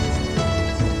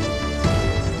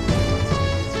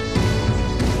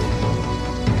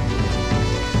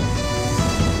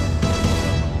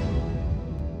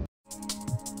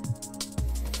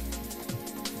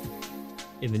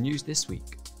news this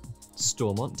week.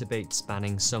 Stormont debates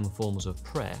banning some forms of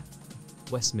prayer.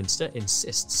 Westminster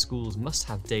insists schools must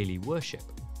have daily worship.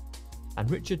 And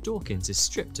Richard Dawkins is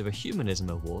stripped of a Humanism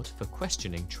Award for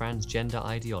questioning transgender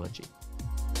ideology.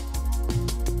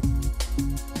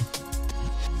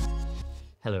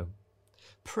 Hello.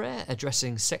 Prayer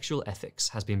addressing sexual ethics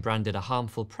has been branded a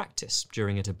harmful practice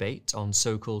during a debate on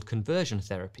so-called conversion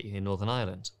therapy in Northern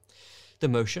Ireland. The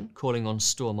motion, calling on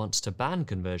Stormont to ban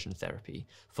conversion therapy,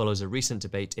 follows a recent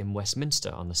debate in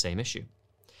Westminster on the same issue.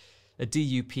 A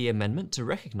DUP amendment to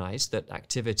recognise that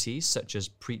activities such as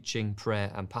preaching,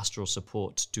 prayer and pastoral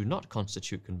support do not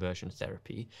constitute conversion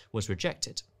therapy was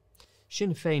rejected.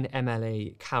 Sinn Féin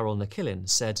MLA Carol Nakillen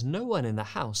said no one in the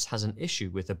House has an issue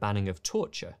with the banning of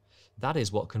torture. That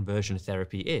is what conversion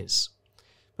therapy is.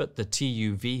 But the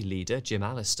TUV leader, Jim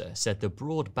Allister, said the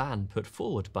broad ban put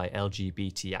forward by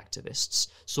LGBT activists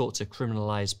sought to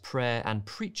criminalise prayer and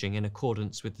preaching in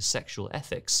accordance with the sexual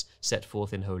ethics set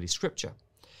forth in Holy Scripture.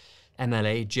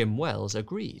 MLA Jim Wells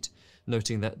agreed,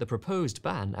 noting that the proposed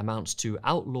ban amounts to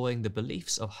outlawing the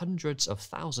beliefs of hundreds of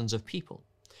thousands of people.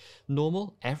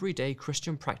 Normal, everyday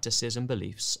Christian practices and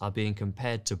beliefs are being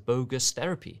compared to bogus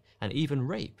therapy and even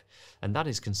rape, and that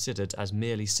is considered as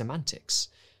merely semantics.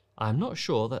 I am not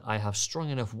sure that I have strong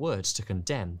enough words to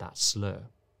condemn that slur.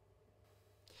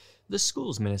 The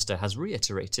schools minister has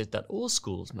reiterated that all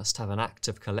schools must have an act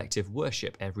of collective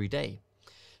worship every day.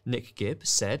 Nick Gibb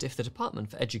said if the Department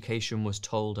for Education was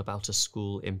told about a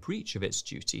school in breach of its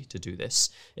duty to do this,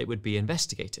 it would be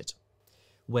investigated.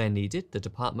 Where needed, the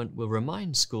department will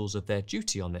remind schools of their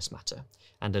duty on this matter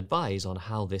and advise on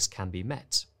how this can be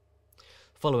met.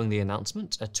 Following the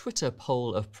announcement, a Twitter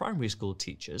poll of primary school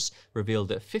teachers revealed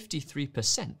that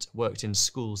 53% worked in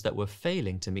schools that were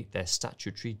failing to meet their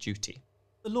statutory duty.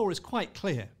 The law is quite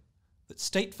clear that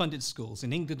state-funded schools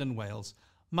in England and Wales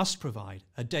must provide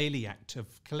a daily act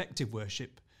of collective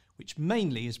worship, which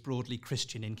mainly is broadly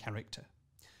Christian in character.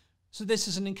 So this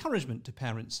is an encouragement to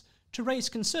parents to raise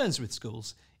concerns with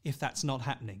schools if that's not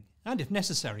happening, and if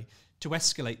necessary, to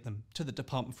escalate them to the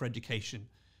Department for Education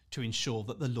to ensure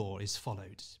that the law is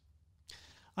followed.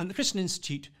 And at the Christian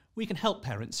Institute, we can help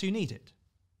parents who need it.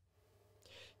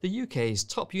 The UK's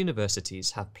top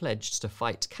universities have pledged to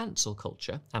fight cancel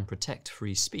culture and protect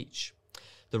free speech.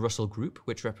 The Russell Group,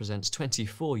 which represents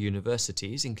 24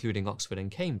 universities, including Oxford and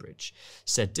Cambridge,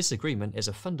 said disagreement is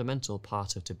a fundamental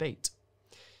part of debate.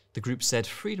 The group said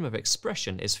freedom of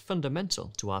expression is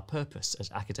fundamental to our purpose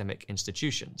as academic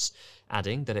institutions,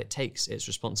 adding that it takes its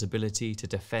responsibility to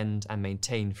defend and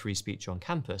maintain free speech on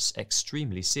campus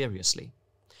extremely seriously.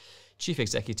 Chief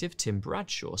Executive Tim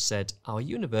Bradshaw said, "Our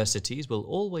universities will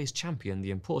always champion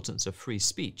the importance of free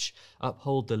speech,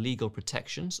 uphold the legal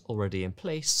protections already in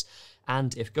place,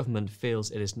 and if government feels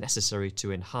it is necessary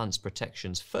to enhance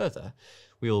protections further,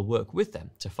 we will work with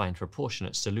them to find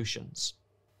proportionate solutions."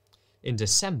 In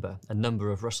December, a number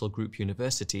of Russell Group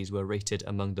universities were rated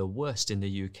among the worst in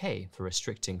the UK for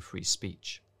restricting free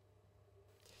speech.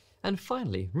 And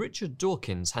finally, Richard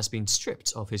Dawkins has been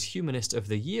stripped of his Humanist of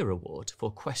the Year award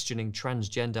for questioning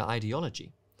transgender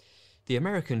ideology. The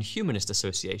American Humanist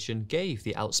Association gave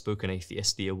the outspoken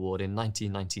atheist the award in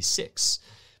 1996,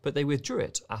 but they withdrew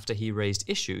it after he raised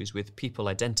issues with people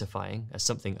identifying as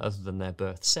something other than their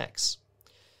birth sex.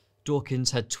 Dawkins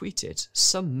had tweeted,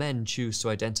 "Some men choose to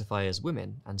identify as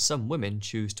women, and some women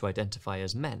choose to identify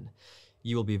as men.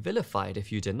 You will be vilified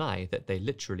if you deny that they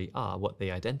literally are what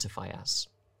they identify as."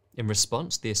 In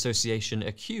response, the association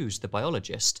accused the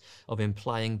biologist of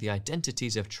implying the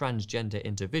identities of transgender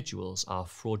individuals are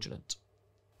fraudulent.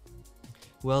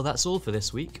 Well, that's all for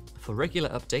this week. For regular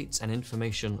updates and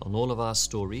information on all of our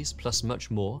stories, plus much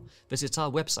more, visit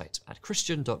our website at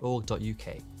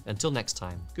christian.org.uk. Until next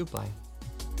time, goodbye.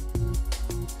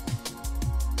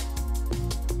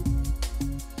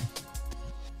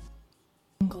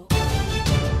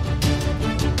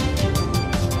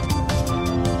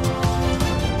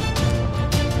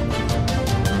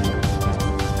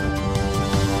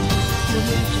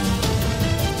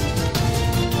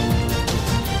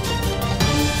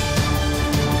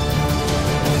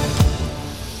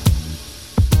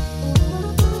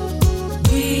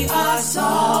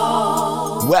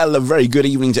 Well, a very good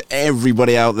evening to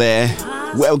everybody out there.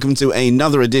 Welcome to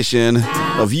another edition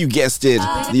of, you guessed it,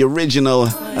 the original,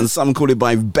 and some call it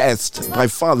by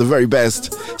far the very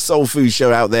best soul food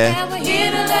show out there.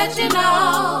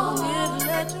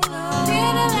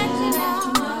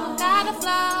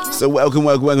 So welcome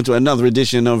to another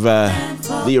edition of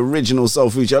the original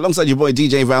Soul Food Show alongside your boy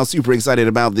DJ Val. Super excited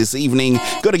about this evening.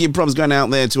 Got to give props going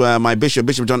out there to my Bishop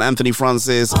John Anthony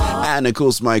Francis, and of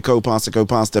course my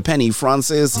co-pastor Penny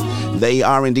Francis. They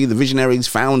are indeed the visionaries,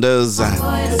 founders,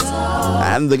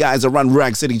 and the guys that run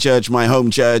Ruach City Church, my home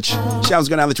church. Shouts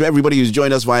going out there to everybody who's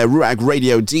joined us via Ruach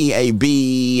Radio DAB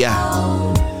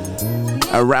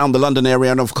around the London area,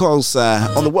 and of course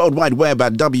on the World Wide Web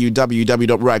at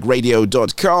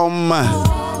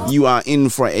www.ruachradio.com. You are in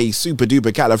for a super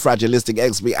duper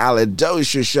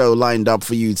califragilisticexpialidocious show lined up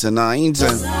for you tonight.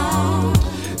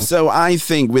 So I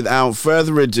think without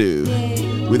further ado,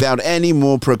 without any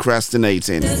more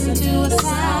procrastinating,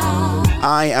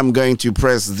 I am going to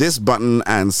press this button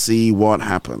and see what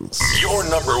happens. Your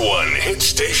number one hit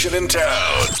station in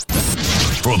town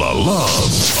for the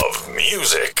love of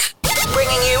music.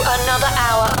 Bringing you another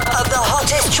hour of the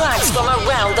hottest tracks from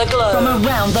around the globe.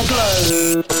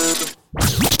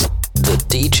 The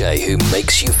DJ who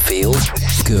makes you feel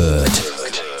good.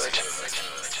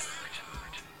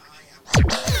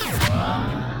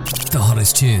 The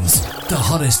hottest tunes, the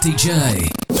hottest DJ.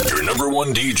 Your number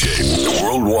one DJ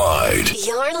worldwide.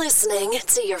 You're listening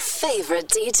to your favorite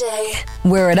DJ,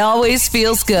 where it always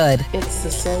feels good. It's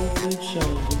the Soul Food Show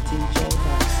with DJ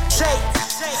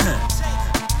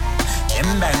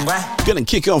Val. Gonna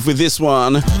kick off with this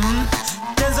one.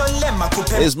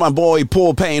 It's my boy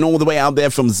Paul Payne, all the way out there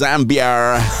from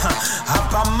Zambia,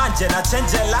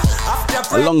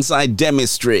 alongside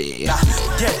Demistry.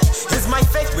 Is my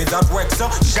faith without work, so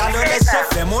shallow let's chef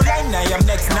them online. I am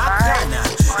next not Ghana.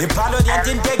 Ipalo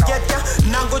didn't get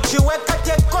Nango Chiweka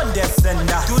take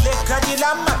condescenda. To le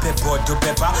Kadila Mapepo to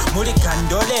Peppa,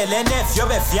 Murikandole, Lenef,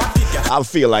 Yobefiapika. I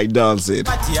feel like dancing.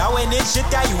 Patia when it shit,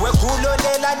 you were cool,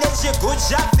 Lela, Nechi, good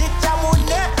shot,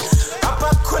 Vitamune.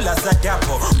 Kula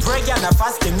Sadapo, prayer and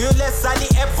fasting, you less sunny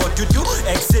effort to do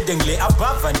exceedingly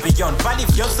above and beyond. But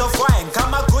if you're so fine,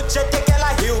 come a good check,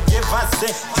 he'll give us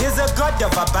it. He's a God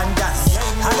of abundance.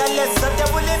 He'll give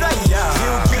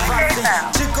us it.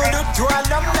 Chikuru to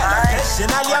alumna,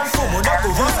 national young fumu, no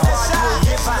good.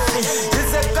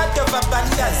 He's a God of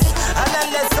abundance. He'll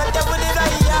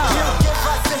give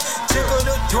us it.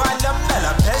 Chikuru to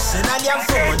alumna, national young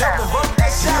fumu, no good.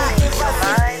 Give us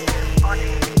it.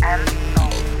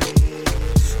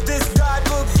 This God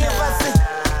will give us it.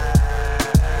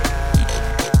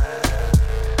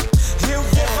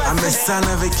 I'm the son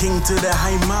of a king to the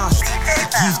high mast.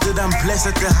 Gifted and blessed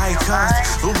at the high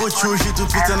cost. Ugo chushi to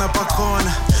put on a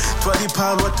corner. 20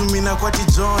 power to me na kwati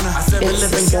Jonah. I said,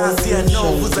 living God, see I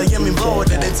know who's I am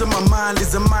embodied. It's in my mind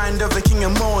is the mind of a king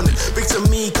and morning. Picture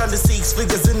me, count the 6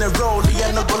 figures in a row.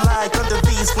 Yeah, no go lie, count the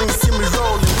beats when you see me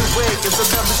rolling. We wake, it's a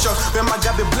double shock. Where my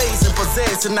God be blazing,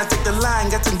 possessed. And I take the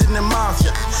line, got in the mafia.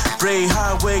 Pray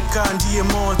hard, wake on the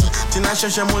immortal.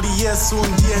 Tinasha Shamoli, yes, soon,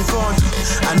 the encounter.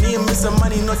 I need me some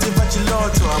money, not if I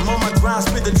chiloto. I'm on my ground,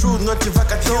 speak the truth, not if I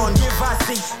can tone. Give us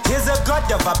it, he's a God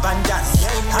of abundance.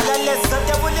 Let's start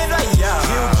the will. He'll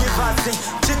give us it.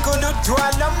 Chikulu to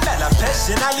alumna,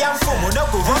 passion. I am from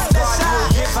Monaco.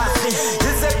 Give us it.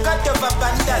 He's a God of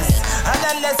abundance.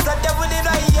 Let's start the will.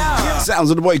 Sounds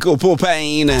of the boy called Paul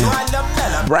Payne.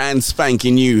 Brand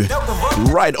spanking new.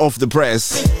 Right off the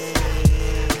press.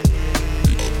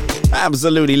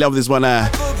 Absolutely love this one.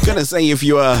 Gonna say if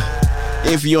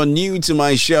you're new to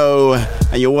my show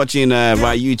and you're watching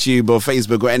via YouTube or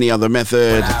Facebook or any other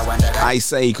method, I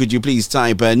say could you please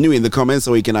type new in the comments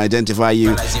so we can identify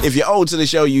you. If you're old to the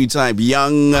show, you type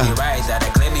young.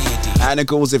 And of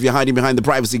course, if you're hiding behind the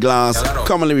privacy glass,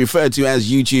 commonly referred to as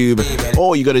YouTube,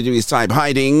 all you gotta do is type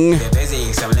hiding.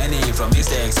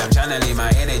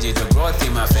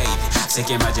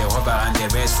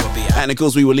 And of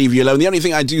course, we will leave you alone. The only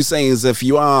thing I do say is if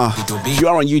you are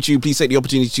on YouTube, please take the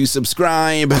opportunity to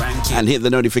subscribe and hit the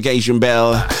notification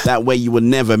bell. That way you will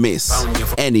never miss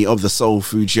any of the Soul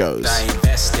Food shows.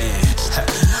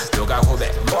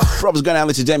 Props going out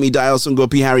to Demi, Dial, Sungo,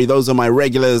 P. Harry. Those are my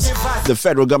regulars. The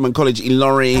Federal Government College,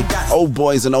 Ilori. Old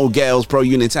Boys and Old Girls, Pro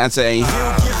Unitate.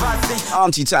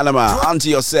 Auntie Talama,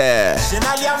 Auntie Yosser.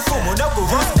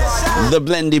 The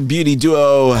Blended Beauty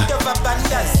Duo.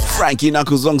 Frankie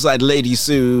Knuckles alongside Lady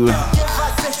Sue.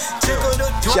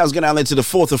 Shouts going out there to the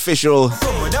 4th official.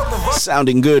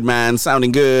 Sounding good, man.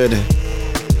 Sounding good.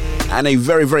 And a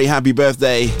very, very happy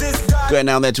birthday going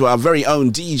down there to our very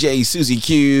own DJ Susie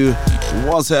Q.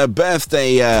 Was her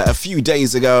birthday a few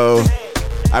days ago.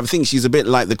 I think she's a bit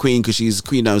like the Queen because she's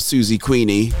Susie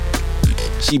Queenie.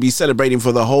 She'd be celebrating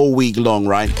for the whole week long,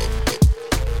 right?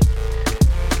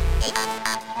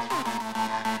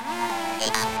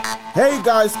 Hey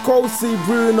guys, Kosi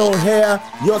Bruno here,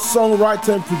 your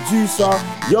songwriter and producer.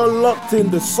 You're locked in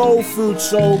the Soul Food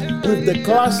Show with the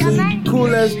classic,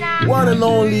 coolest, one and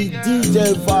only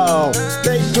DJ Val.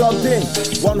 Stay plugged in,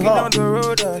 one heart.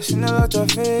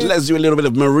 Let's do a little bit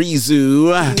of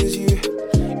Marizu.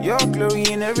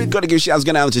 Gotta give shouts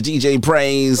going out to DJ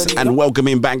Praise and welcome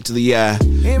him back to the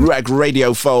Rack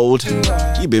Radio fold.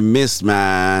 You've been missed,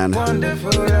 man.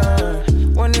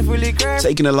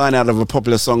 Taking a line out of a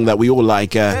popular song that we all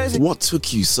like. What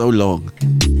took you so long?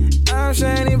 I'm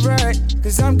shining bright,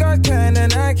 cause I'm God kind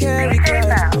and I carry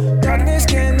God. Darkness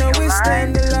can't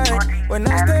withstand the light. When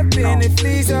I step in, it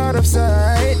flees out of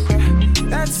sight.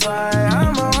 That's why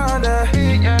I'm a wonder.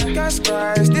 Cause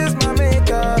Christ is my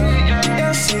maker.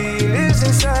 Yes, he lives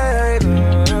inside.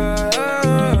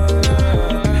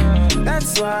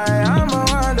 That's why I'm a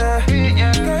wonder.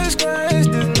 Cause Christ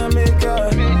is my maker.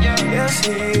 Yes,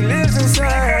 he lives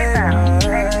inside.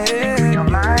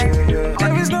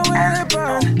 There is no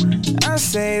weapon. I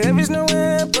say there is no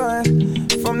weapon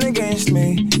formed against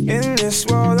me in this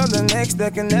world or the next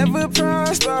that can never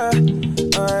prosper.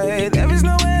 There is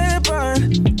no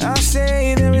weapon. I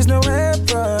say there is no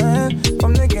weapon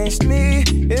formed against me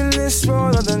in this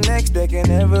world or the next that can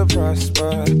never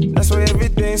prosper. That's why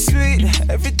everything's sweet,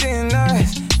 everything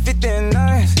nice, everything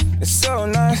nice. It's so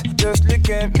nice. Just look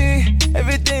at me,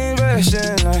 everything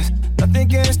rationalized. Nothing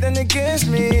can stand against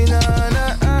me, nah.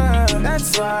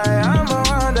 That's why I'm a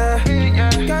wonder.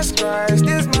 Cause Christ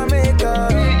is my maker.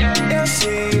 Yes,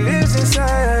 he lives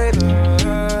inside.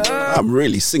 I'm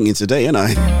really singing today, ain't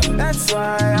I? That's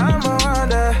why I'm a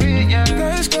wonder.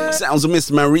 Sounds of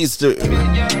Mr. Marizu.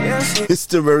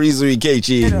 Mr. Marizu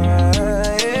Ikechi.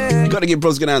 Gotta give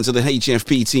pros going out to the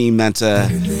HFP team that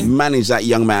managed that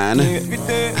young man.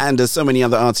 And so many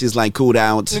other artists like Called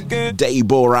Out,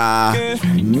 Deborah,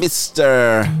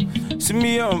 Mr.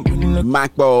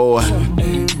 Macbo,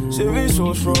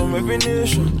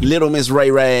 Little Miss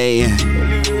Ray Ray.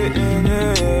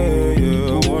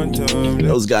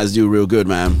 Those guys do real good,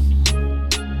 man.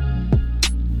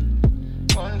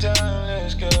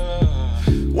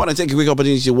 Want to take a quick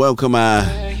opportunity to welcome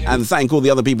and thank all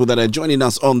the other people that are joining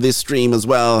us on this stream as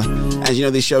well. As you know,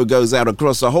 this show goes out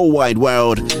across the whole wide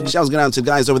world. Shouts going out to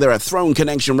guys over there at Throne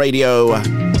Connection Radio,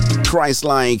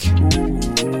 Christ-like,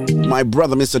 my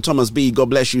brother Mr. Thomas B,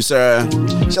 God bless you, sir.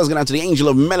 Shouts going out to the Angel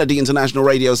of Melody International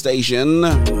Radio Station,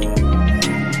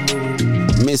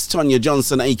 Miss Tonya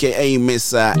Johnson, aka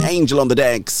Miss Angel on the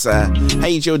Decks,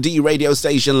 HOD Radio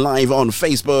Station live on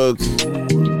Facebook,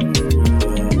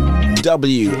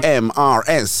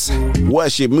 WMRS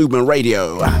Worship Movement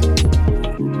Radio,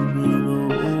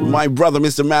 my brother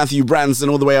Mr. Matthew Branson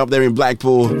all the way up there in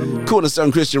Blackpool,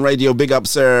 Cornerstone Christian Radio, big up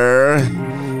sir,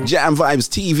 Jam Vibes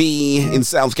TV in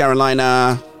South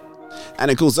Carolina, and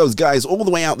of course those guys all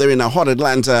the way out there in the hot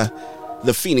Atlanta,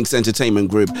 the Phoenix Entertainment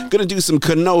Group. Gonna do some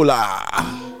Canola,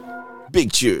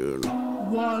 big tune.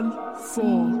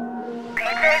 1-4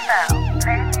 DJ Val,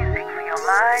 play music for your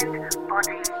mind,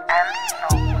 body and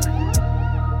soul.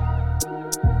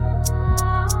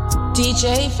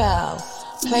 DJ Val,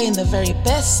 playing the very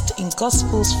best in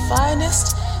gospel's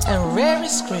finest and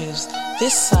rarest grooves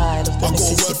this side of the Mississippi. I got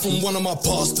a word from one of my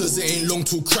pastors, it ain't long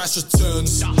till Christ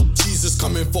returns. Jesus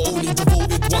coming for only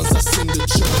devoted ones that's in the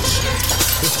church.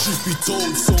 If truth be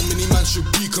told, so many men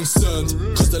should be concerned,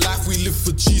 cause the life we live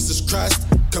for Jesus Christ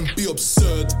can be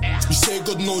absurd. You say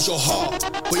God knows your heart,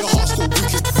 but your heart's got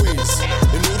wicked ways.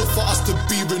 In order for us to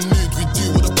be renewed, we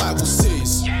do what the Bible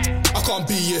says. I can't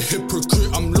be a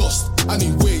hypocrite, I'm lost, I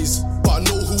need ways. But I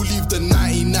know who'll leave the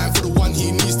 99 for the one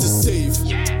he needs to save.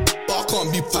 But I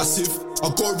can't be passive, I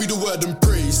gotta read the word and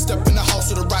pray. Step in the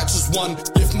house of the righteous one,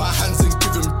 lift my hands and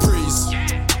give him praise.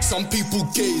 Some people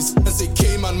gaze and say,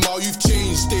 K-man, Ma, you've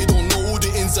changed. They don't know all the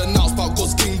ins and outs about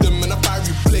God's kingdom and a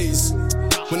fiery blaze.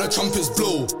 When the trumpets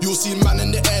blow, you'll see man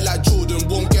in the air like Jordan.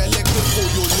 Won't get elected for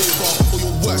your labor or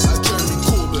your works like Jeremy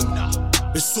Corbyn.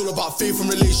 It's all about faith and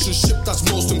relationship, that's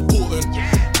most important.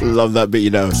 Love that bit,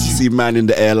 you know. See man in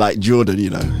the air like Jordan, you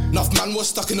know. Enough man was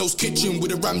stuck in those kitchen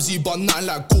with a Ramsey, but nothing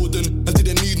like Gordon. And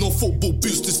didn't need no football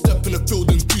boots to step in the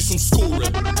field and do some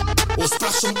scoring. Or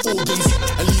splash some organs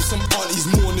and leave some aunties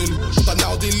mourning. But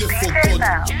now they live for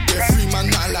God. They're free man,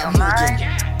 nothing like Morgan.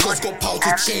 God's got power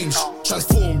to change,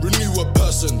 transform, renew a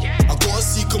person. I gotta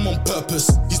seek him on purpose.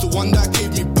 He's the one that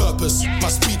gave me purpose.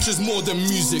 My speech is more than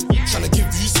music, trying to give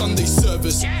you Sunday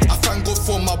service. I thank God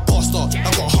for my pastor, I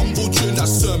got humbled during that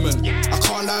sermon. I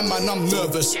can't lie man, I'm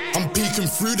nervous, I'm peeking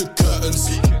through the curtains.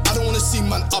 I don't wanna see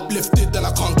man uplifted, then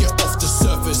I can't get off the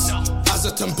surface. As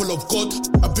a temple of God,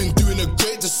 I've been doing a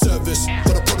great disservice.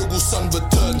 But the prodigal son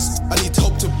returns, I need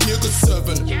help to be a good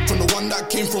servant. From the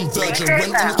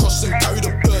virgin. Went on the cross and carried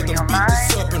a burden. Beat the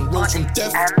serpent, rose from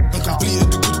death, and completed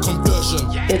the good conversion.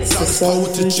 It's Now the there's power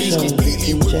to Soul change Food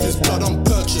completely with DJ his blood Val.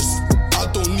 unpurchased. I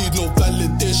don't need no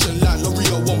validation like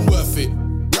L'Oreal, I'm worth it.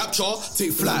 Rapture,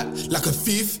 take flight like a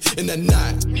thief in the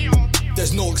night.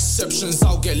 There's no exceptions,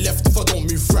 I'll get left if I don't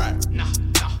move right.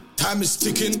 Time is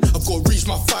ticking, I've got to reach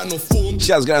my final form.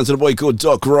 Shouts going out to the boy called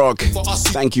Doc Rock.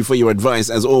 Thank you for your advice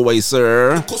as always,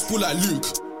 sir. Gospel like Luke,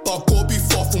 but I've got to be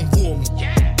far from warm.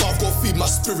 But I've got to feed my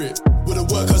spirit with the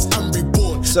workers and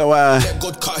reborn. So,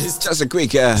 just a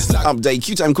quick update.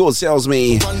 Q-Time Course tells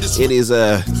me it is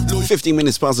 15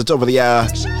 minutes past the top of the hour.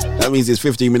 That means it's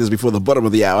 15 minutes before the bottom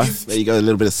of the hour. There you go, a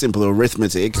little bit of simple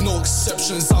arithmetic. No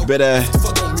exceptions, I'll But a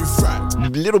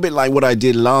little bit like what I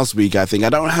did last week, I think. I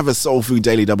don't have a Soul Food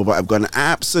Daily Double, but I've got an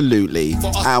absolutely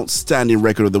outstanding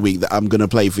record of the week that I'm going to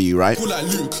play for you, right? like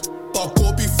Luke, but I've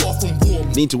got to be far from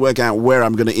warm. Need to work out where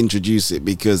I'm going to introduce it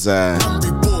because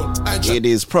it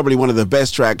is probably one of the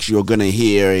best tracks you're going to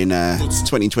hear in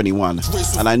 2021.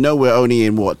 And I know we're only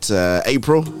in,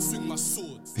 April?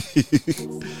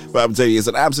 But I'm telling you, it's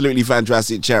an absolutely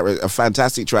fantastic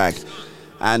track.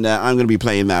 And I'm going to be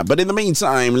playing that. But in the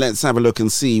meantime, let's have a look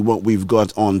and see what we've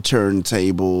got on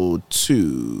turntable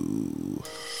 2.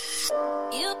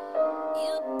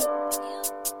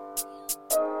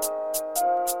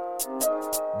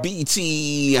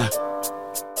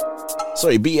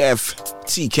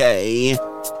 BFTK.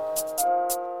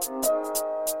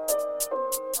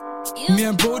 Me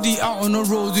and Brody out on the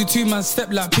road, we two man step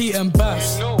like Pete and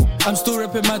Bass. I'm still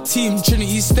repping my team,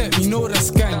 Trinity Step, you know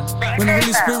that's gang. When the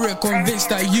Holy Spirit convicts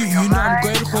that you know I'm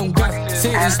going home gas.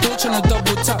 Satan still trying to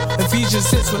double tap, Ephesians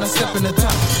 6 when I step in the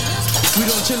tap. We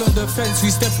don't chill on the fence, we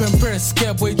step and press,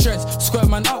 scare boy dress. Square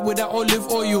man up with that olive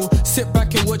oil, sit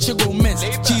back and watch it go mess.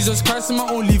 Jesus Christ is my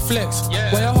only flex,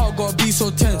 why your heart gotta be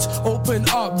so tense? Open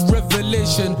up,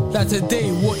 revelation, like today,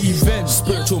 what event?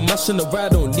 Spiritual mash in the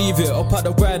ride, don't leave it, up at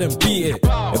the ride and beat it.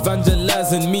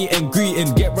 Evangelizing, meet and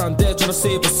greeting, get round there trying to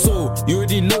save a soul. You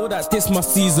already know that this my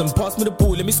season, pass me the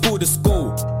ball, let me score this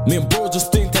goal. Me and bro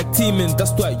just doing tag teaming,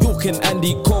 that's why York and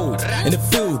Andy Cole. In the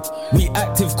field, we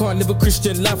active, can't live a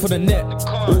Christian life on the net.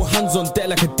 All hands on deck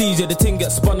like a DJ, the thing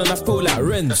gets spun and I feel like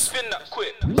Renz.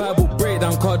 Bible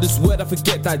breakdown, card this word I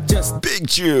forget digest. Big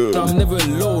tune. I'm never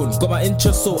alone, got my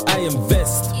interest so I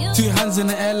invest. Two hands in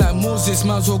the air like Moses,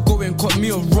 might as well go and cut me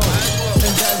a rod.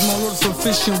 And that is my rod for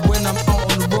fishing when I'm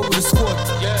out on the road with the squad.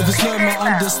 If it's not my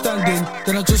understanding,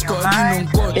 then I just gotta lean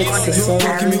on God. You're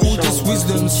give me all this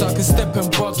wisdom so I can step and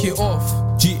bark it off.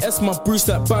 GS my Bruce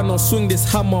like Banner, swing this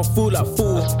hammer, feel like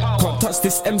fool. Can't touch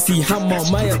this MC hammer,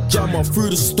 my jammer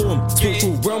through the storm.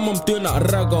 Spiritual realm, I'm doing that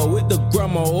ragga with the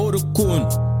grammar or the corn.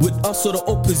 With us or the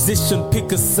opposition,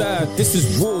 pick a side, this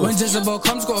is war. When Jezebel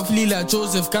comes, gotta flee like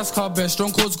Joseph. Gas car bear,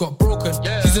 strong codes got broken.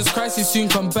 Jesus Christ, he soon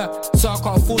come back, so I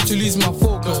can't afford to lose my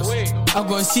focus. I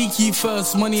gotta seek ye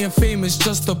first, money and fame is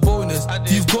just a bonus.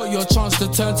 You've got your chance to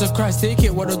turn to Christ, take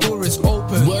it while the door is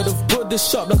open. Word of God is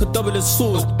sharp like a double-edged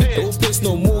sword. No place,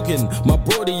 no Morgan. My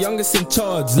bro, the youngest in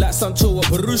charge, like Sancho or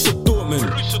Borussia Dortmund.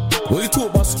 When you talk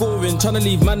about scoring, trying to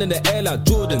leave man in the air like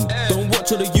Jordan. Don't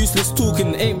watch all the useless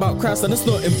talking, ain't about Christ and it's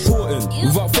not important.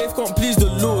 Without faith can't please the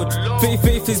Lord.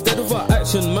 Faith is dead without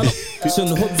action, man.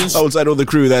 Outside all the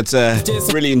crew that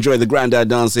really enjoyed the Grandad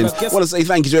dancing. I want to say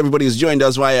thank you to everybody who's joined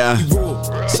us via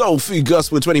Soul Food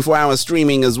Gospel 24-hour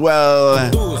streaming as well.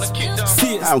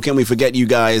 How can we forget you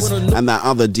guys and that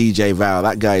other DJ Val?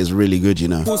 That guy is really good, you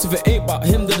know.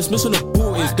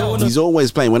 He's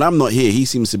always playing. When I'm not here, he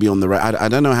seems to be on the right. I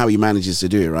don't know how he manages to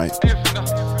do it, right?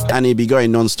 And he'd be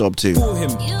going non-stop too.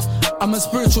 I'm a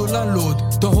spiritual landlord,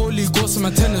 the Holy Ghost in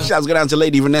my tenant. Shouts go down to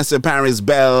Lady Vanessa Paris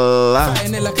Bell.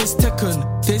 Fighting it like it's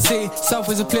Tekken. They say South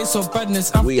is a place of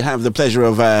badness. We have the pleasure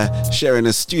of sharing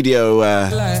a studio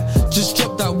just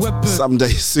drop that weapon someday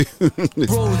soon. Don't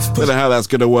know how that's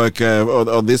going to work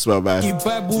on this one, man.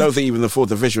 Don't think even the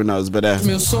fourth official knows, but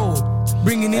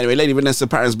anyway, Lady Vanessa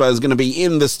Paris Bell is going to be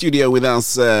in the studio with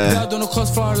us on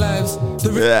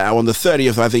the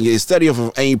 30th, I think it's 30th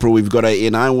of April. We've got her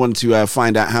in. I want to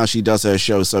find out how she does her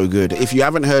show so good. If you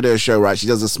haven't heard her show, right, she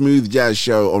does a smooth jazz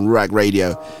show on Rack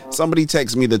Radio. Somebody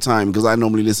text me the time because I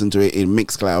normally listen to it in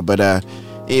Mixcloud, but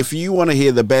if you want to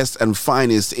hear the best and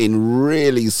finest in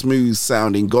really smooth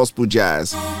sounding gospel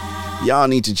jazz, y'all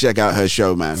need to check out her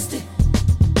show, man.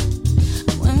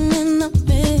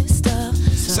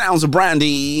 Sounds of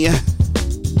Brandy.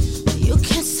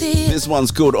 This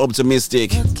one's called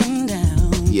Optimistic.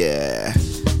 Yeah.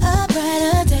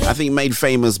 I think made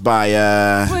famous by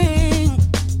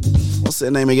what's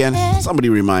their name again? Somebody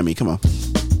remind me, come on.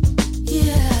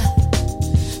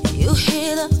 You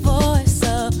hear the voice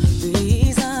of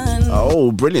reason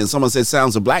Oh, brilliant. Someone said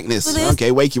Sounds of Blackness.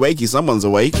 Okay, wakey, wakey. Someone's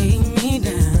awake.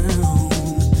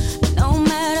 No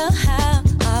matter how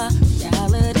our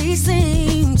reality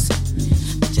seems,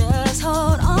 just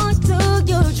hold on to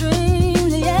your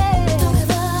dreams. Yeah. Don't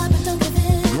give up, don't give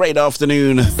in. Great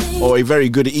afternoon, or a very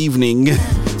good evening,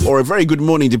 or a very good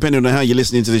morning, depending on how you're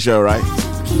listening to the show, right?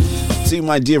 To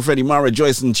my dear Freddie Mara,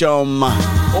 Joyce and Chom,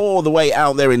 all the way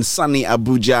out there in sunny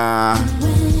Abuja.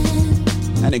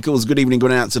 And of course, good evening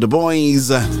going out to the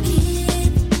boys.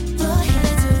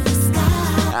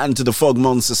 And to the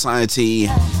Fogmon Society,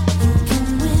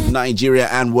 Nigeria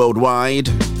and worldwide.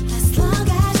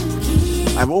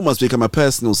 I've almost become a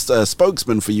personal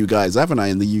spokesman for you guys, haven't I,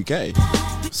 in the UK?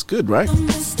 It's good, right?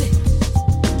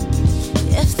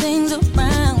 If things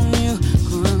around you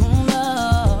grown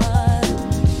up,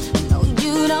 no,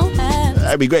 you don't have.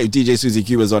 It'd be great if DJ Susie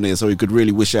Q was on here so we could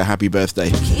really wish her happy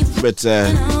birthday. But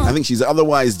I think she's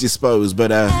otherwise disposed.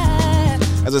 But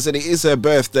as I said, it is her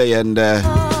birthday, and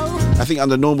I think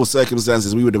under normal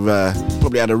circumstances we would have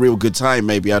probably had a real good time.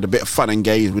 Maybe had a bit of fun and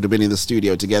games. We'd have been in the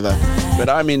studio together. But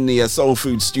I'm in the Soul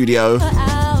Food studio,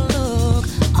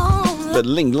 but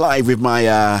linked live with my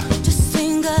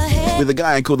with the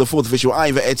guy I call the fourth official,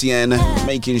 Ivor Etienne,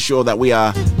 making sure that we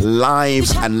are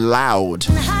live and loud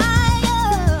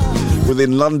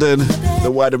within London,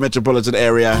 the wider metropolitan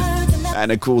area,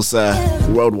 and of course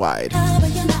worldwide.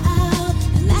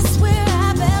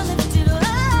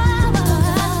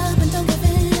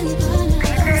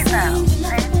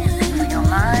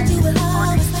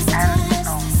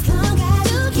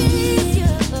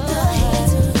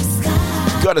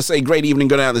 Gotta say, great evening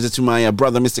going out there to my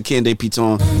brother, Mr. Kende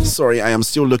Piton. Sorry, I am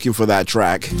still looking for that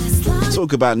track.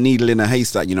 Talk about needle in a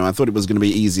haystack, you know, I thought it was going to be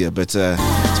easier, but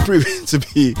it's proving to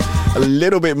be a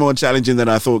little bit more challenging than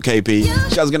I thought, KP.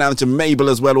 Shouts going out to Mabel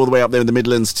as well, all the way up there in the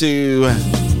Midlands too.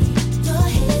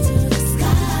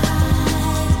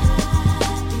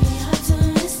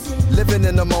 Living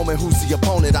in the moment, who's the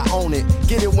opponent? I own it.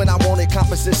 Get it when I want it,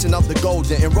 composition of the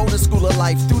golden. Enroll the school of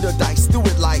life, through the dice, do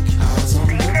it like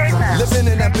living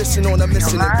in ambition on a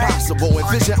mission impossible.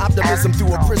 Envision optimism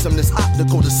through a prism that's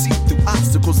optical to see through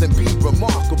obstacles and be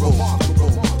remarkable.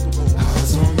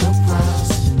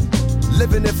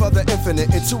 Living it for the infinite,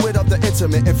 intuit of the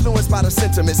intimate, influenced by the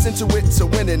sentiments, into it to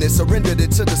winning it, surrendered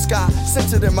it to the sky,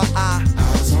 centered in my eye.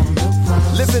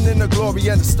 Living in the glory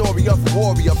and the story of a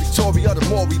warrior, Victoria, the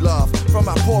more we love. From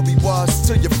how poor we was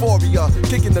to euphoria,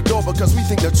 kicking the door because we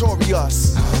think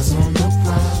notorious. Eyes on the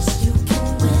prize.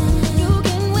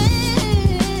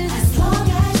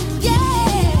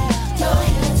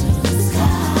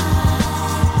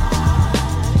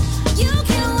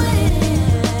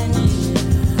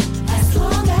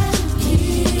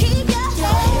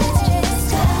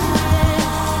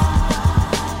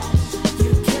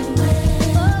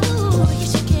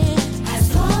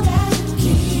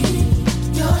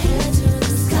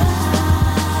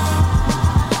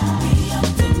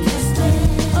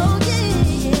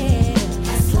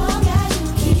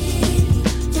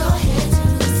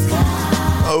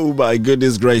 Oh my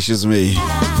goodness gracious me.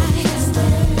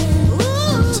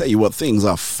 Tell you what, things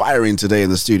are firing today in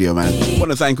the studio, man.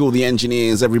 Want to thank all the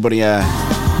engineers, everybody that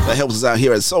helps us out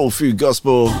here at Soul Food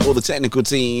Gospel, all the technical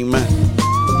team.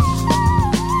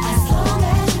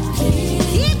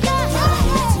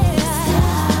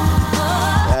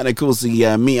 And of course the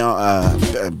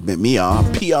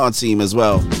PR team as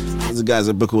well. Those are the guys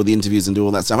that book all the interviews and do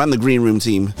all that stuff. And the green room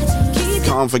team.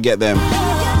 Can't forget them.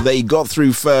 They got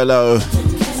through furlough.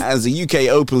 As the UK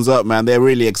opens up, man, they're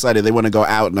really excited. They want to go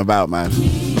out and about, man.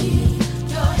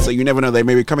 So you never know, they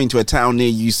may be coming to a town near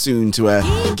you soon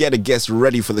to get a guest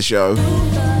ready for the show.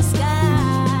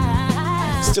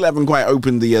 Still haven't quite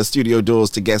opened the studio doors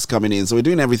to guests coming in, so we're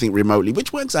doing everything remotely,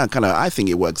 which works out I think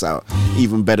it works out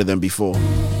even better than before.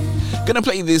 Gonna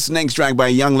play this next track by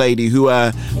a young lady who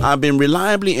I've been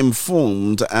reliably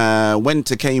informed went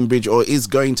to Cambridge or is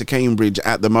going to Cambridge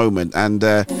at the moment, and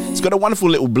it's got a wonderful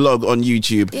little blog on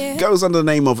YouTube. Goes under the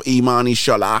name of Imani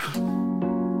Shola.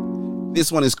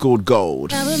 This one is called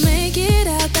Gold. I will make it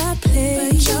out that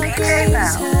place. Your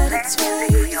grace had its way.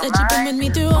 Said you've been with me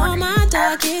through all my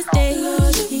darkest days.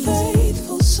 Lord, you're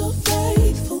faithful, so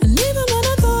faithful. And even when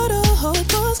I thought all hope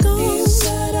was gone, you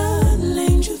said I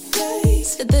named your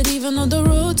face. Said that even though the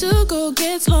road to go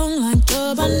gets long like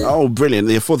the banana. Oh, brilliant.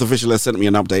 The fourth official has sent me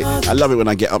an update. I love it when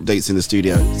I get updates in the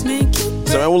studio.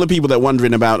 So all the people that are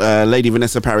wondering about Lady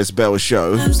Vanessa Paris Bell's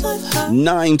show,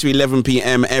 9 to 11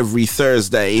 p.m. every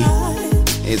Thursday.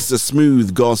 It's the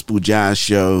Smooth Gospel Jazz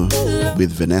Show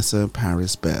with Vanessa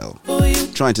Paris Bell.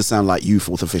 Trying to sound like you,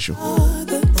 fourth official.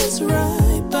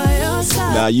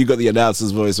 Nah, you got the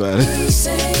announcer's voice, man.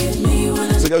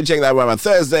 Go check that out on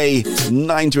Thursday,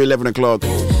 9 to 11 o'clock.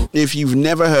 If you've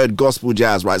never heard gospel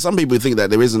jazz, right? Some people think that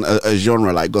there isn't a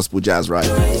genre like gospel jazz, right?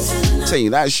 I'm telling you,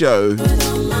 that show,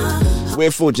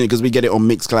 we're fortunate because we get it on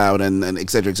Mixcloud and et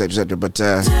cetera, et cetera, et cetera. But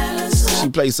she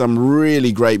plays some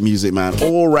really great music, man,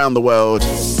 all around the world.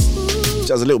 She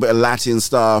does a little bit of Latin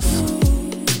stuff.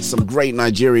 Some great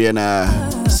Nigerian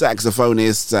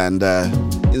saxophonists and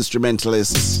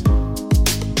instrumentalists.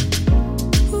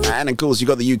 And of course, you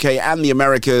got the UK and the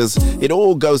Americas. It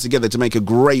all goes together to make a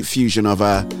great fusion of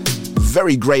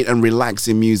very great and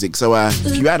relaxing music. So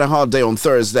if you had a hard day on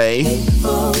Thursday,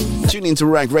 tune into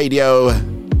Rack Radio.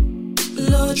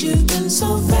 Lord, you've been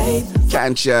so faithful.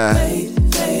 Catch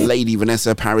Lady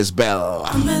Vanessa Paris Bell.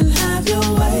 Come and have your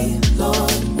way,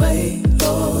 Lord, way,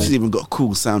 Lord. She's even got a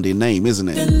cool sounding name, isn't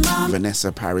it?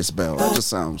 Vanessa Paris Bell. That just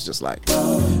sounds just like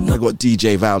I got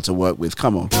DJ Val to work with.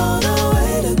 Come on.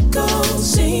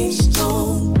 Seems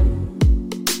home.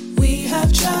 We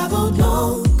have traveled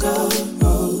longer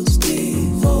roads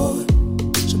before.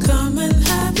 So come and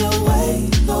have your way,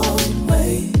 Lord.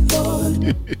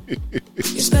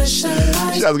 You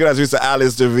specialize. She was going to Mr.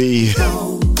 Alistair V.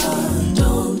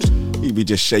 He'd be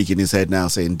just shaking his head now,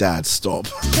 saying, "Dad, stop."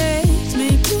 She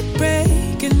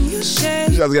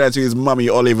was going to his mummy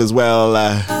Olive as well.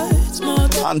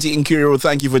 Auntie Inkuro,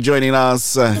 thank you for joining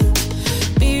us.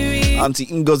 Auntie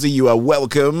Ngozi, you are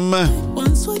welcome.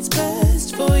 Once what's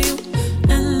best for you,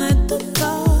 and let the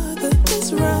Father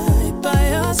is right by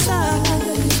your side.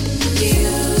 You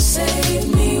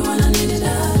saved me when I needed a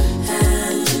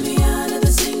hand, took me out of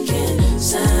the sinking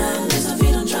sand. As I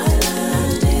feet on dry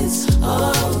land, it's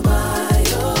all by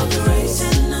your grace.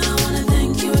 And I wanna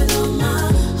thank you with all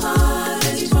my heart.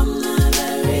 As you from the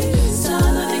very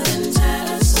start, nothing can tear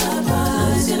us apart.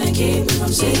 Nothing's gonna keep me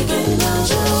from seeking out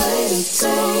your way.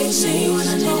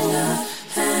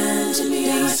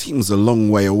 Seems a long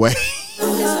way away.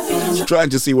 Trying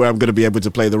to see where I'm going to be able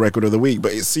to play the record of the week,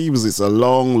 but it seems it's a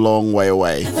long way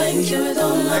away.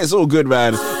 It's all good,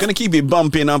 man. Gonna keep it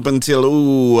bumping up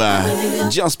until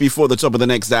just before the top of the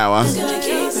next hour.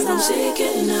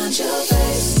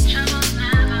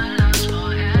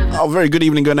 Oh, very good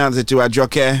evening going out to our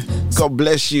jockey. God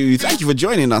bless you. Thank you for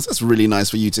joining us. That's really nice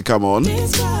for you to come on.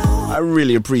 I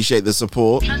really appreciate the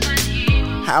support.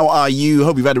 How are you?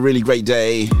 Hope you've had a really great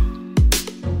day.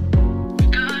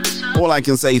 All I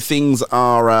can say, things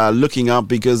are looking up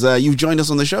because you've joined us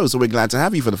on the show, so we're glad to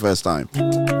have you for the first time.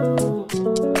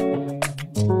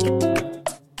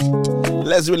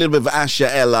 Let's do a little bit of Asha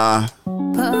Ella.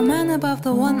 Put a man above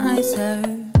the one I serve.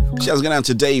 Shouts going out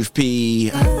to Dave P.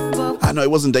 I know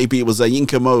it wasn't Dave P, it was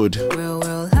Yinka Mode.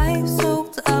 Real life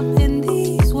soaked up in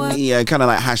these words. Yeah, kind of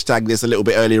like hashtag this a little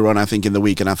bit earlier on, I think, in the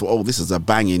week, and I thought, oh, this is a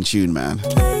banging tune, man.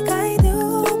 Like I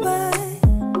do, but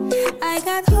I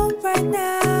got hope right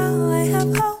now. I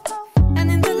have hope, and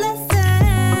in the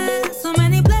lesson, so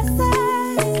many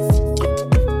blessings.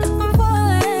 I'm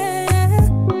falling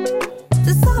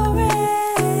to sorry.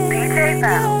 DJ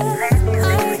Val, play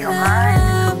music with your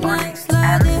mind, body,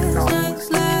 and soul.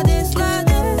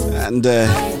 And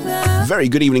very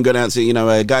good evening going out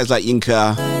to, guys like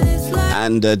Yinka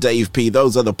and Dave P.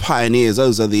 Those are the pioneers.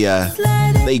 Those are the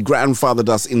they grandfathered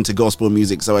us into gospel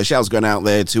music. So a shout's going out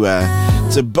there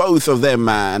to both of them,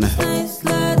 man.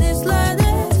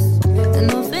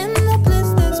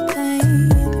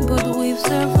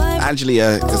 Actually,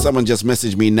 someone just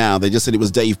messaged me now. They just said it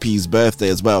was Dave P's birthday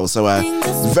as well. So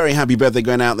very happy birthday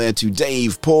going out there to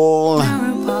Dave Paul.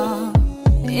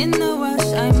 In the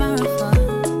rush, I marathon.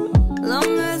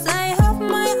 Long as I have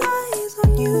my eyes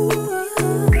on you.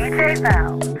 DJ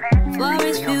Val, play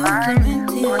music with your mind,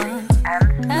 body,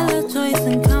 and Hella choice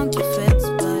and counterfeits,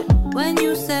 but when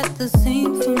you set the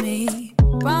scene for me,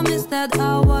 promise that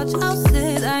I'll watch, I'll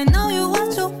sit. I know you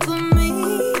watch over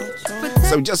me.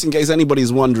 So just in case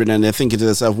anybody's wondering and they're thinking to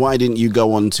themselves, why didn't you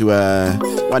go on to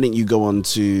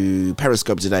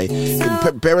Periscope today?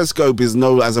 Periscope is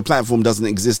as a platform doesn't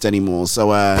exist anymore, so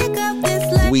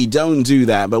we don't do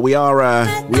that. But we are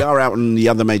out on the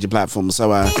other major platforms.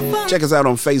 So check us out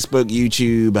on Facebook,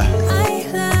 YouTube.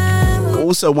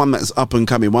 Also one that's up and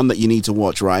coming, one that you need to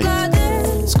watch, right?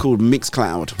 It's called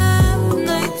Mixcloud.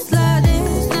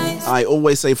 I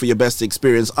always say for your best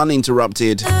experience,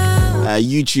 uninterrupted,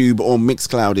 YouTube or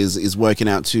Mixcloud is working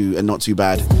out too and not too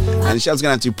bad. And shouts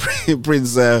going out to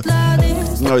Prince. No,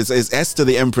 it's Esther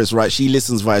the Empress, right? She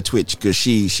listens via Twitch because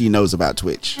she knows about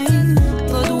Twitch.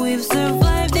 But we've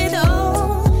survived it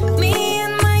all. Me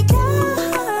and my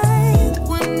kind,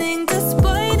 winning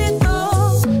despite it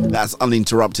all. That's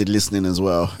uninterrupted listening as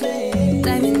well.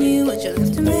 Dive in you, what you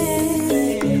love to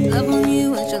me. Love on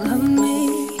you, what you love me.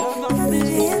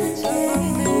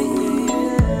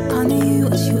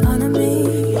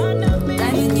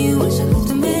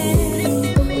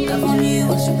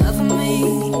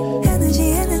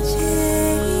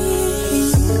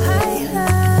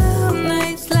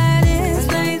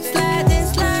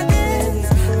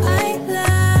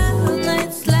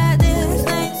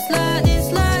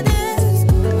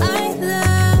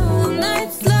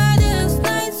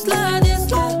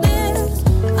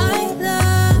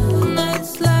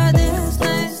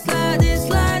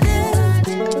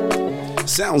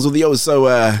 sounds of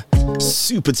the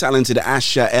super talented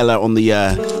Asha Ella on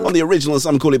the original,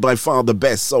 some call it by far the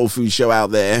best soul food show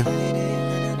out there.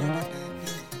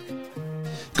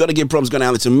 Gotta give props going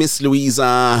out to Miss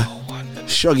Louisa,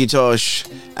 Shoggy Tosh,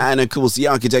 and of course the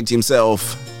architect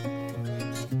himself,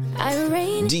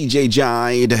 DJ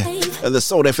Jide, and the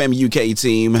Soul FM UK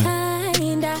team.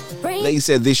 They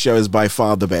said this show is by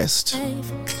far the best.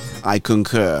 I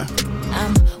concur.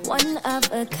 I'm one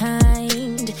of a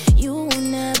kind. You will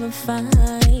never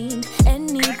find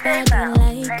anybody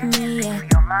like me.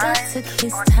 God took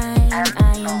his time.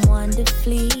 I am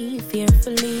wonderfully,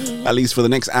 fearfully. At least for the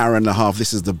next hour and a half,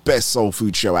 this is the best soul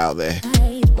food show out there.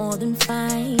 More than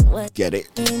fine. Get it?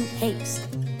 In haste.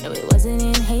 No, it wasn't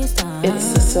in haste.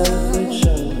 It's the soul food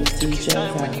show with DJ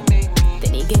Val.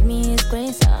 Then he gave me his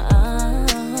grace.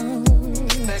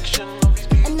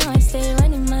 And now I stay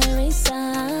running my race.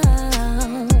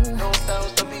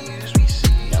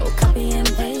 No copy and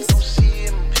paste.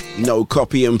 No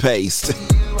copy and paste.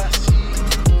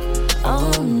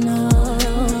 Oh no.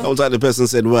 I was like the person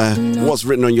said, well, what's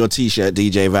written on your t-shirt,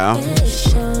 DJ Val?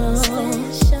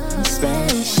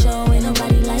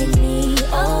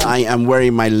 I am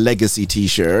wearing my legacy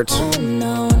t-shirt.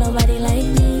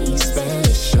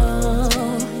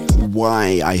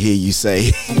 Why, I hear you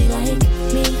say.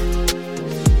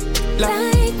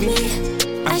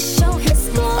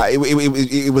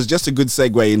 It was just a good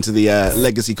segue into the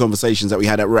legacy conversations that we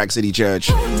had at Rack City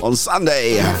Church on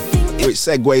Sunday, which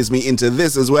segues me into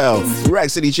this as well. Rack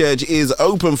City Church is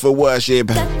open for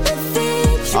worship.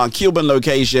 Our Kilburn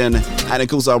location and of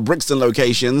course our Brixton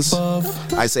locations.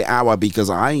 I say our because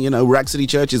Rack City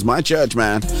Church is my church,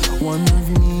 man.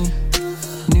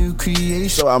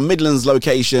 So our Midlands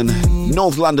location,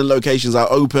 North London locations are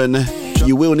open.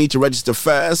 You will need to register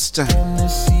first,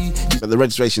 but the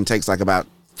registration takes like about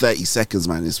 30 seconds,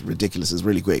 man. It's ridiculous. It's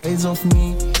really quick. So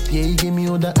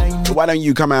why don't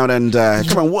you come out and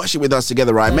come and watch it with us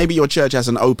together, right? Maybe your church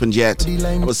hasn't opened yet.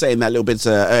 I was saying that a little bit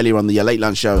earlier on the late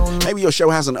lunch show. Maybe your show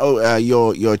hasn't,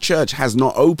 your church has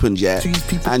not opened yet,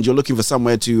 and you're looking for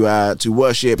somewhere to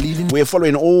worship. We're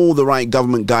following all the right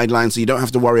government guidelines, so you don't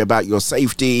have to worry about your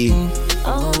safety.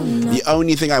 The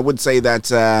only thing I would say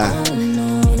that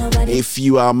if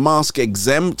you are mask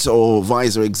exempt or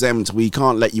visor exempt, we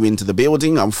can't let you into the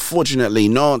building. Unfortunately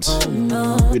not.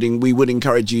 We would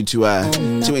encourage you to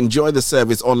enjoy the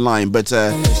service online. But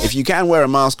if you can wear a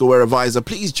mask or wear a visor,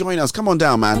 please join us. Come on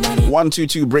down, man.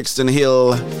 122 Brixton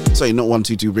Hill. Sorry, not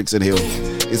 122 Brixton Hill.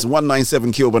 It's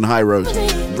 197 Kilburn High Road.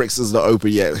 Brixton's not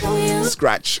open yet.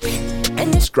 Scratch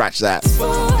that.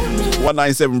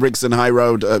 197 Brixton High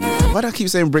Road. Why do I keep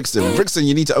saying Brixton? Brixton,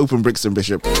 you need to open Brixton,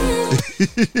 Bishop.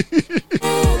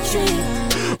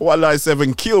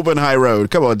 197 Kilburn High Road.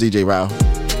 Come on, DJ Val.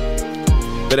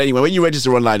 But anyway, when you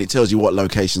register online, it tells you what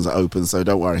locations are open, so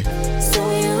don't worry.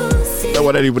 Don't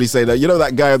want anybody saying that. You know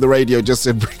that guy on the radio just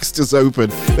said Brixton's open,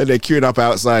 and they're queuing up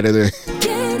outside, and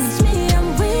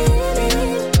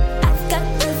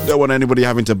don't want anybody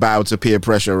having to bow to peer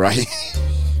pressure, right?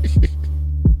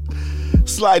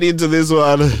 Slide into this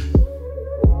one.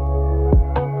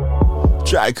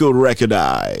 Track called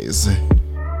Recognize.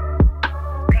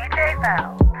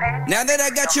 Now that I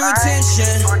got your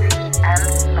attention,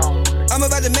 I'm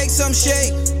about to make some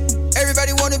shake.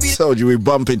 Everybody wanna be. Told you we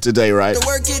bumping today, right? The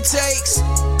work it takes.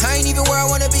 I ain't even where I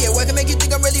wanna be. I can make you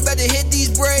think I'm really about to hit these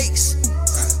brakes.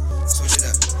 Switch it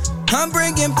up. I'm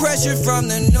bringing pressure from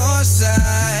the north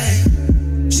side.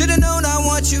 Should've known I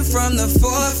want you from the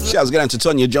fourth. Shouts going out to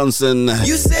Tonya Johnson,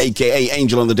 aka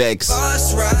Angel on the decks.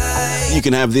 You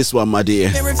can have this one, my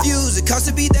dear. Refuse. It costs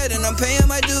to be dead and I'm paying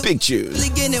my dues. Big tune.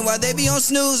 Beginning while they be on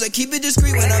snooze. I keep it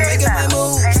discreet when I'm making my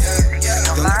moves.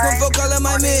 Don't look for folk all of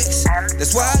my mix.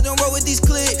 That's why I don't roll with these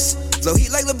clicks. Flow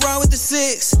heat like LeBron with the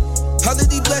 6. All of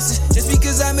these blessings. Just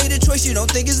because I made a choice you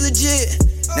don't think is legit.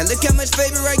 Now look how much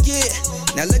favor I get.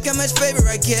 Now look how much favor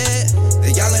I get.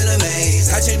 Y'all in a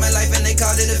maze. I changed my life and they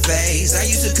called it a phase. I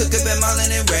used to cook up at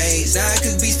Marlin and Rays. Now I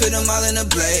cook beats, put them all in a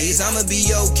blaze. I'ma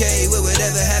be okay with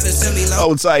whatever happens to me.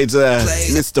 Outside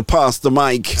Mr. Pass the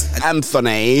Mic,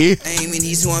 Anthony.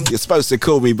 You're supposed to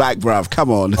call me back, bruv.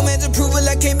 Come on. Approval,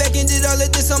 I came back and did all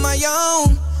of this on my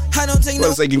own. I don't take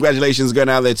say congratulations going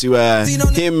out there to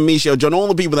him, Michelle, John, all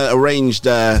the people that arranged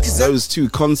those two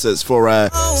concerts for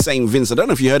St. Vince. I don't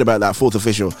know if you heard about that, fourth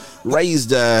official. Raised,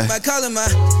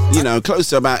 close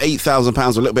to about £8,000, or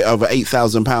a little bit over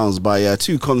 £8,000 by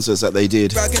two concerts that they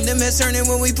did.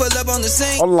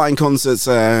 Online concerts,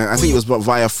 I think it was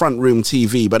via Front Room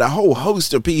TV, but a whole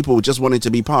host of people just wanted to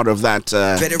be part of that,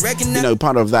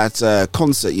 part of that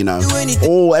concert,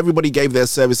 Everybody gave their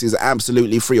services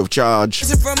absolutely free of charge.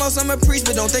 most, I'm a priest,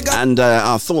 but don't think And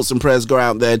our thoughts and prayers go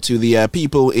out there to the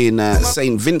people in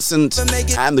St. Vincent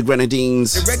and the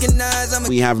Grenadines.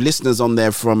 We have listeners on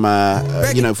there from,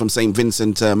 from St.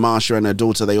 Vincent. Marsha and her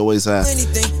daughter, they always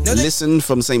listen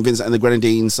from St. Vincent and the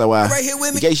Grenadines. So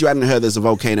in case you hadn't heard, there's a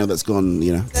volcano that's gone,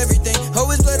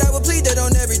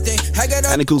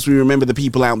 And of course, we remember the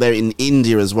people out there in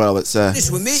India as well. It's a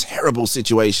terrible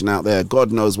situation out there.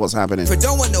 God knows what's happening. For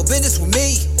don't want no business with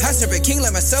me. I serve a king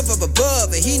like myself up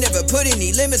above, and he never put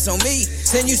any limits on me.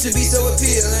 Sin used to be so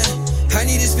appealing. I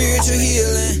need a spiritual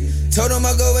healing. Told him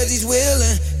I'll go as he's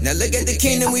willing. Now look at the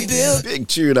kingdom we built. Big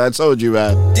tune, I told you,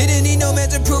 man. Didn't need no man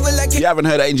to prove it like. If you haven't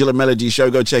heard Angel and Melody show,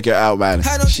 go check her out, man.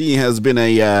 She has been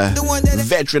a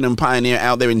veteran and pioneer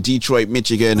out there in Detroit,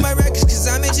 Michigan.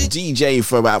 DJ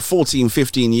for about 14,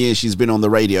 15 years. She's been on the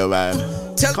radio, man.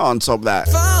 Can't top that.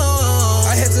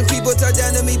 I had some people talk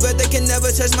down to me, but they can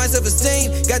never touch my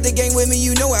self-esteem. Got the gang with me,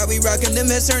 you know how we rockin'. Them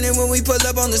heads turning when we pull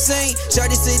up on the scene.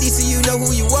 Shawty City, so you know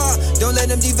who you are. Don't let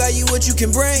them devalue what you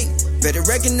can bring. Better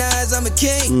recognize I'm a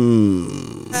king.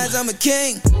 As I'm a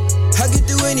king. I can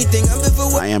do anything. I'm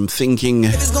before what I am thinking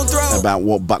about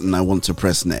what button I want to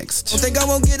press next. Don't think I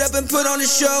won't get up and put on a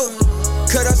show.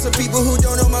 Cut off some people who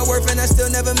don't know my worth, and I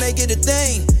still never make it a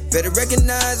thing. Better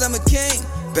recognize I'm a king.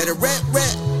 Better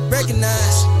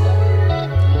recognize.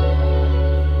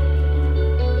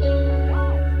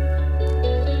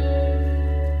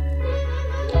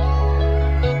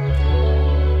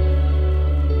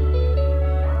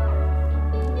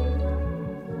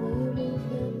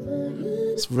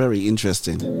 It's very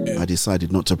interesting. I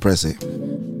decided not to press it.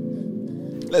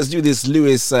 Let's do this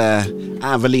Luis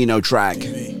Avellino track.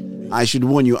 I should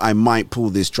warn you, I might pull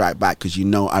this track back because you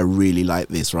know I really like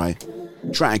this, right?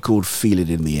 Track called Feel It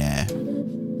in the Air.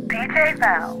 DJ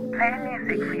Val, playing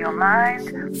music for your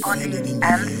mind, body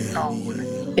and soul.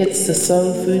 It's the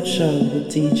Soul Food Show with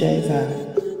DJ Val.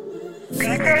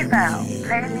 DJ Val,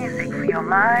 playing music for your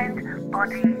mind,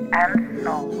 body and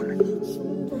soul.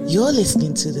 You're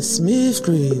listening to the Smooth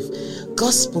Groove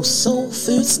Gospel Soul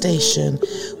Food Station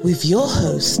with your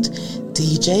host,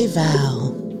 DJ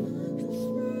Val.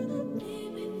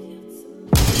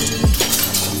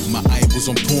 My eye was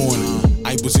on porn,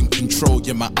 I was in control,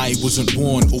 yeah, my eye wasn't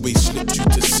born. Always slipped you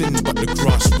to sin, but the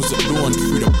grass wasn't lawn.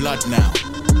 Through the blood now,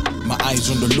 my eyes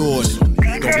on the Lord.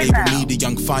 Don't label me the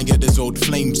young fire, there's old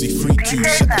flames they free to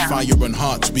set the fire on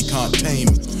hearts we can't tame.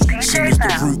 Sin was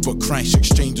the root, but Christ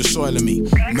exchanged the soil of me.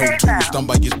 No tools done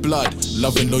by his blood,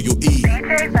 love and loyalty.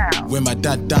 When my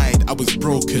dad died, I was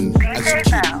broken. As a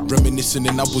kid, reminiscing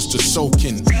and I was just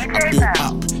soaking. I built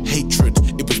up hatred,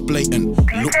 it was blatant.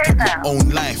 Looked at my own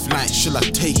life like, shall I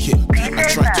take it? I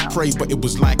tried to pray, but it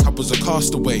was like I was a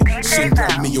castaway. Sin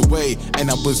dragged me away, and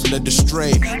I was led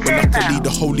astray. But luckily the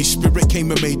Holy Spirit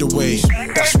came and made a way.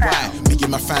 That's why me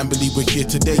and my family were here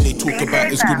today. They talk about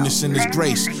his goodness and his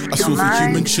grace. I saw the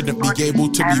human shouldn't be able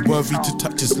to be worthy to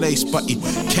touch his lace, but he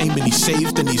came and he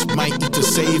saved, and he's mighty to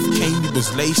save. Came, he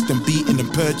was laced and beaten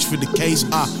and purged for the case.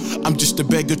 I'm just a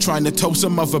beggar trying to tell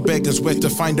some other beggars where to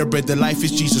find a bread. The life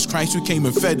is Jesus Christ who came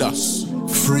and fed us.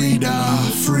 Freedom,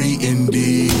 free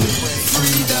indeed.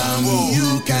 Freedom,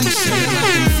 you can say I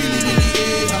can feel it in the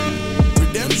air.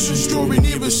 Redemption story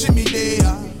never see me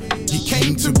there. He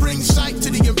came to bring sight to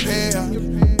the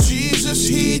impaired. Jesus,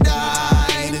 he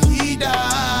died and he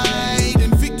died.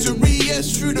 And victory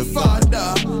is through the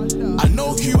Father. I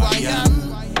know who I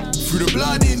am. Through the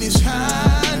blood in his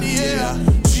hand, yeah.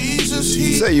 Jesus,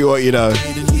 he Tell you what, an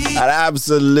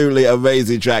absolutely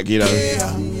amazing track,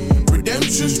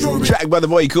 Track by the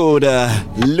boy called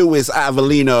Luis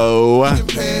Avellino.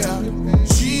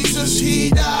 Jesus, he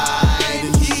died.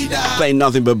 Playing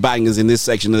nothing but bangers in this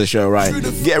section of the show, right?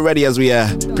 Get ready as we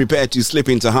prepare to slip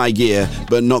into high gear,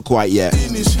 but not quite yet.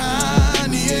 In his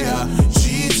hand, yeah.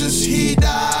 Jesus, he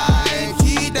died.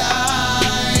 He died.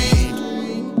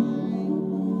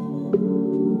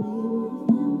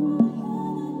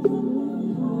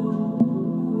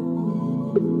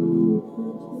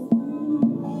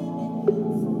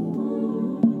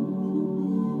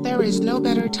 There is no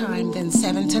better time than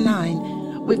 7 to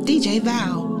 9 with DJ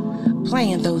Val,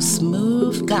 playing those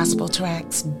smooth gospel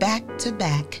tracks back to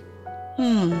back.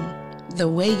 The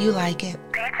way you like it.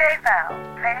 DJ Val,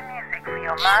 playing music for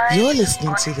your mind. You're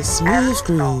listening to the Smooth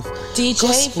Groove DJ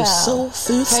Gospel Val, Soul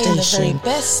Food Station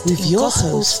with your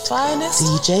host,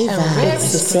 DJ Val.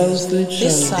 It's the Soul Food Show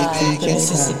with DJ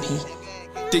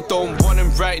Val. They don't want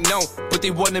him right now, but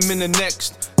they want him in the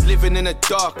next. living in the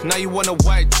dark, now you want a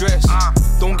white dress.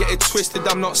 Don't get it twisted,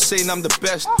 I'm not saying I'm the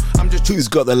best. I'm just Who's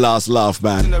got the last laugh,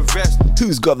 man? the rest.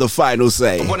 Who's got the final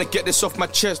say? I wanna get this off my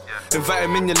chest. Invite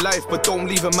him in your life, but don't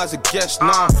leave him as a guest.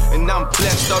 Nah, and I'm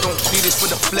blessed. I don't do this for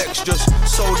the flex. Just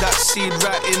sow that seed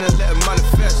right in and let it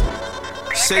manifest.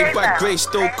 Saved by grace,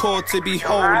 still called to be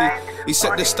holy. He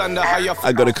set the standard higher.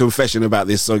 I got a confession about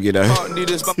this song, you know. Can't do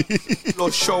this, but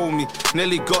Lord show me.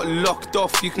 Nearly got locked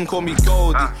off, you can call me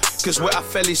Goldie. Cause where I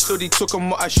fell, he stood, he took on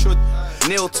what I should.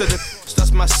 Nailed to the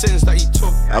that's my sins that he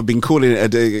took. I've been calling it a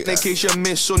day. In case you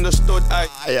misunderstood,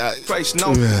 Christ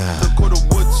now, look all the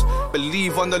woods.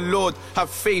 Believe on the Lord, have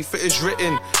faith, it is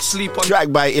written. Sleep on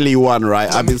Track by Illy One,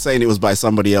 right? I've been saying it was by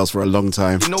somebody else for a long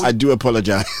time. You know, I do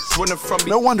apologize.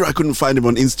 No wonder I couldn't find him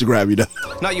on Instagram, you know.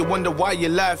 Now you wonder why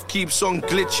your life keeps on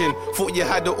glitching. Thought you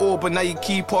had it all, but now you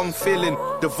keep on filling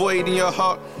the void in your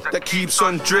heart that keeps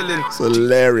on drilling. It's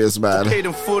hilarious, man. Paid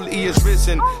in full, he is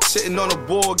risen. Sitting on a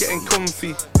wall, getting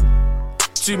comfy.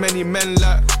 Too many men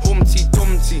like Humpty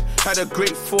Dumpty. Had a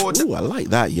great Ford. Ooh, I like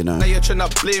that, you know. Now you're trying to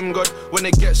blame God when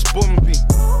it gets bumpy.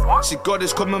 See, God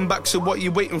is coming back, so what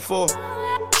you waiting for?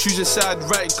 Choose a side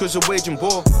right, cause you're waging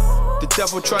war. The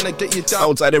devil trying to get you down.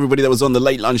 Outside everybody that was on the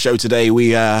late lunch show today,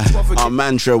 we our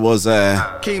mantra was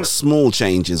small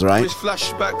changes, right? With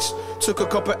flashbacks, took a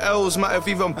couple L's, might have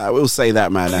even. I will say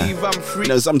that, man. You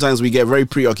know, sometimes we get very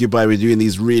preoccupied with doing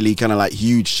these really kind of like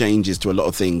huge changes to a lot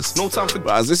of things. No time for.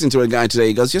 But I was listening to a guy today.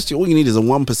 He goes, "Just all you need is a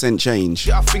 1% change."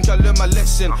 Yeah, I think I learned my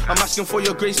lesson. I'm asking for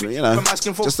your grace. You know, I'm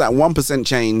asking for just that 1%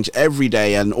 change every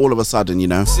day, and all of a sudden, you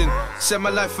know. Set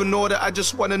my life in order. I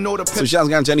just want to know the. So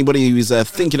shouts out to anybody who's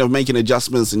thinking of making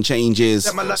adjustments and changes,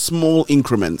 small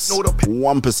increments,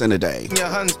 1% a day. In your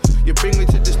hands, you bring me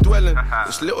to this dwelling.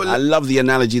 This little I love the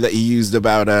analogy that he used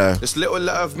about this little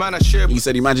letter of man I share. He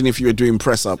said, imagine if you were doing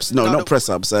press-ups. No, not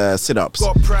press-ups, sit-ups.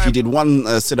 You did one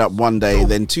sit-up one day,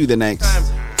 then 2 the next,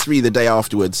 3 the day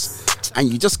afterwards,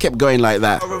 and you just kept going like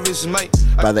that.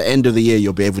 By the end of the year,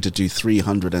 you'll be able to do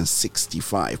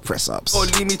 365 press-ups.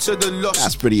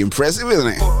 That's pretty impressive, isn't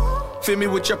it? Fill me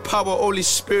with your power, Holy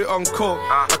Spirit on call.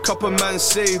 A couple man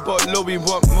say, but Lord, we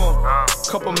want more.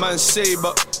 Couple man say,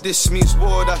 but this means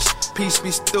war, that's peace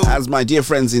be still. As my dear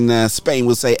friends in Spain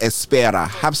will say, espera.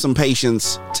 Have some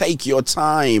patience, take your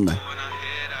time.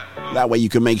 That way you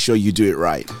can make sure you do it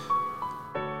right.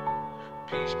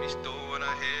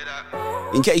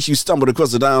 In case you stumbled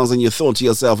across the dials and you thought to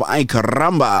yourself, ay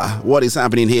caramba, what is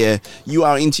happening here? You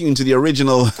are in tune to the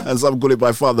original, and some call it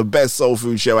by far the best soul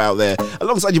food show out there.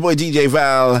 Alongside your boy DJ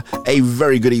Val, a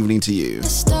very good evening to you.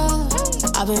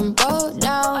 I've been broke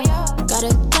down,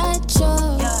 gotta catch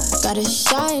up, gotta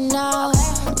shine now,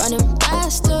 running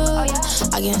faster,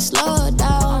 I can't slow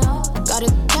down,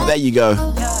 gotta catch. There you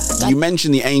go. You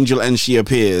mentioned the angel and she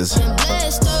appears.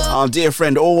 Our dear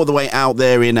friend all the way out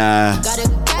there in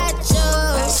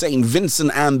St.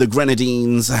 Vincent and the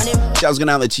Grenadines. Shouts going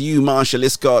out there to you, Marsha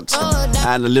Liscott,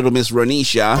 and the little Miss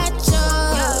Ronisha.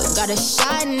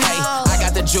 I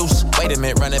got the juice. Wait a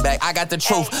minute, run it back. I got the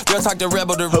truth. Girl, talk to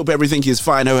Rebel. Hope everything is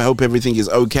fine. I hope everything is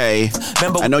okay.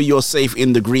 I know you're safe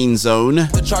in the green zone,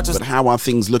 but how are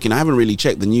things looking? I haven't really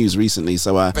checked the news recently,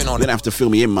 so you're gonna have to fill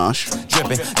me in, Marsh.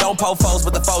 Dripping. Don't poke foes,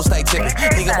 but the foes stay tipping.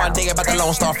 Nigga one dig about the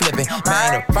Lone Star flipping.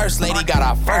 Man, the first lady got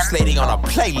our first lady on a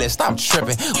playlist. I'm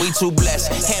tripping. We too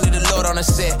blessed. Handed the Lord on the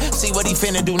set. See what he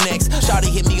finna do next. Shawty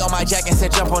hit me on my jack and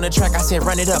said jump on the track. I said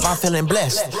run it up. I'm feeling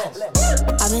blessed.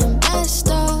 I've been blessed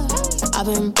up. I've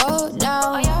been broke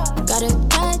down. Gotta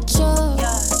catch up.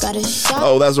 Gotta shine.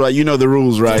 Oh, that's right. You know the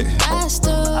rules, right? Faster.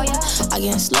 I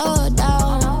can't slow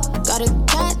down. Gotta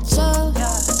catch up.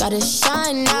 Gotta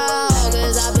shine now.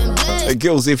 Cause I've been blessed.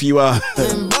 Girls, if you are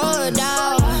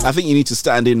I think you need to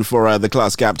stand in for the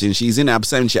class captain. She's in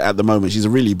absentia at the moment. She's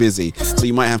really busy, so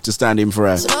you might have to stand in for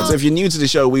her. So if you're new to the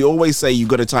show, we always say you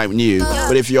got to type new,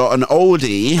 but if you're an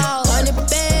oldie,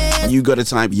 you got to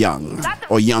type young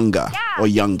or younger or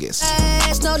youngest.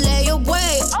 No lay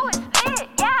away. Oh, it's it,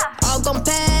 yeah. All gon'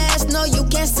 pass, no you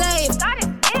can't save.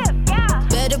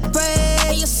 Better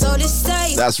pray your soul is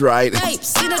safe. That's right.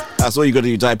 That's all you got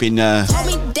to do. Type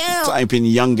in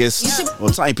youngest, or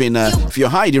type in if you're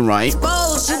hiding, right.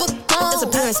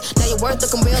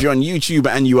 If you're on YouTube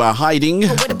and you are hiding,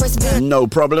 no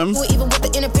problem. Even with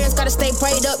the interference, gotta stay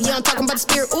prayed up. Yeah, I'm talking about the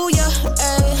spirit. Ooh, yeah.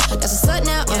 That's a sud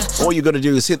now. All you got to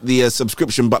do is hit the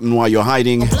subscription button while you're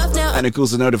hiding, and of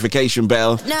course the notification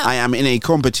bell. I am in a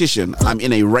competition. I'm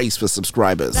in a race for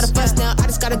subscribers. Gotta bust now. I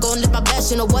just gotta go and live my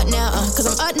best. You know what now?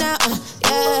 Cause I'm up now.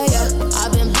 Yeah.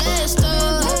 I've been blessed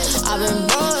up. I've been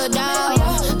rolled down.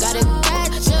 Gotta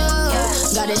catch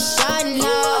up. Gotta shine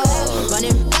now.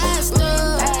 Running faster.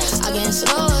 I can't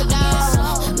slow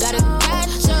down.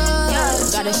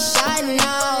 I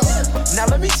know. Now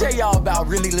let me tell y'all about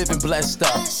really living blessed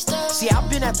up. See, I've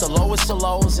been at the lowest of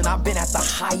lows and I've been at the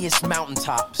highest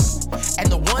mountaintops.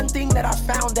 And the one thing that I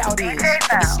found out is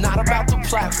it's not about the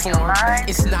platform,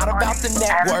 it's not about the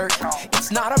network,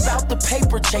 it's not about the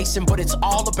paper chasing, but it's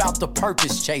all about the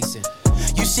purpose chasing.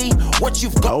 You see, what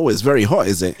you've got. Oh, it's very hot,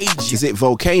 is it? Is it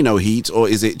volcano heat or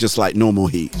is it just like normal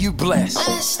heat? You blessed.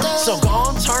 So go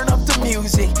on, turn up the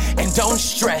music and don't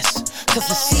stress. Cause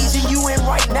the season you in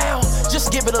right now,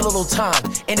 just give it a little time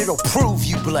and it'll prove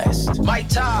you blessed. My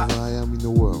time. I am in the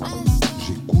world.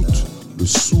 J'écoute le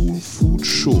Soul Food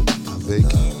Show avec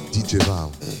DJ Val.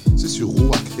 C'est sur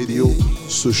Roac Radio.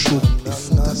 Ce show est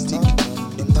fantastique,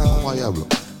 est incroyable.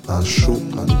 Un show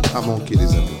à ne pas manquer,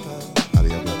 les amis.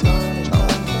 Allez, à bientôt.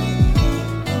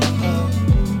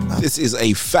 This is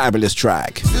a fabulous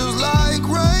track. Feels like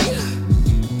rain.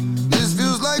 This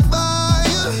feels like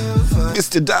fire.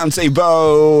 Mr. Dante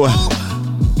Bowe.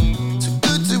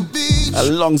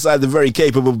 Alongside the very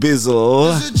capable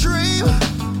Bizzle. It's a dream.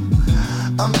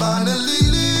 I'm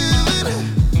finally living.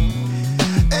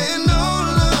 And all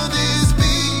of this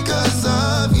because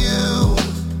of you.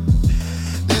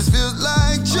 This feels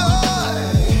like joy.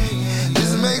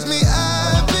 This makes me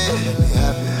happy.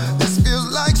 This feels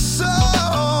like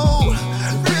soul,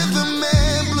 rhythm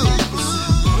and blues.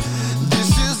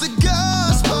 This is the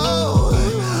gospel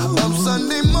of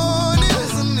Sunday morning.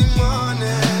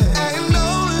 And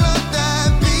all of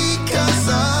that because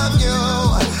of you.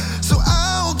 So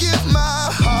I'll give my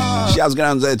heart. Shouts going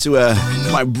out there to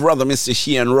my brother, Mr.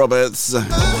 Sheehan Roberts.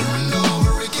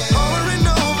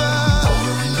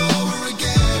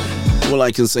 All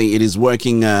I can say, it is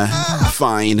working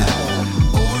fine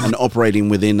and operating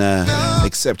within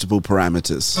acceptable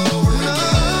parameters.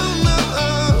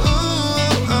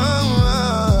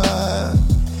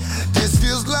 This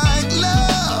feels like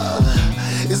love.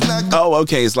 It's not Oh,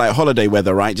 okay, it's like holiday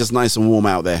weather, right? Just nice and warm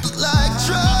out there. like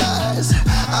trust.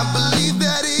 I believe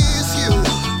that is you.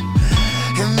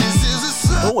 And this is a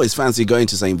song Always fancy going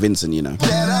to St. Vincent, you know.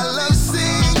 that I love singing.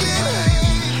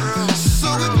 So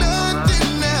if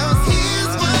nothing else,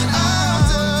 here's what I'll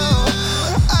do.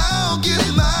 I'll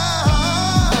give my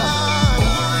heart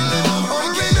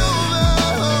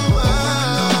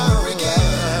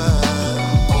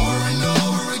over and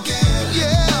over again.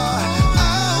 Yeah,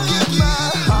 I'll give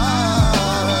my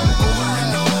heart over and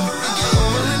over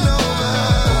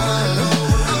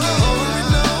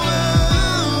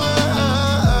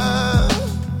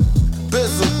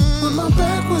When my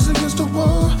back was against the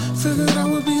wall, figured I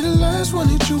would be the last one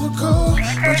that you would call.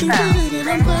 But you did it, and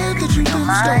I'm glad that you didn't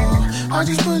stall. I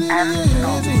just put it in your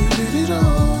hands and you did it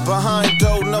all. Behind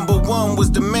dough, number one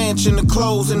was the mansion, the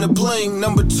clothes, and the bling.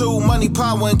 Number two, money,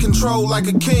 power, and control like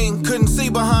a king. Couldn't see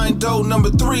behind dough, number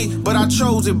three, but I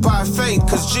chose it by faith,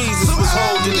 cause Jesus was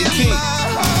holding the key.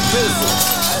 Bizzle.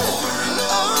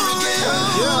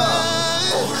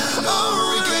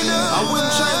 I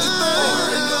wouldn't change a thing.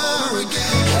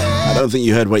 I don't think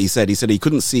you heard what he said. He said he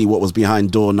couldn't see what was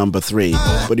behind door number 3,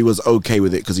 but he was okay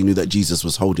with it because he knew that Jesus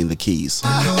was holding the keys.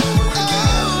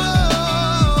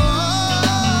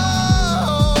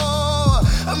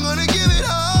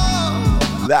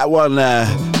 That one,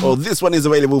 this one is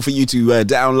available for you to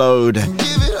download.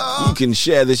 You can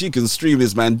share this, you can stream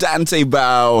this, man. Dante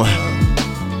Bowe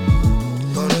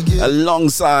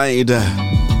alongside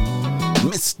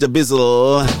Mr.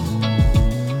 Bizzle.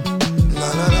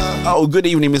 Oh, good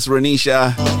evening, Miss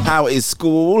Renisha. How is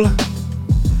school?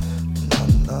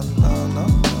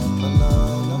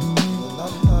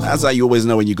 That's how you always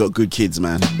know when you got good kids,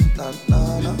 man.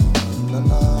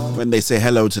 When they say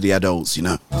hello to the adults, you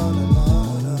know.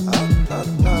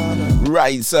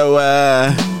 Right, so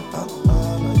I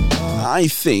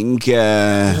think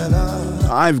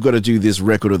I've got to do this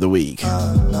record of the week.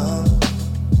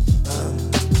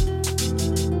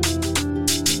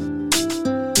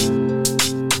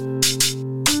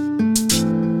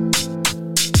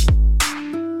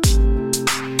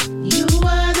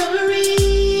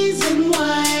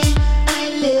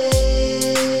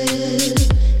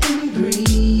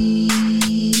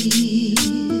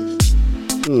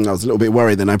 I was a little bit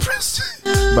worried, then I pressed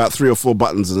about 3 or 4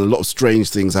 buttons and a lot of strange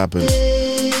things happened.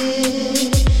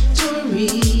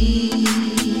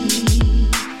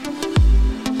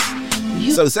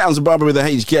 So Sounds of Barbara with a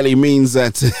H. Kelly means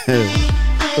that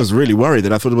I was really worried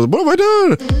that I thought, what have I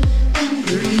done?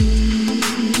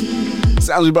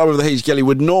 Sounds above of the H. Kelly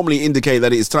would normally indicate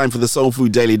that it's time for the Soul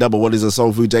Food Daily Double. What is a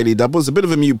Soul Food Daily Double? It's a bit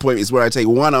of a mute point. It's where I take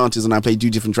one artist and I play 2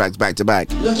 different tracks back to back.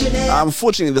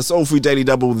 Unfortunately, the Soul Food Daily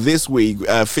Double this week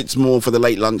fits more for the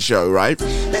late lunch show, right?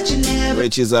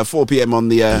 Which is 4 p.m. on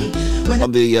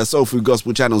the Soul Food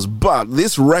Gospel channels. But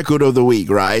this record of the week,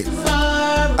 right?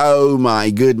 Oh my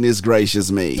goodness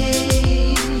gracious me.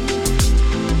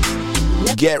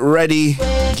 Get ready,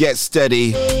 get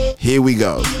steady. Here we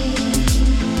go.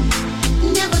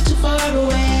 Never too far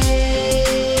away.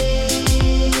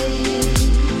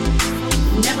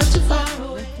 Never too far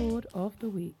away. Record of the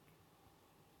week.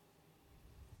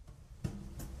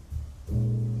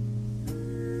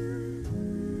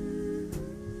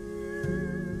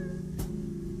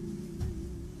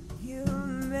 You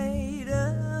made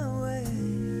a way.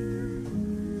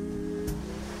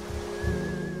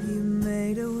 You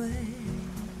made a way.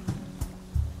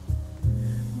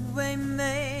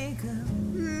 Waymaker,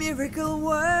 miracle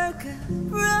worker,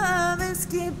 promise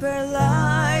keeper,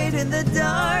 light in the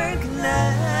darkness.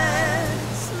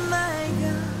 My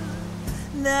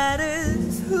God, that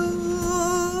is who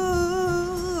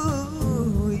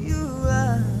you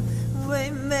are.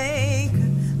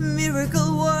 Waymaker,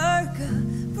 miracle worker,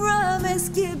 promise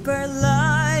keeper,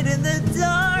 light in the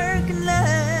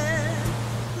darkness.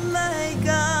 My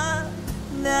God,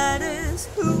 that is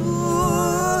who.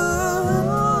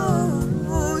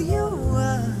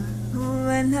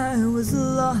 When I was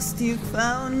lost, you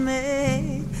found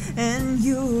me, and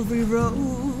you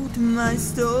rewrote my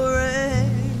story.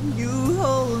 You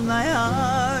hold my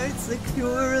heart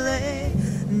securely.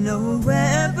 No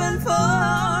weapon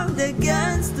formed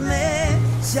against me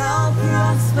shall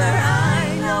prosper.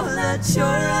 I know that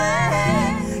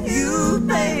surely you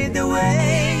paved the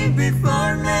way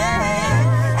before me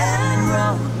and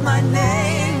wrote my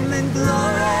name in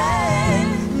glory.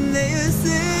 This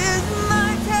is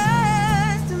my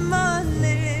testimony.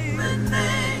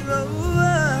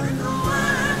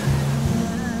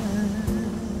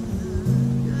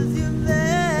 Cause you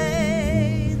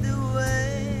made the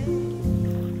way.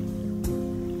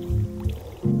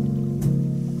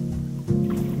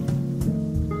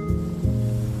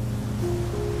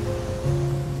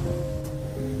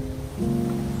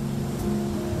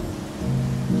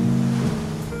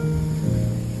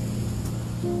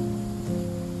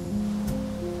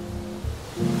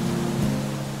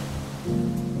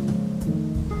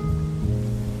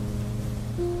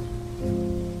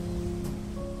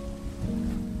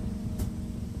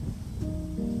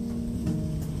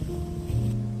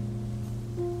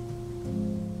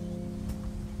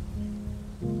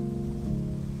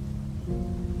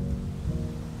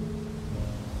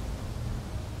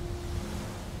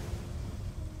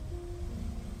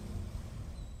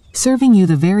 Serving you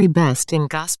the very best in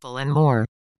gospel and more.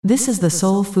 This is the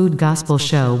Soul Food Gospel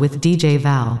Show with DJ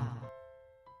Val.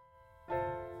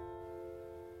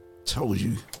 Told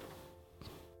you.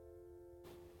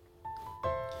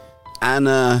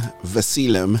 Anna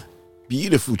Vasilem.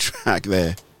 Beautiful track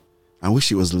there. I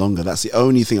wish it was longer. That's the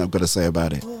only thing I've got to say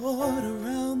about it.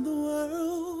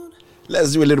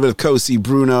 Let's do a little bit of Kosi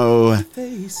Bruno.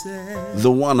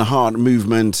 The One Heart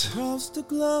Movement.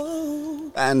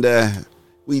 And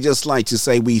we just like to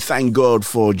say we thank God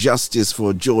for justice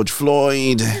for George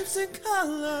Floyd.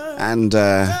 And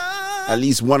at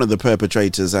least one of the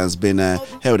perpetrators has been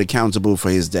held accountable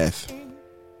for his death.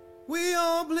 We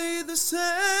all bleed the same.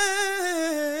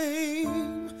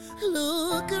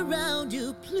 Look around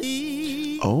you,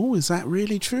 please. Oh, is that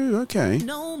really true? Okay.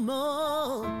 No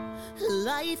more.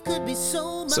 Life could be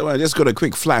so much. So I just got a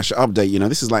quick flash update. You know,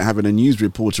 this is like having a news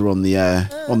reporter on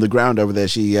the ground over there.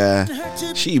 She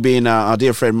being our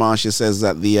dear friend Marcia says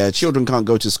that the children can't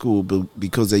go to school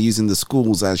because they're using the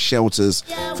schools as shelters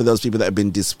for those people that have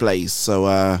been displaced. So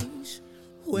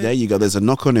there you go. There's a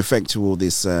knock-on effect to all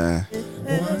this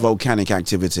volcanic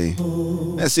activity.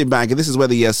 Let's sit back. And this is where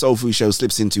the Soul Food Show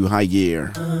slips into high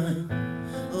gear.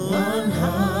 One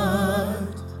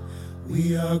heart,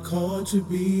 we are called to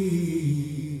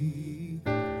be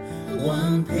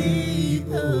one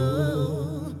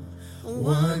people,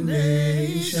 one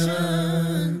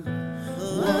nation,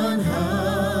 one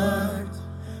heart,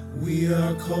 we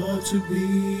are called to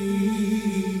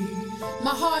be.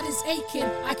 My heart is aching,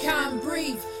 I can't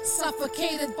breathe.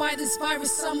 Suffocated by this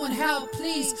virus, someone help,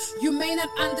 please. You may not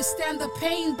understand the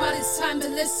pain, but it's time to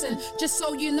listen. Just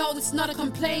so you know, it's not a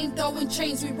complaint, though in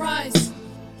chains we rise.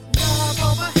 Love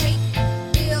over hate,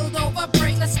 build over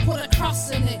break. Let's put a cross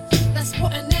in it, let's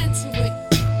put an end to it.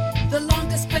 The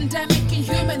longest pandemic in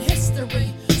human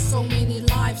history. So many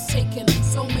lives taken,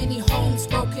 so many homes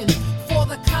broken. For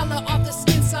the color of the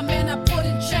skin, some men are put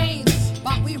in chains.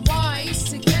 But we rise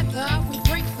together, we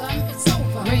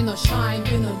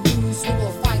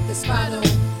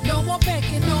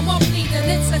begging, no more pleading,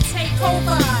 it's a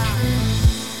takeover.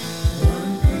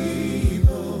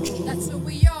 That's who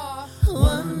we are.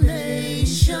 One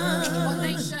nation. One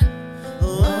nation.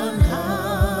 One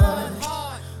heart.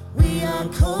 We are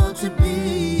called to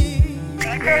be.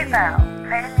 DJ Val,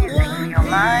 play music for your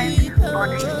mind,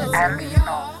 body, and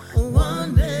soul.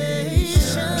 One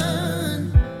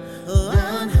nation.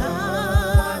 One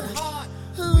heart.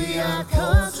 We are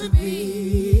called to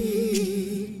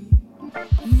be.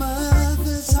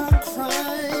 Mothers are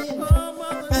crying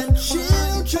and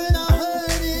children are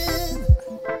hurting.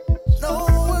 No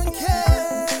one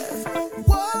cares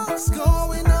what's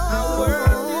going on. Our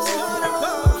world is gonna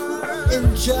burn.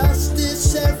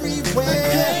 Injustice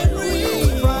everywhere.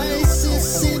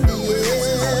 Crisis in the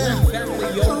air.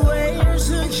 Where's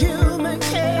the human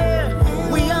care?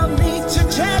 We all need to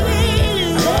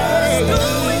change. What's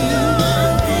going on?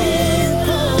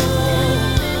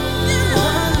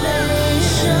 One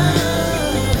nation,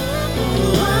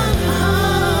 one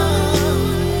heart.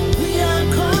 We are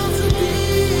called to be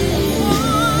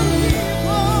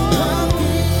one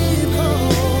people,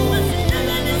 one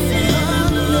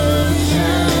nation,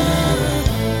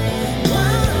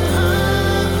 one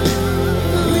heart.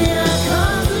 We are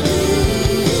called to be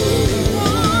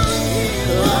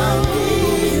one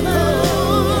people,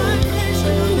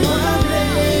 one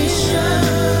nation.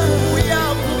 We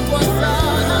are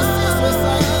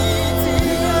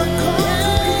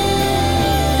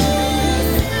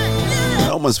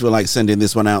I almost feel like sending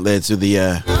this one out there to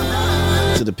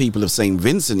the people of St.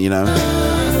 Vincent, you know.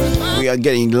 We are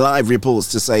getting live reports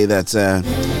to say that,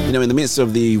 you know, in the midst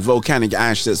of the volcanic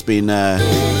ash that's been,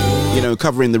 you know,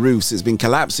 covering the roofs, it's been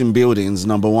collapsing buildings,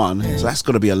 number one. So that's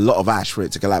got to be a lot of ash for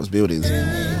it to collapse buildings.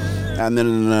 And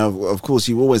then, of course,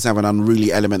 you always have an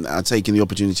unruly element that are taking the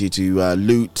opportunity to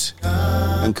loot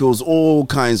and cause all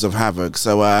kinds of havoc.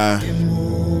 So,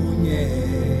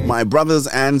 my brothers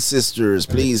and sisters,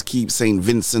 please keep St.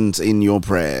 Vincent in your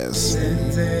prayers.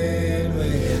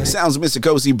 Sounds of Mr.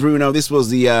 Cozy Bruno. This was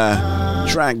the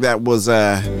track that was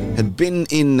had been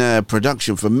in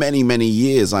production for many, many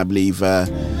years, I believe,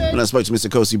 when I spoke to Mr.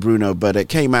 Cozy Bruno, but it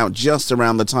came out just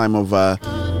around the time of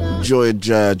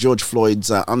George Floyd's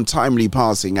untimely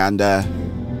passing, and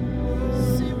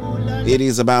it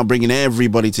is about bringing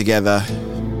everybody together.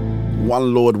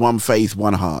 One Lord, one faith,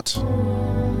 one heart.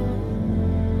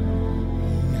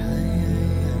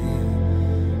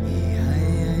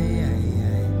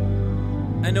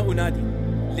 أنا أنادي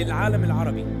للعالم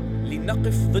العربي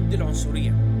لنقف ضد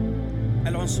العنصرية.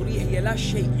 العنصرية هي لا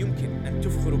شيء يمكن أن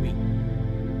تفخر به.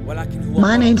 ولكن هو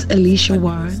My name's Alicia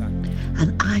Warren,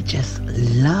 and I just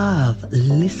love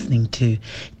listening to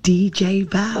DJ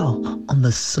Val on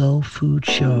the Soul Food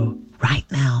Show right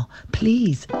now.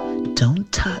 Please don't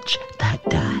touch that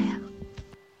dial.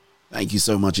 Thank you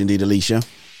so much indeed, Alicia.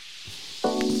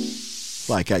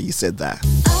 Like how you said that.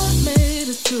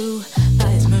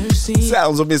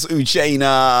 Sounds of Miss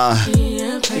Uchena.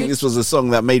 I think this was a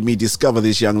song that made me discover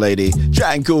this young lady.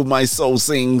 Try and Cool My Soul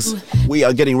sings. We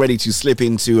are getting ready to slip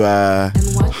into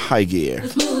high gear.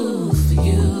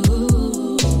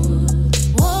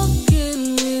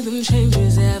 Walking with him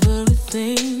changes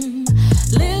everything.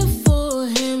 Live for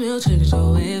him, he'll change the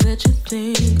way that you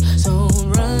think. So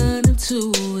run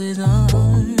into his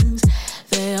arms.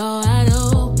 They are wide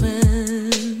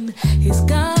open. He's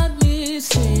got me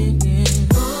singing.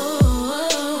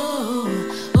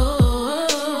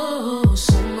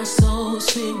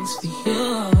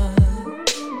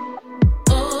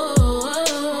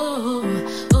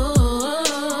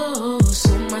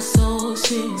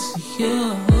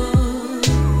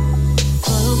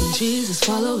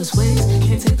 Follow his ways,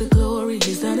 can't take the glory,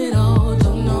 he's done it all.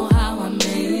 Don't know how I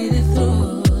made it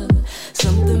through.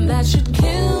 Something that should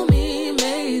kill me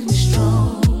made me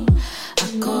strong.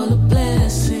 I call a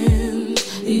blessing,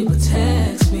 he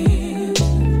protects me.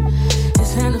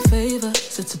 His hand of favor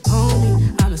sits upon me,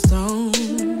 I'm his throne.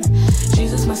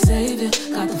 Jesus my savior,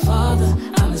 God the Father,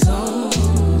 I'm his own.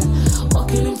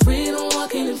 Walking in freedom,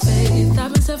 walking in faith,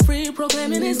 I've been set free,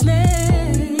 proclaiming his name.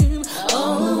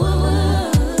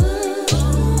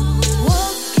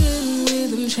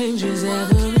 Changes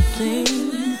everything.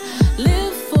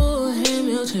 Live for him,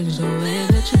 he'll change the way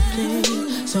that you think.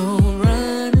 So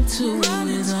run into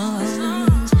his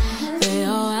arms. They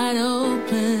are wide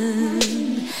open.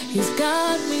 He's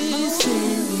got me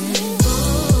singing.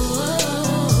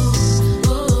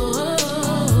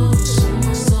 So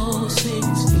my soul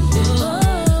sings for you.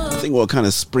 I think what kind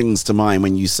of springs to mind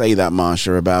when you say that,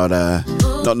 Marsha, about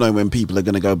not knowing when people are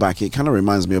going to go back, it kind of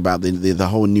reminds me about the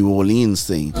whole New Orleans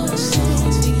thing.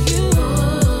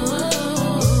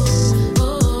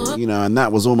 You know, and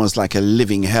that was almost like a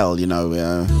living hell, you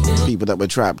know, people that were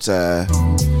trapped kind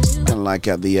of like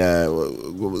at the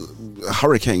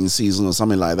hurricane season or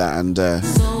something like that, and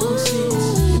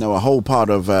you know, a whole part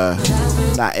of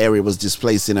that area was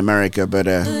displaced in America, but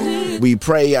we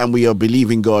pray and we are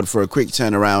believing God for a quick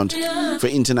turnaround, for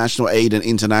international aid and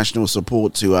international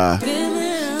support to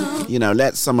you know,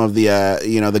 let some of the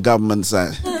you know, the governments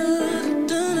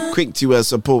quick to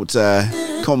support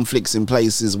conflicts in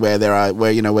places where there are,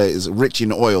 where, you know, where it's rich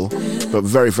in oil, but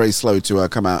very, very slow to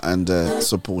come out and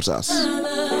support us.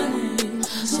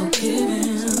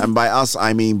 And by us,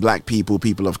 I mean black people,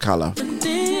 people of color.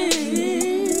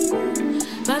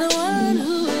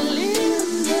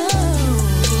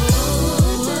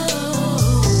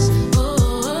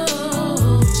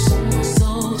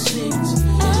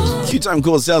 Q-Time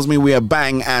Course tells me we are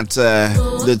bang at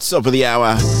the top of the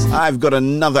hour. I've got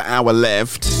another hour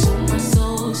left.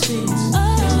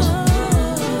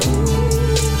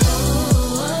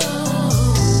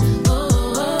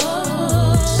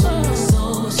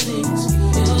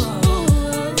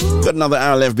 Got another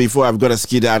hour left before I've got to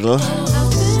skedaddle.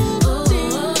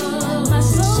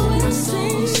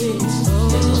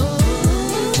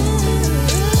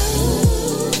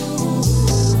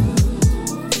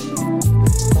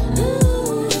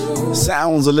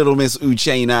 Sounds a little Miss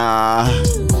Uchena.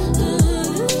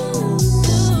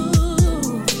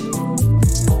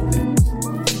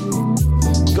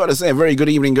 Gotta say a very good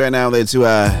evening going out there to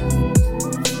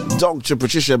Dr.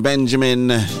 Patricia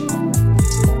Benjamin.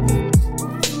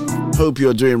 Hope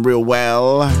you're doing real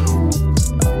well.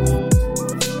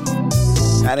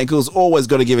 And of course, always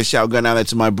got to give a shout going out there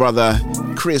to my brother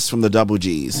Chris from the Double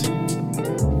G's.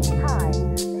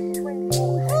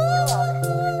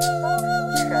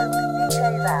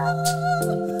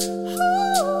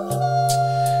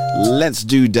 Let's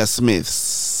do the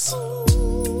Smiths.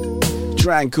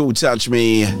 Tranquil Touch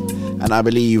Me. And I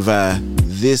believe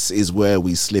this is where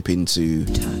we slip into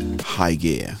high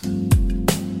gear.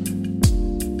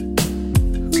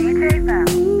 DJ Val,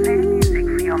 play music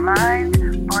for your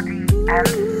mind, body, and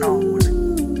soul.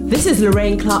 This is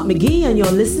Lorraine Clark McGee, and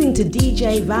you're listening to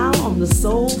DJ Val on the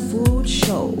Soul Food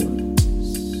Show.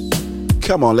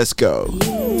 Come on, let's go.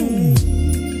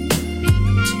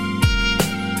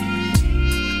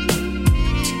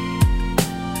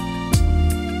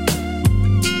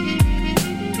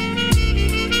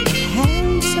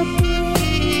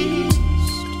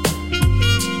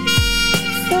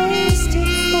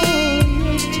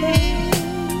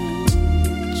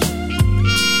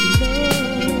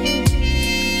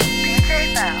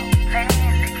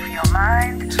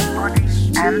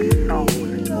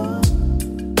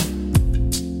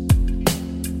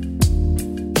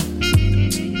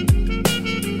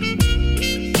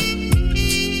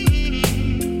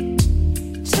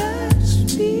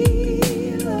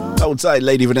 Hold tight,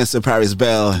 Lady Vanessa Paris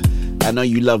Bell. I know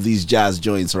you love these jazz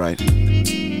joints, right?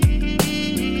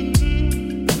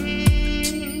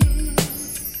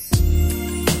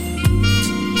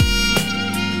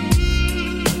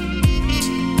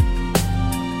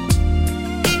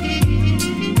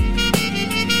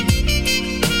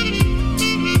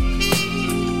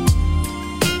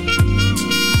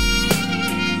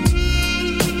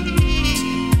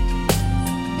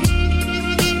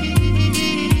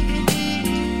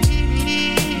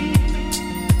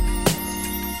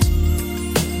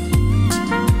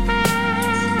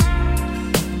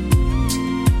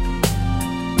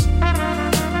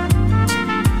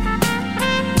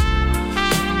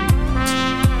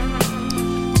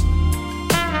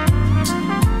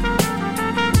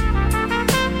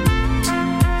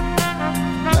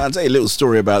 I'll tell you a little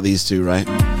story about these two, right?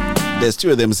 There's two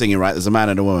of them singing, right? There's a man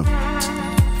and a woman.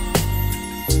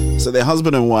 So they're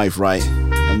husband and wife, right?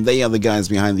 And they are the guys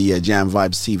behind the Jam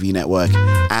Vibes TV network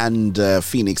and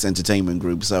Phoenix Entertainment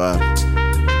Group. So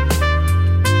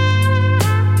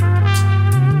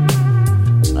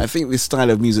I think this style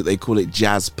of music, they call it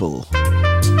jazz pull.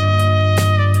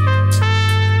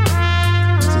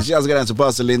 So shouts go down to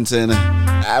Pastor Linton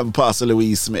and Pastor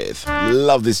Louise Smith.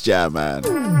 Love this jam, man.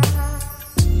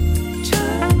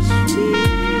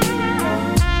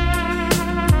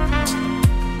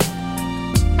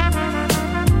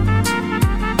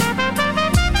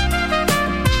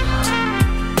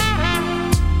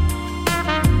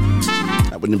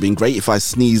 Wouldn't have been great if I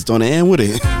sneezed on air, would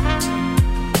it?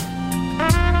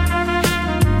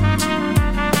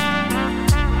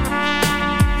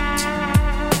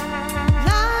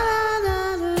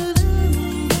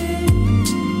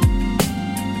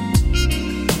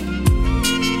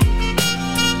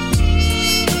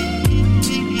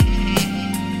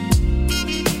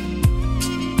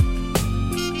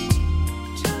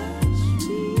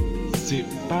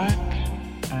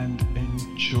 back and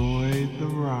enjoy the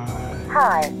ride.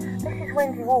 Hi, this is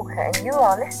Wendy Walker and you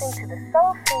are listening to the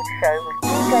Soul Food Show with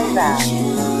DJ Val.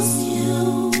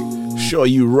 Sure,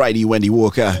 you righty, Wendy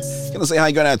Walker. Gonna say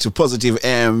hi going out to Positive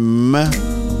M.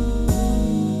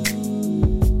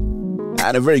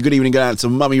 And a very good evening going out to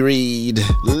Mummy Reed,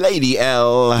 Lady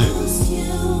L,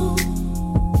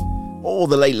 all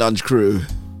the late lunch crew.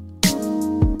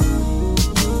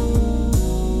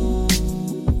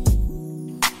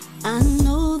 I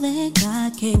know that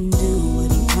God can do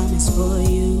what He promised for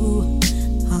you.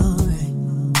 Alright,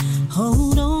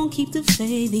 hold on, keep the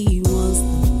faith. He wants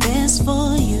the best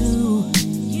for you.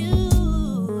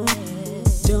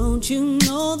 Don't you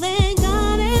know that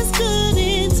God has good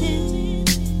intent?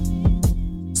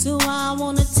 So I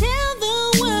wanna tell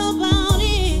the world about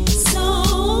it.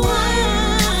 So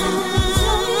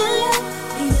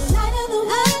be the light of the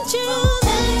world. I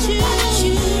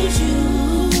choose you.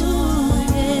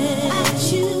 I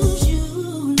choose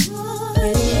you.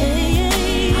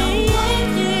 I'm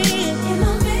walking in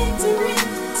my victory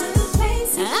to the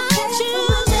place I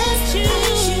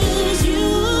choose you.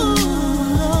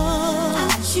 I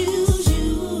choose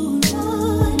you,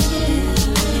 Lord,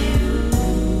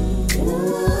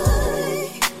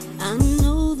 I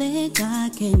know that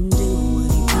God can do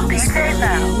what He promised for you.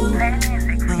 Play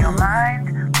music for your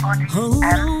mind, body, Hold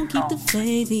and on, keep the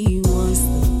faith. He wants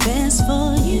the best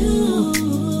for you.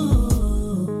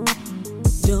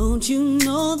 Don't you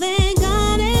know that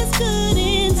God has good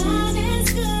intent?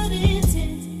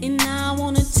 And I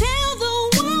wanna tell the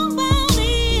world about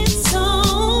it. So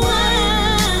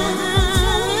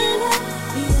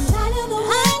be the light of the world. I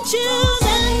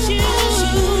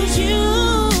choose you.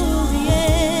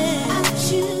 Yeah, I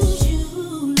choose you,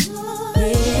 Lord.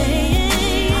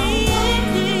 I'm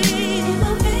walking in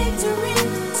my victory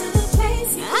to the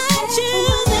place I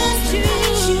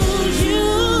choose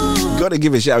you. Gotta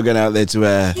give a shout going out there to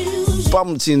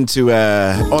bumped into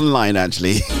online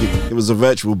actually. It was a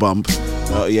virtual bump.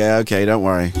 Oh yeah, okay, don't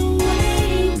worry.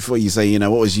 Before you say,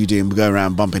 what was you doing going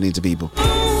around bumping into people?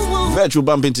 Virtual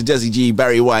bump into Desi G,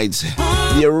 Barry White,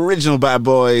 the original Bad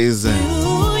Boys.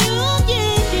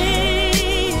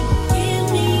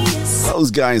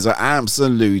 Those guys are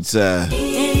absolute I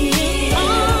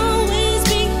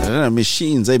don't know,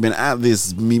 machines. They've been at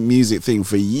this music thing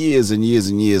for years and years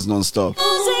and years non-stop.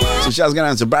 So shouts going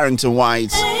out to Barrington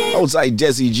White, old side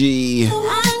Desi G,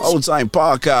 old side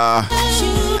Parker,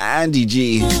 Andy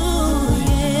G.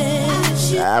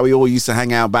 We all used to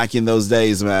hang out back in those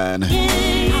days, man.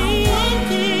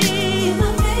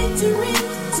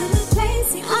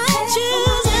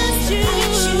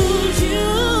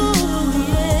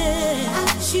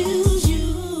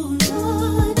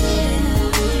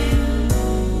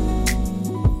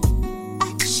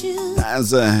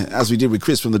 As we did with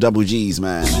Chris from the Double G's,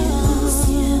 man.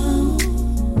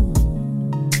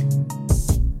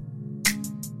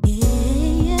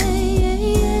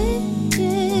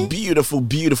 Beautiful,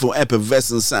 beautiful,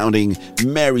 effervescent sounding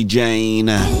Mary Jane.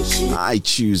 I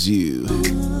choose you.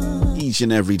 Each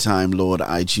and every time, Lord,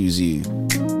 I choose you.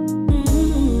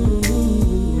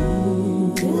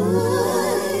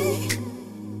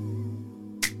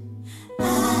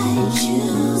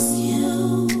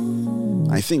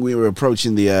 I think we were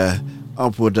approaching the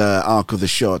upward arc of the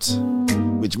shot,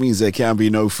 which means there can be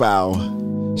no foul.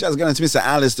 Shouts going to Mr.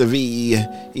 Alistair V.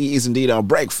 He is indeed our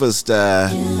breakfast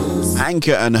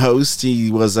anchor and host. He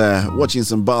was watching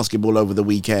some basketball over the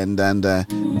weekend and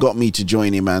got me to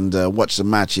join him and watch some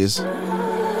matches.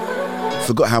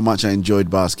 Forgot how much I enjoyed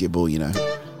basketball,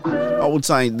 Old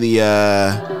time the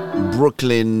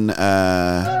Brooklyn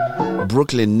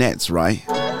Nets, right?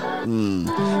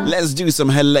 Let's do some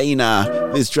Helena.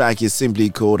 This track is simply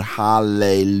called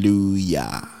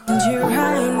Hallelujah. You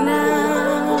right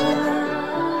now.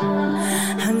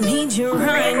 I need you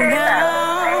right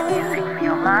now.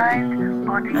 I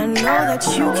know that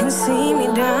you can see me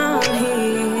down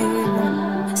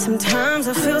here. Sometimes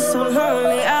I feel so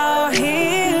lonely out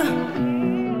here.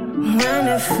 When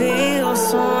it feels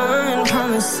so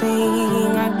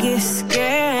unpromising, I get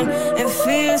scared and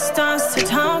fear starts to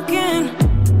talking.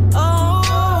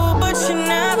 Oh, but you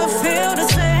never feel the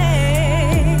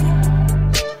same.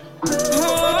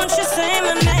 Won't you say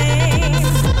my name?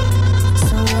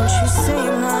 So won't you say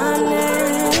my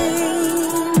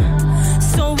name?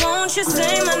 So won't you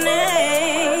say my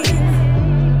name?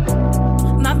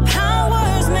 My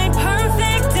power's made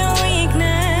perfect in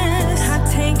weakness. I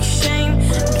take shame,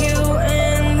 guilt,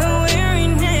 and the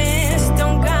weariness.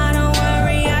 Don't gotta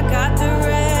worry, I got the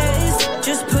rest.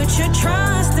 Just put your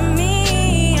trust in me.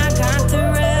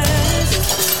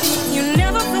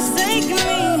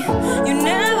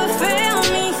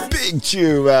 Big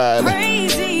tune, man.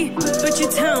 Crazy, but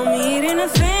you tell me it ain't a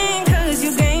thing, 'cause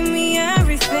you gave me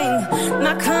everything.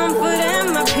 My comfort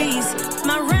and my peace,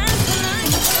 my rest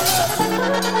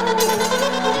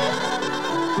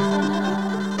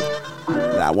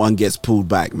That one gets pulled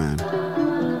back, man.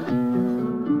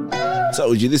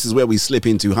 Told you this is where we slip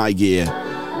into high gear.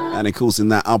 And of course, in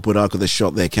that upward arc of the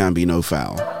shot, there can be no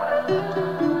foul.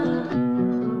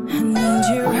 I need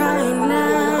you right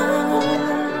now.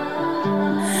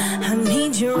 I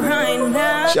need you right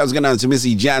now. Shouts going out to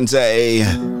Missy Jante.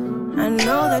 I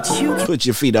know that you can. Put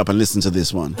your feet up and listen to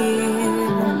this one.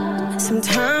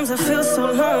 Sometimes I feel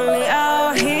so lonely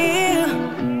out here.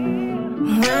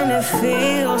 When it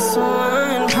feels so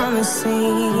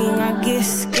unpromising, I get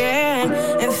scared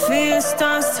and fear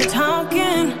starts to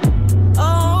talking.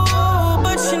 Oh,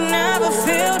 but you never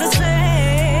feel the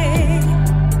same.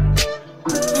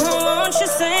 Won't you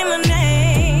say my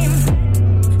name?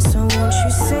 So won't you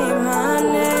say my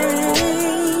name?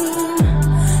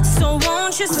 So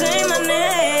won't you say my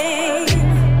name?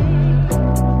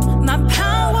 My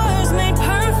power's made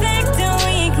perfect in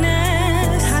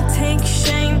weakness. I take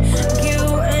shame,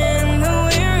 guilt, and the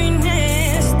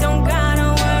weariness. Don't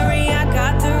gotta worry, I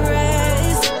got the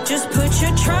rest. Just put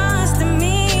your trust in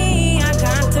me, I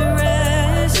got the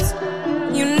rest.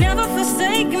 You never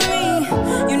forsake me,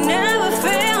 you never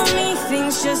fail me.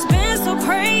 Things just been so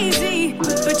crazy,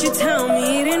 but you tell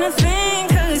me it ain't a thing,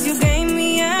 'cause you gave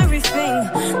me everything.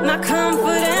 My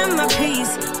comfort and my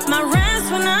peace, my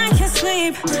rest when I can't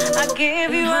sleep. I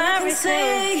give you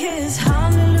everything. Is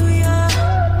hallelujah,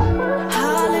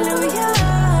 hallelujah,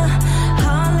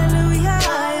 hallelujah,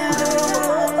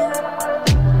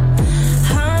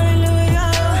 hallelujah, hallelujah,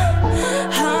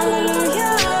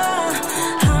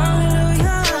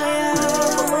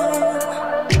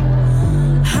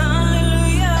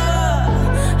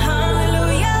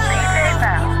 hallelujah,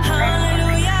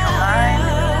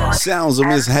 hallelujah. Sounds of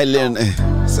Miss Helen.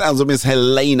 Sounds of Miss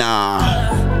Helena.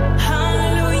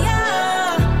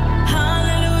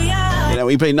 You know,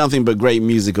 we play nothing but great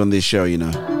music on this show, you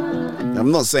know.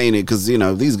 I'm not saying it because, you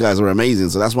know, these guys are amazing,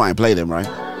 so that's why I play them, right?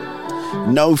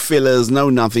 No fillers, no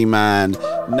nothing, man.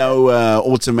 No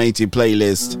automated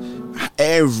playlist.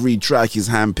 Every track is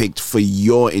handpicked for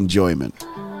your enjoyment.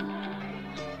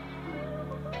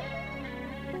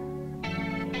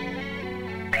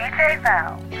 DJ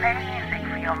Val, play music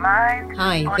for your mind.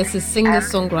 Hi, this is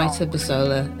singer-songwriter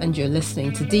Basola, and you're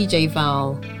listening to DJ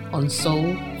Val on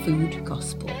Soul Food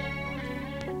Gospel.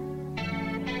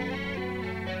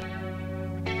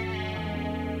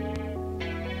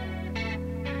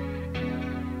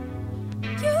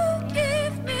 You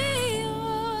give me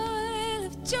oil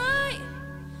of joy,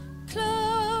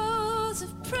 clothes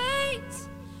of praise,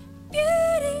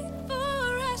 beauty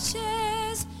for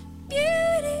ashes,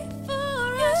 beauty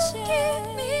for ashes. You give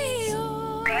me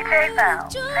oil DJ Val,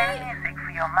 play music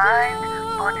for your mind,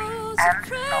 body, and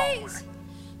soul.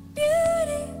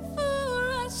 beauty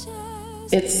for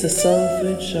ashes. It's the Soul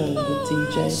Food Show with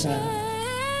DJ Val.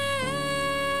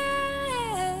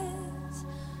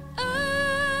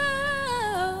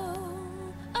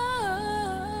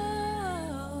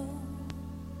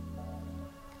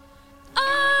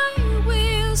 I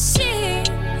will sing,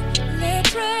 let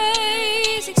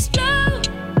praise explode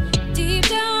deep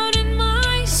down in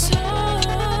my soul.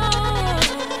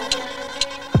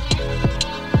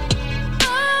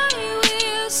 I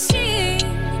will sing,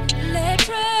 let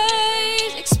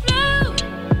praise explode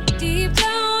deep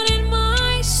down in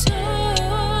my soul.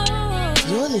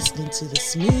 You're listening to the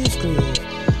Smooth Groove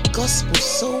Gospel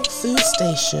Soul Food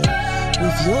Station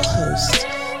with your host,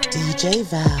 DJ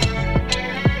Val.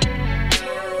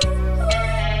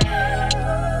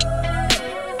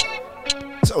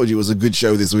 Told you it was a good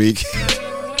show this week.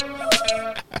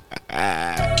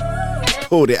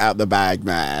 Pulled it out the bag,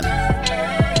 man.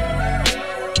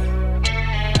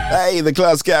 Hey, the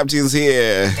class captain's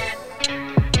here.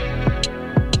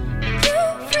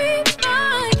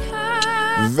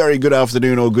 Very good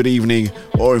afternoon or good evening,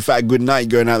 or in fact good night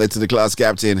going out there to the class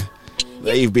captain.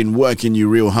 They've been working you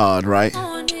real hard, right?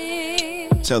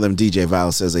 Tell them DJ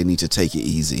Val says they need to take it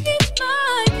easy.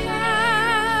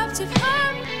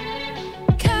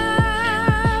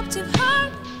 Captive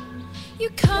heart, you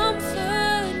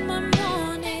comfort my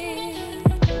morning.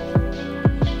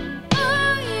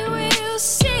 I will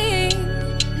sing,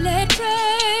 let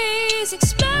praise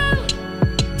explode.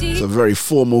 It's a very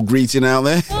formal greeting out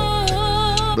there.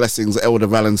 Blessings, Elder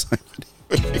Valentine.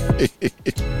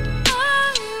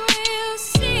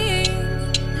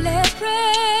 Let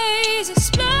praise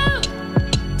explode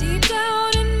deep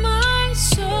down in my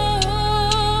soul.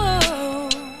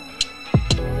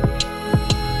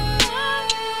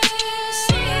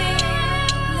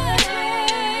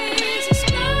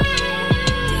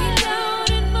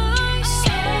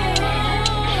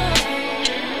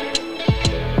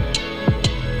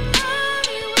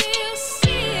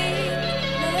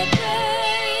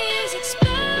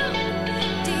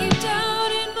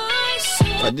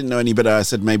 didn't know any better. I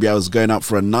said maybe I was going up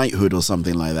for a knighthood or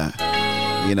something like that.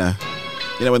 You know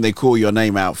when they call your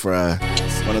name out for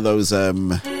one of those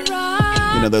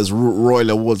those royal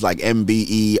awards like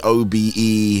MBE,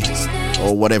 OBE,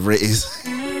 or whatever it is.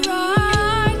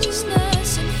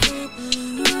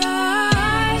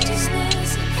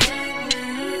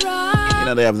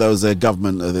 They have those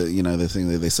government, the thing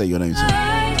that they say your name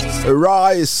to.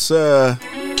 Arise, sir.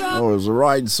 Oh, it was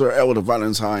right, Sir Elder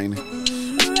Valentine.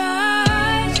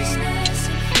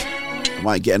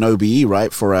 Might get an OBE,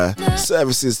 right, for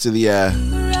services to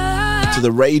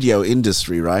the radio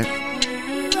industry, right?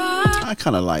 I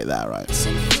kind of like that, right?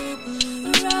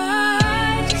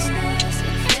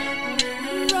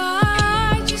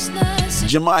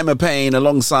 Jemima Payne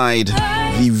alongside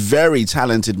the very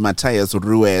talented Mateus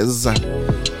Ruiz.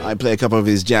 I play a couple of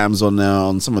his jams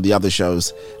on some of the other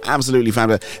shows. Absolutely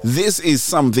fantastic. This is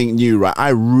something new, right? I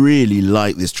really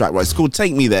like this track, right? It's called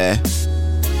Take Me There.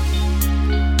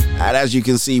 And as you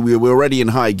can see, we're already in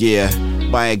high gear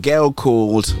by a girl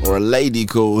called, or a lady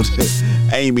called,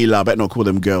 Amy Love. I better not call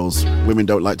them girls. Women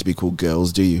don't like to be called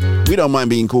girls, do you? We don't mind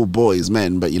being called boys,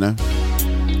 men, but you know.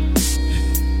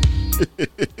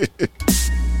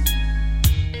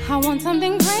 I want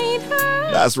something greater.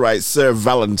 That's right, Sir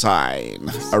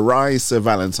Valentine. Arise, Sir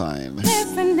Valentine.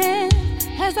 Listening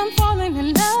as I'm falling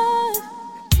in love.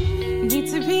 Need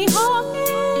to be all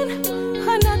in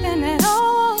or nothing at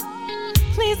all.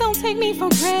 Please don't take me for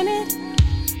granted.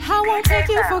 I won't take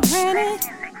you for granted.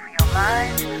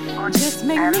 Just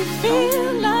make me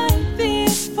feel like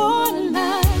this for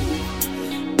life.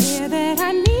 Yeah, that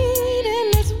I need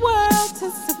in this world to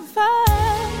survive.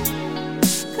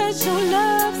 'Cause your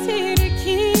love's here to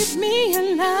keep me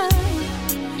alive.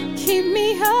 Keep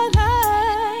me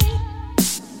alive.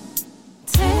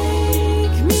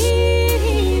 Take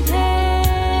me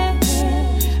there.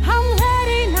 I'm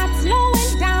ready, not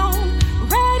slowing down.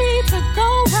 Ready to go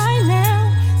right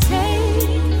now.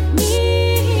 Take me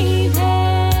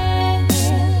there.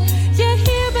 You're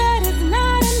here, but it's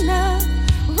not enough.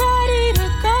 Ready to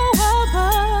go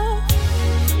above.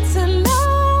 To love.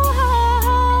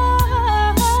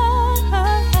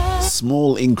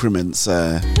 Small increments,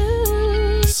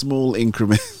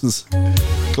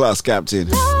 Class captain.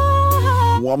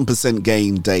 1%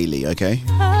 gain daily, okay?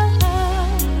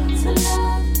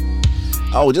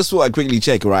 Oh, just thought I'd quickly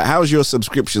check, all right? How's your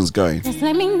subscriptions going? Just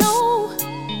let me know.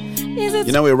 Is it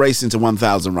You know we're racing to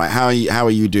 1,000, right? How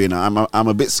are you doing? I'm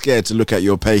a bit scared to look at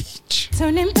your page.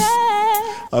 turning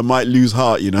back I might lose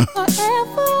heart, you know.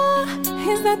 forever?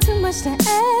 Is that too much to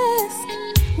ask?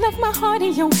 Left my heart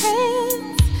in your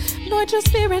hands. Lord, your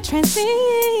spirit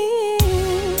transcends.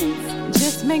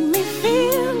 Just make me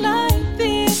feel like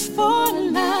this for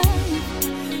life.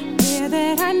 Yeah,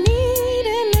 that I need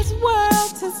in this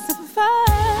world to survive.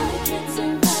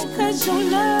 'Cause your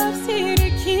love's here to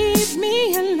keep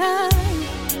me alive.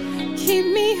 Keep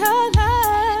me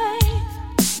alive.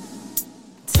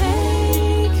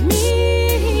 Take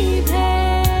me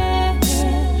there.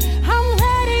 I'm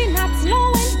ready, not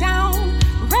slowing down.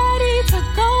 Ready to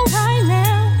go right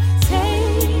now.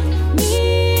 Take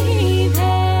me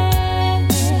there.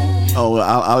 Oh,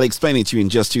 I'll explain it to you in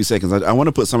just 2 seconds. I want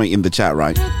to put something in the chat,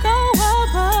 right? Go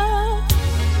above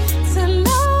to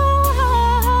love, to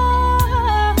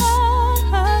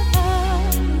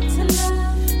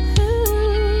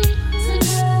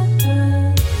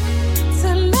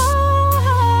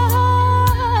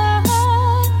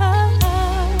love,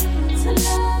 to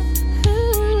love,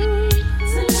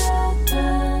 to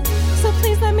love. So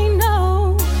please let me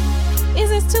know, is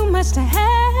this too much to ask?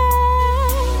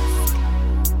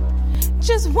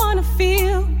 Just wanna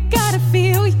feel, gotta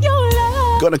feel your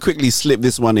love. Gotta quickly slip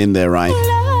this one in there, right?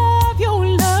 Love, your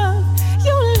love,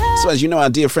 your love. So as you know, our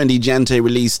dear friend Ejante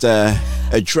released a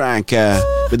track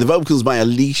with the vocals by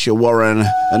Alicia Warren,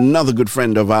 another good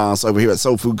friend of ours over here at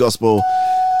Soul Food Gospel.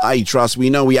 I trust.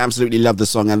 We know we absolutely love the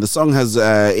song, and the song has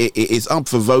it's up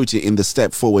for voting in the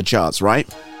Step Forward charts, right?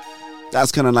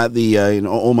 That's kind of like the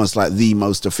almost like the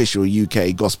most official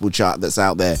UK gospel chart that's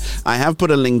out there. I have put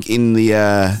a link in the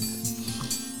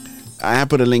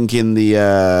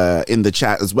in the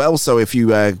chat as well. So if you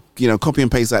copy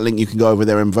and paste that link, you can go over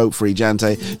there and vote for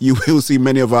Ejante. You will see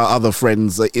many of our other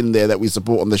friends in there that we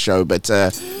support on the show. But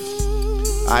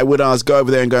I would ask, go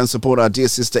over there and go and support our dear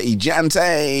sister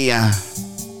Ejante.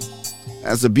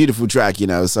 That's a beautiful track,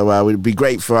 So it would be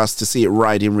great for us to see it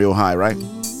riding real high, right?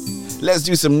 Let's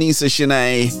do some Nisa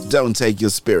Shanae. Don't take your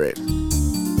spirit.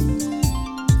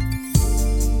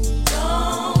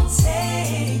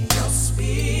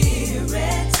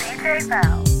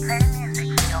 Val, play music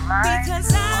for your mind.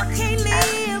 Because I can't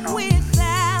live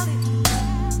without it.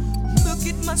 Look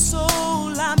at my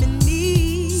soul, I'm in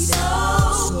need. So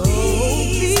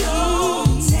please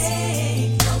don't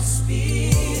take your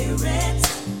spirit.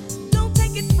 Don't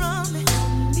take it from me.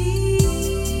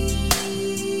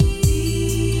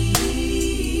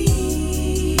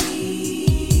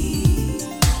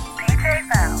 DJ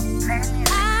Val, play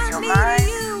music for your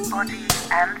mind, body,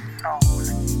 and soul.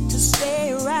 To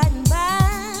stay right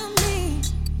by me,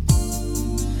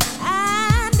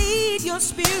 I need your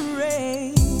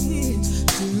spirit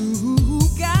to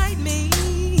guide me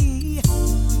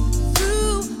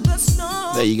through the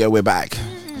storm. There you go, we're back.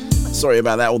 Sorry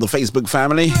about that, all the Facebook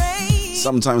family.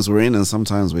 Sometimes we're in and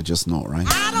sometimes we're just not, right?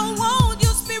 I don't want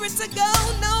your spirit to go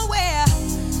nowhere.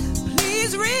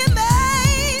 Please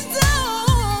remain.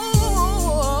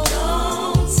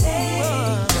 Don't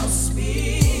take your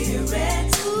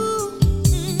spirit.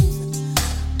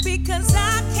 Because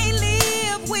I can't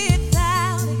live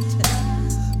without it.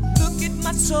 Look at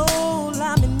my soul,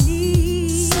 I'm in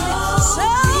need. So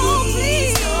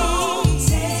please don't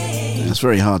take. It's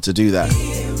very hard to do that.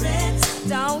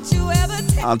 Don't you ever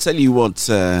take. I'll tell you what,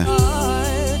 in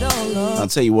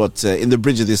the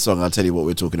bridge of this song, I'll tell you what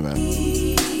we're talking about.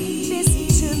 Listen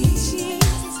to me, Jesus.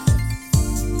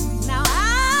 Now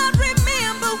I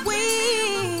remember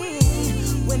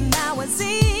when I was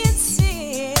in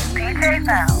sin. DJ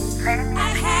Val, play music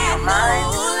I for had your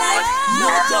mind, body,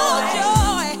 and soul.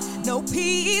 no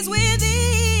peace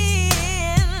within.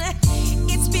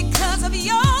 It's because of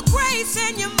your grace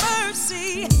and your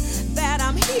mercy that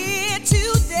I'm here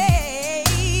today.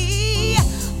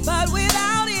 But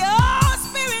without your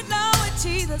spirit, Lord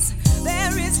Jesus,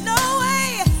 there is no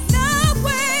way, no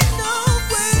way, no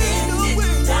way, no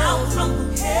way. Down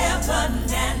from heaven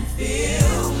and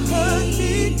fill me. I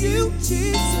need you,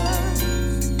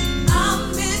 Jesus.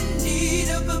 I'm in need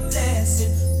of a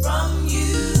blessing from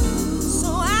you. So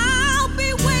I'll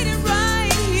be waiting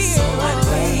right here. So I'm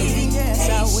waiting, yes,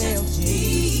 I will.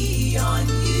 Patiently on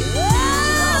you.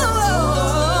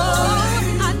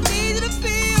 I need you to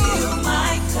fill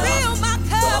my cup,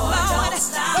 Lord.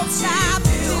 Don't stop,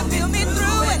 fill me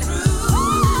through it.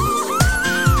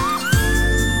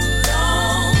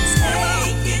 Don't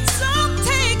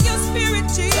take your spirit,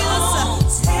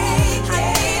 Jesus. I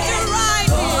need you right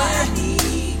here. I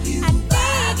need you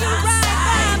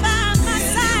right by my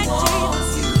side,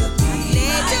 Jesus. I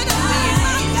need you to be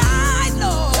my guide,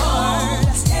 Lord.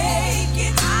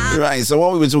 Right, so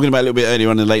what we were talking about a little bit earlier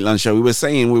on in the Late Lunch Show, we were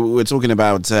saying we were talking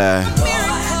about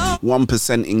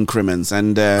 1% increments,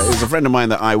 and it was a friend of mine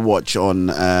that I watch on,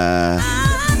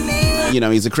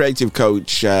 he's a creative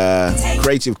coach,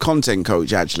 creative content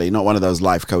coach actually, not one of those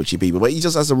life coachy people, but he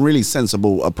just has some really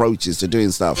sensible approaches to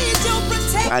doing stuff.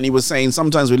 And he was saying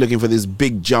sometimes we're looking for this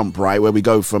big jump, right, where we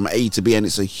go from A to B, and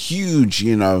it's a huge,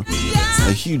 a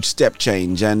huge step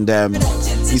change. And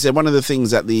he said one of the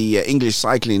things that the English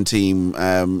cycling team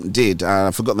did,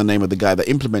 I forgot the name of the guy that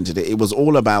implemented it, it was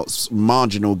all about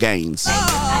marginal gains.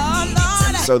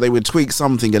 So they would tweak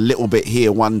something a little bit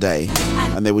here one day,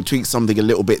 and they would tweak something a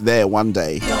little bit there one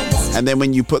day. And then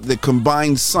when you put the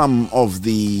combined sum of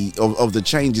the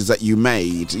changes that you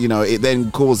made, it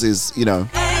then causes,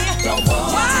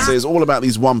 So it's all about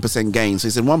these 1% gains. So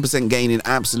he said 1% gain in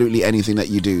absolutely anything that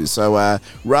you do. So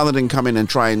rather than come in and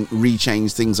try and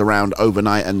rechange things around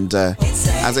overnight, and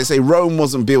as they say, Rome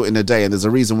wasn't built in a day, and there's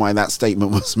a reason why that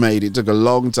statement was made. It took a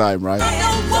long time, right?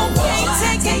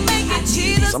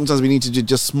 Sometimes we need to do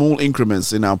just small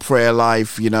increments in our prayer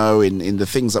life, in the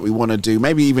things that we want to do,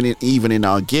 maybe even in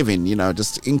our giving,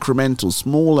 just incremental,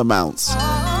 small amounts.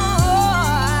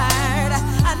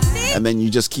 And then you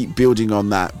just keep building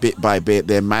on that bit by bit.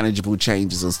 They're manageable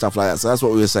changes and stuff like that. So that's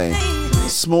what we were saying.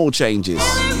 Small changes.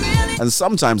 And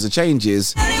sometimes the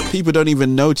changes, people don't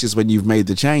even notice when you've made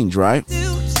the change, right?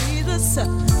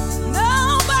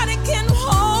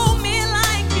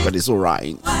 But it's all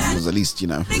right. Because at least,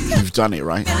 you've done it,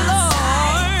 right?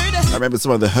 I remember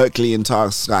some of the Herculean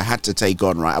tasks I had to take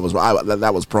on, right?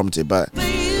 That was prompted, but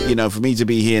for me to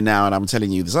be here now, and I'm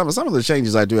telling you, some of the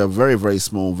changes I do are very, very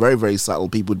small, very, very subtle.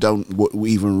 People don't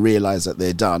even realize that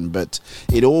they're done, but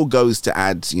it all goes to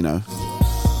add, Gonna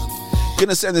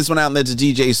send this one out there to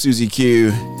DJ Susie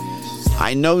Q.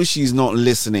 I know she's not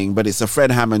listening, but it's a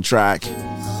Fred Hammond track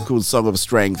called Song of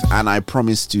Strength, and I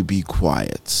promise to be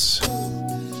quiet.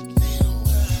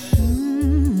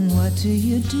 What do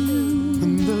you do?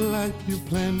 When the light you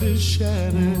planned is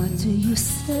shattered. What do you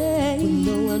say? When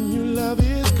the one you love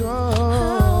is gone.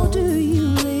 How do you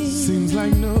live? Seems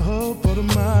like no hope for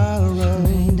tomorrow.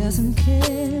 Rain doesn't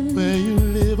care where you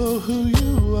live or who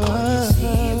you are. You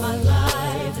see, my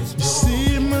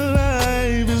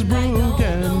life is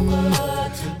broken.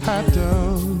 I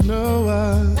don't know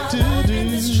what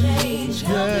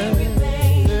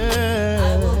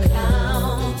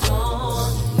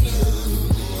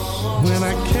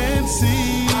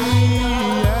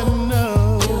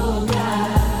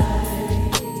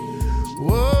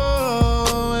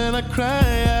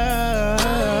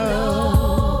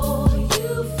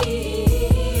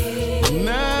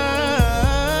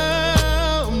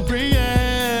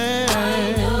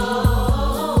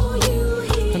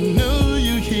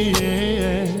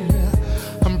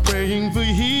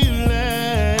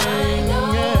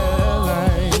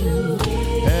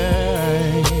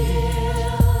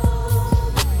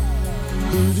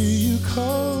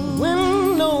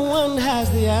has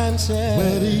the answer.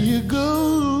 Where do you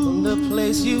go? When the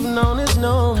place you've known is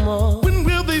no more. When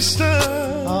will they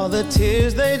stop? All the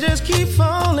tears, they just keep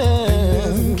falling. Pain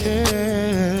doesn't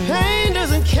care. Pain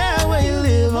doesn't care where you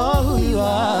live or who you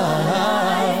are.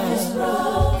 Life is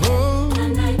wrong,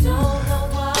 and I don't know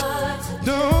what to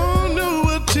do. Don't know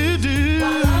what to do.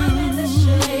 While I'm in the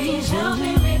shade, help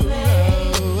me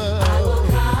remain. I will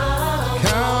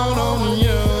Count on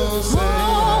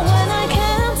yourself. when I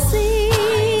can't see.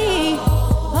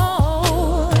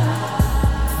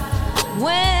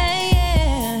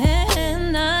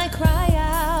 When I cry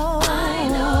out, I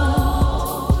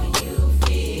know you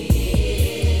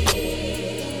feel.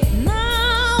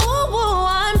 Now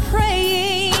I'm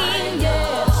praying,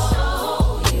 yes.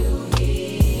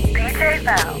 DJ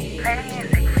Val, play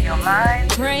music for your mind,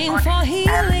 Praying body, for and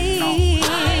healing,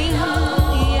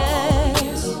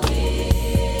 yes.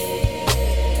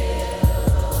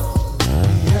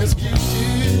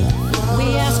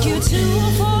 We ask you to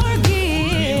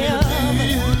forgive.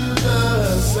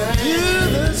 Do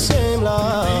the same,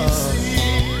 Lord,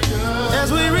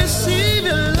 as we receive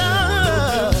your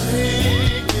love.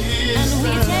 And we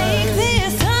take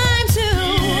this time to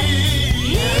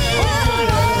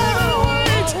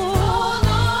hold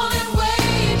on and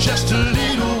wait. Just a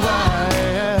little while.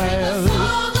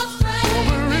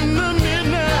 Over in the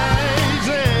midnight.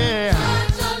 Yeah.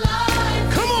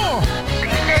 Come on.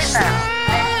 DJ Val,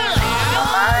 play music for your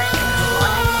mind,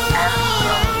 body,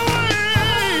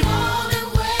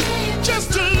 and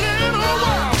Just a little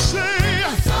while. Say,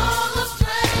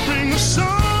 bring the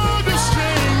song of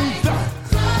strength.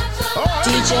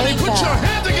 DJ Put your Val,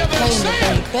 hand together and playing the say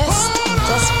very it. best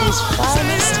gospel's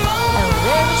finest and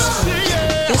rarest fruit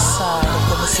this side of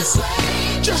the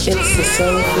Mississippi. Just It's the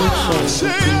Soul Food Show with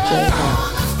DJ Val.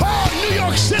 Oh, New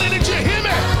York City, did you hear me?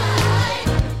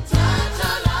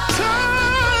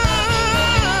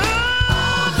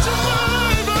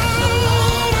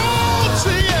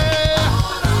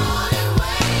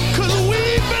 Cause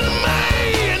we've been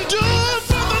made and done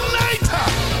for the night.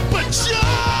 But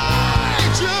joy,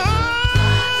 joy,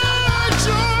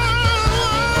 joy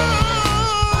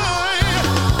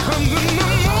comes in the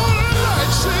morning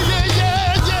light. Say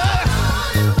yeah, yeah, yeah.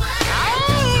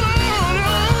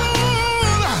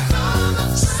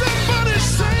 Somebody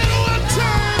say it one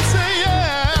time. Say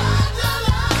yeah.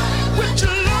 With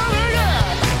your love, yeah.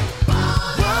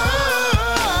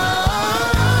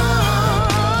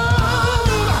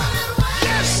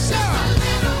 Yes, sir.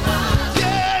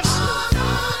 Yes.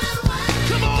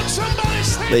 Come on, somebody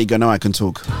say There you go. Now I can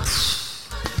talk.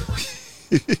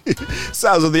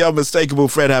 Sounds of the unmistakable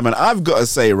Fred Hammond. I've got to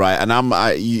say, right, and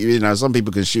you know, some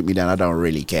people can shoot me down. I don't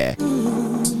really care.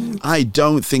 I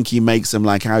don't think he makes them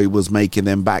like how he was making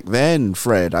them back then,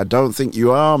 Fred. I don't think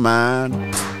you are,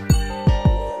 man.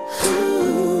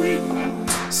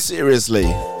 Seriously.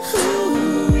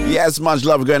 Yes, much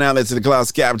love going out there to the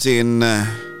class captain.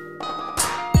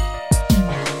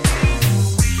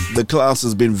 The class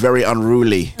has been very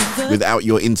unruly without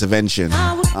your intervention.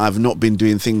 I've not been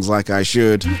doing things like I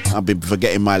should. I've been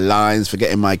forgetting my lines,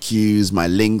 forgetting my cues, my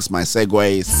links, my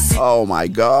segues. Oh my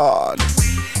God.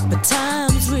 But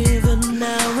time's river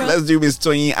now Let's do Miss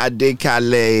Toyin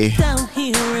Adekale. down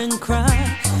here and cry.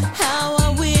 How I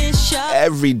wish I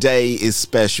Every day is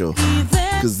special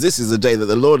because this is the day that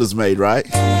the Lord has made, right?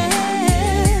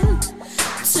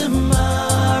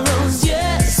 tomorrow's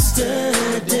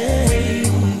yesterday.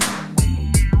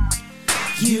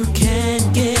 You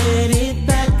can't get it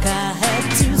back. I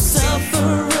had to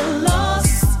suffer a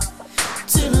loss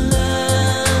to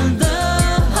learn the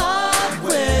hard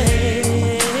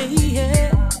way.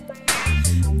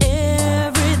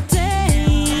 Every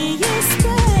day is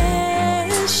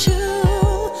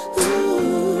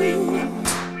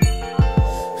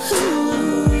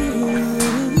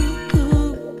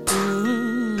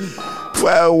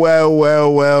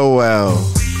Well.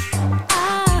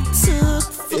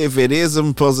 If it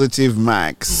isn't Positive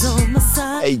Max,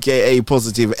 aka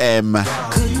Positive M,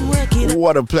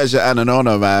 what a pleasure and an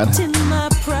honor, man.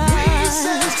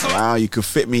 Wow, you could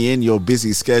fit me in your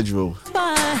busy schedule.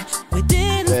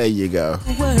 There you go.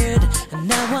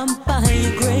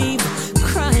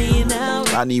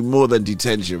 I need more than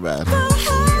detention, man.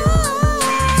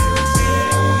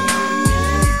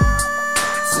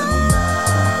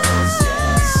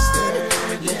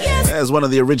 There's one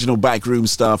of the original backroom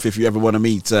staff if you ever want to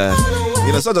meet.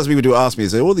 Sometimes people do ask me,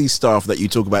 say, all these staff that you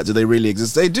talk about, do they really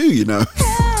exist? They do, you know.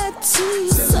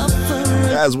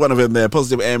 There's one of them there,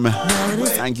 Positive M.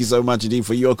 Thank you so much indeed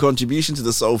for your contribution to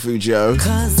the Soul Food Show.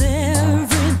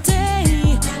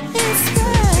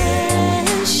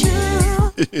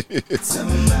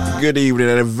 Good evening,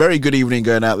 and a very good evening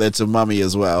going out there to Mummy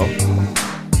as well.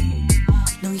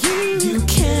 No, you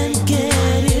can't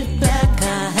get it back.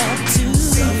 I had to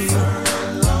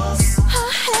suffer loss.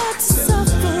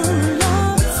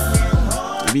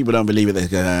 People don't believe it. They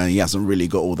go, he hasn't really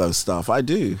got all those stuff. I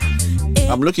do.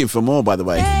 I'm looking for more, by the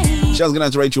way. Shouts going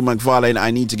out to Rachel McFarlane.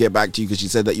 I need to get back to you because she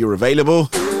said that you're available.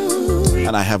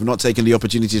 And I have not taken the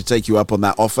opportunity to take you up on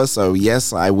that offer. So,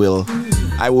 yes, I will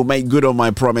make good on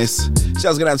my promise.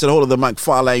 Shouts going out to the whole of the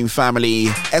McFarlane family.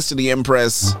 Esther the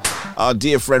Empress. Our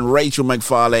dear friend Rachel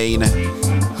McFarlane.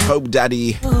 Hope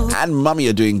Daddy and Mummy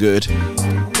are doing good.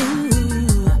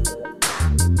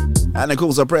 And, of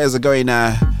course, our prayers are going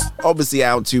obviously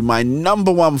out to my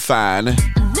number one fan,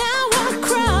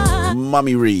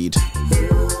 Mummy Reed.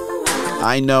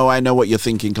 I know what you're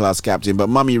thinking, class captain, but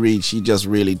Mummy Reed, she just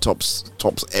really tops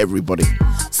everybody.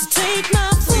 So take my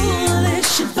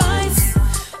foolish advice.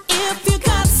 If you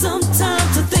got some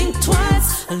time to think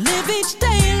twice, live each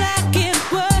day like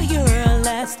it were your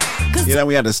last. You know,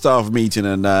 we had a staff meeting,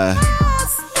 and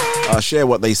I'll share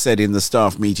what they said in the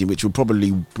staff meeting, which will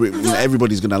probably,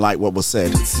 everybody's going to like what was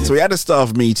said. So we had a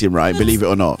staff meeting, right, believe it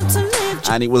or not,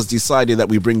 and it was decided that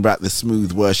we bring back the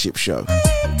Smooth Worship Show.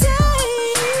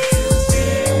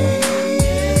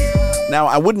 Now,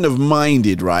 I wouldn't have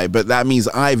minded, right, but that means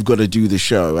I've got to do the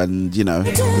show, and, you know,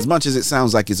 as much as it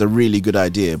sounds like it's a really good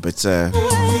idea, but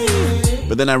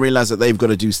then I realised that they've got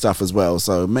to do stuff as well,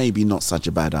 so maybe not such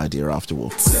a bad idea after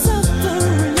all.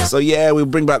 So yeah, we'll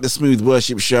bring back the Smooth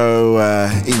Worship Show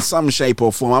in some shape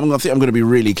or form. I think I'm going to be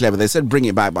really clever. They said bring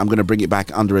it back, but I'm going to bring it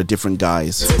back under a different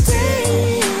guise.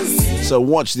 So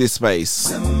watch this space.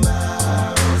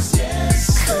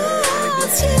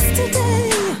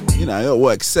 You know, it'll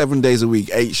work 7 days a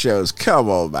week, 8 shows. Come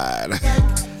on, man.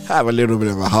 Have a little bit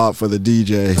of a heart for the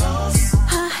DJ.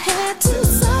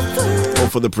 Or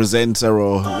for the presenter,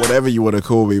 or whatever you want to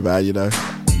call me, man, you know.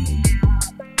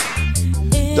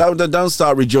 Don't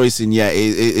start rejoicing yet.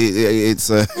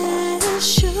 To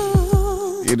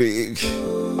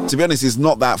be honest, it's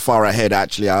not that far ahead,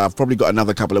 actually. I've probably got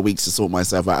another couple of weeks to sort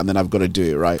myself out, and then I've got to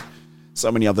do it, right?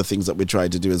 So many other things that we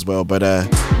tried to do as well, but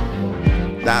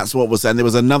that's what was said. And there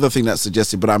was another thing that's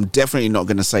suggested, but I'm definitely not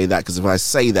going to say that, because if I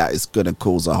say that, it's going to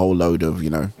cause a whole load of,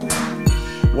 you know.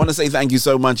 I want to say thank you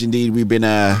so much indeed. We've been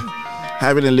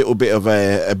having a little bit of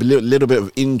a little bit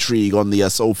of intrigue on the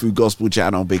Soul Food Gospel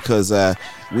channel, because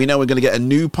we know we're going to get a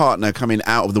new partner coming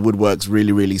out of the woodworks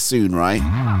really, really soon, right?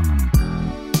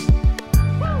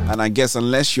 And I guess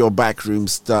unless your backroom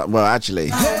start, well,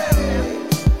 actually,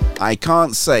 I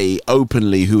can't say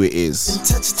openly who it is.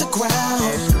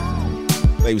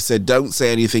 They've said don't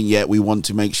say anything yet. We want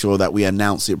to make sure that we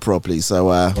announce it properly.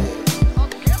 So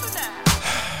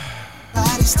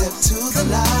step to the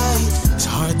light. It's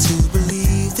hard to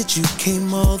believe that you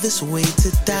came all this way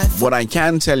to die. What I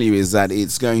can tell you is that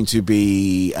it's going to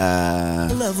be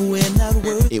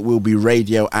it will be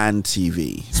radio and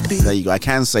TV. There you go. I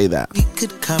can say that. We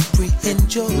could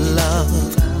comprehend your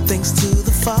love, thanks to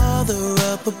the Father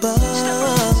up above.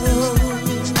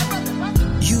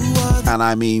 And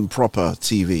I mean proper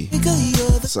TV.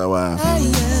 So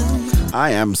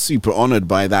I am super honored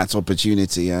by that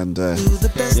opportunity, and you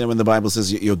know, when the Bible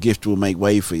says your gift will make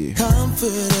way for you,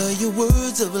 your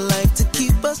words of life to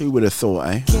keep us. Who would have thought,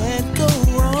 eh? Can't go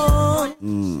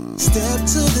wrong. Step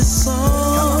to the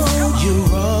song.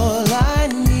 You're all I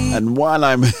need. And while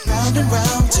I'm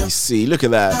you see, look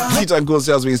at that. Tea time call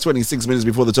tells me it's 26 minutes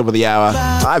before the top of the hour.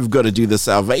 I've got to do the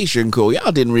salvation call.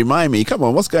 Y'all didn't remind me. Come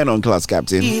on, what's going on, class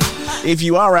captain? If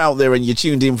you are out there and you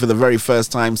tuned in for the very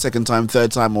first time, second time,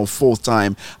 third time, or fourth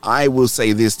time, I will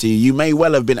say this to you. You may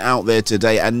well have been out there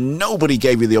today and nobody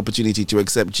gave you the opportunity to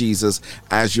accept Jesus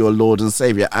as your Lord and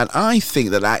Savior. And I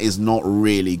think that that is not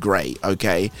really great,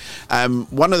 okay?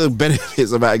 One of the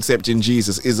benefits about accepting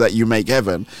Jesus is that you make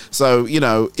heaven. So, you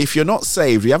know, if you're not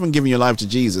saved, you haven't given your life to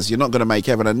Jesus, you're not going to make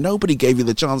heaven, and nobody gave you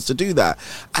the chance to do that.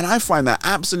 And I find that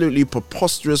absolutely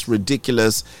preposterous,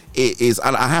 ridiculous. It is,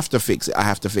 and I have to fix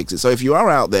it. So if you are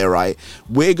out there, right,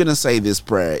 we're going to say this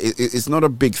prayer. It's not a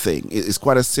big thing. It's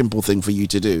quite a simple thing for you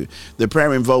to do. The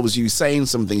prayer involves you saying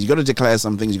some things. You got to declare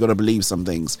some things. You got to believe some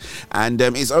things. And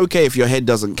it's okay if your head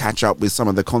doesn't catch up with some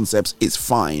of the concepts. It's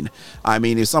fine. I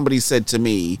mean, if somebody said to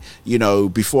me, you know,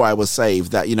 before I was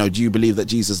saved, that, you know, do you believe that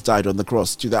Jesus died on the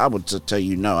cross? To that, I would tell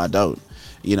you, no, I don't.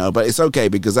 You know, but it's okay,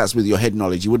 because that's with your head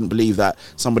knowledge. You wouldn't believe that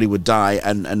somebody would die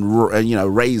and you know,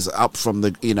 raise up from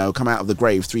the, you know, come out of the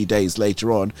grave 3 days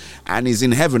later on and is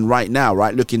in heaven right now,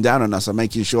 right, looking down on us and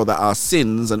making sure that our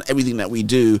sins and everything that we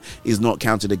do is not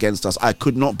counted against us. I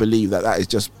could not believe that. That is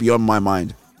just beyond my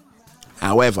mind.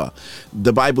 However,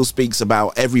 the Bible speaks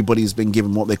about everybody's been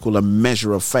given what they call a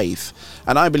measure of faith.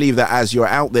 And I believe that as you're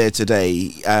out there today,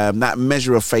 that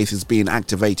measure of faith is being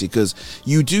activated because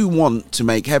you do want to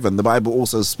make heaven. The Bible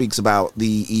also speaks about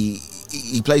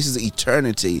he places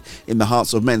eternity in the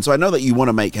hearts of men. So I know that you want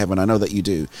to make heaven. I know that you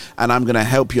do. And I'm going to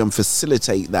help you and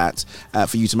facilitate that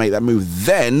for you to make that move.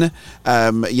 Then,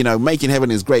 making heaven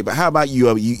is great. But how about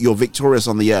you're victorious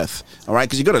on the earth? All right?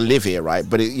 Because you've got to live here, right?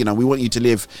 But, we want you to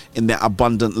live in that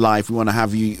abundant life. We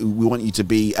want you to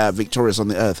be victorious on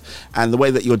the earth. And the way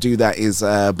that you'll do that is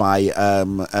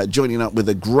by joining up with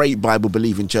a great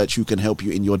Bible-believing church who can help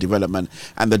you in your development.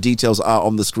 And the details are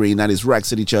on the screen. That is Ruach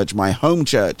City Church, my home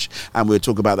church. And we'll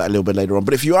talk about that a little bit later on.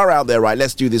 But if you are out there, right,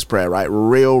 let's do this prayer, right?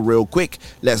 Real quick.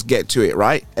 Let's get to it,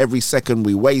 right? Every second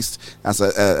we waste, that's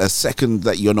a second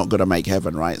that you're not going to make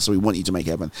heaven, right? So we want you to make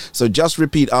heaven. So just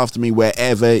repeat after me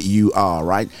wherever you are,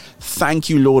 right? Thank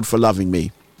you, Lord, for loving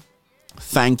me.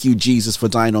 Thank you, Jesus, for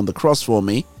dying on the cross for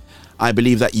me. I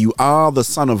believe that you are the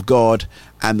Son of God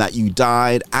and that you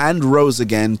died and rose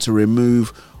again to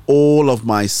remove all of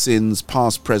my sins,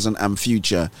 past, present, and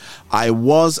future. I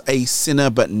was a sinner,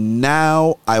 but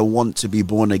now I want to be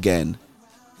born again.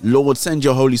 Lord, send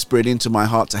your Holy Spirit into my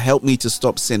heart to help me to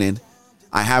stop sinning.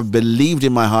 I have believed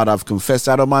in my heart, I've confessed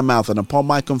out of my mouth, and upon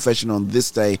my confession on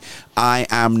this day, I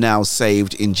am now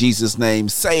saved. In Jesus' name,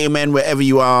 say amen wherever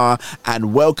you are,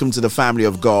 and welcome to the family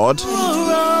of God. You're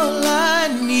all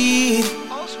I need.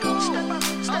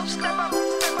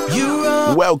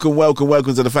 Welcome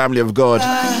to the family of God.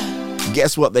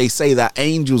 Guess what? They say that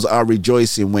angels are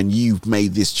rejoicing when you've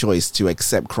made this choice to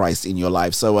accept Christ in your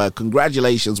life. So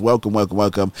congratulations.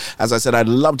 Welcome. As I said, I'd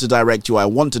love to direct you. I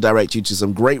want to direct you to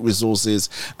some great resources.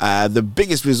 The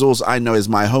biggest resource I know is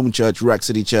my home church, Ruach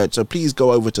City Church. So please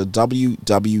go over to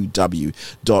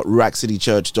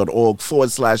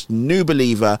www.ruachcitychurch.org/new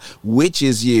believer, which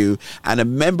is you. And a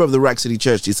member of the Ruach City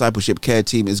Church Discipleship Care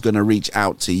Team is going to reach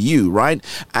out to you, right?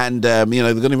 And, they're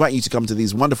going to invite you to come to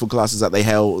these wonderful classes that they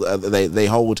hold. They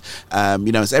hold,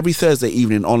 it's every Thursday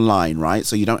evening online, right?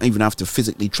 So you don't even have to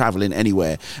physically travel in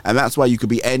anywhere. And that's why you could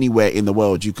be anywhere in the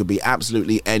world. You could be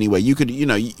absolutely anywhere. You could,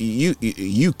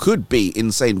 you could be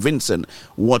in St. Vincent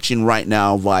watching right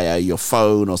now via your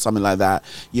phone or something like that.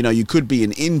 You could be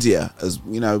in India, as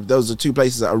those are two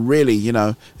places that are really,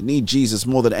 need Jesus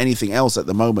more than anything else at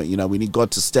the moment. We need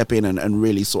God to step in and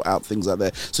really sort out things out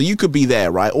there. So you could be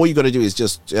there, right? All you got to do is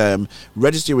just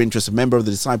register your interest. A member of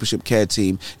the Discipleship Care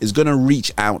Team is going to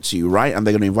reach out to you, right? And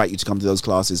they're going to invite you to come to those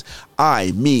classes.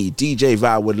 DJ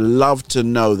Val, would love to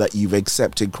know that you've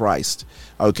accepted Christ.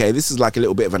 Okay, this is like a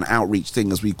little bit of an outreach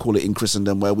thing, as we call it in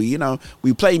Christendom, where we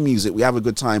play music, we have a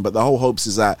good time, but the whole hopes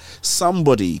is that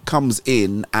somebody comes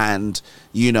in and,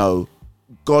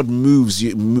 God moves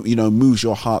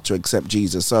your heart to accept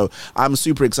Jesus. So I'm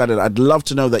super excited. I'd love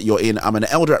to know that you're in. I'm an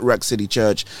elder at Ruach City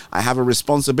Church. I have a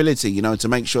responsibility, to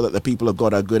make sure that the people of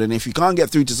God are good. And if you can't get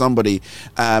through to somebody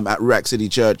at Ruach City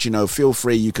Church, feel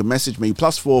free. You can message me.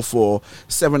 +44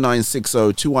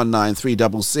 7960 219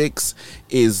 366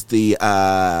 is the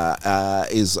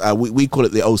we call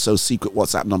it the also secret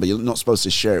WhatsApp number. You're not supposed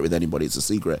to share it with anybody. It's a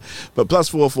secret. But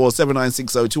 +44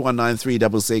 7960 219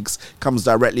 366 comes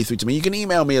directly through to me. You can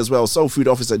email me as well,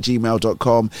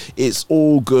 soulfoodoffice@gmail.com. It's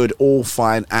all good, all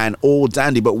fine, and all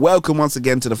dandy. But welcome once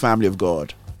again to the family of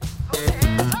God.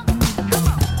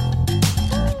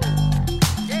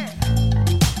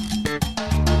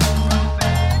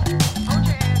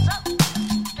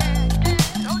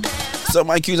 So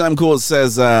my Q-Time Quartz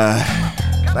says,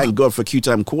 thank God for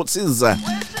Q-Time Quartzes.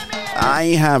 I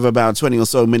have about 20 or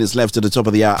so minutes left to the top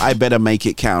of the hour. I better make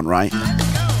it count, right?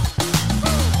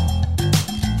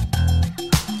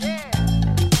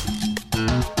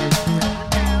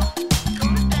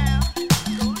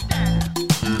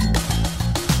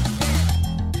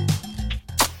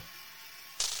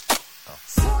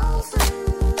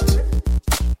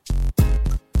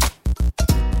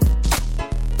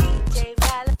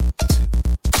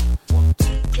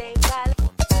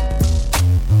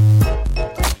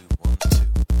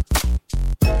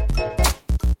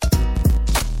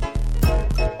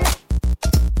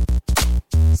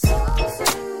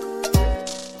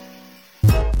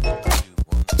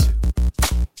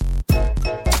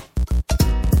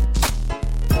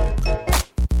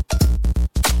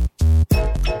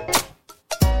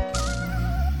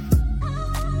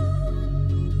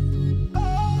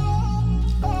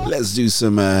 Let's do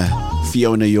some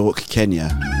Fiona York, Kenya,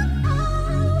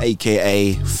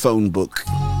 aka Phone Book.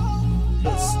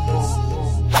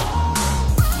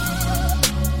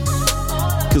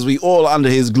 Because we all under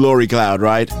his glory cloud,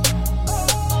 right?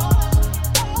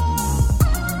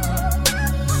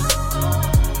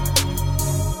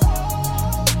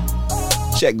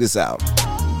 Check this out.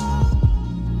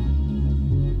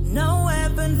 No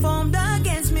weapon formed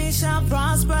against me shall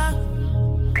prosper.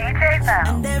 DJ Val,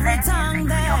 And every tongue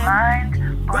that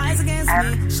rise against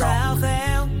me shall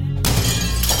fail. The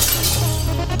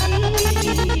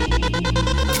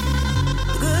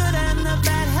good and the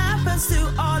bad happens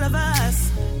to all of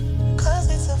us. 'Cause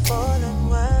it's a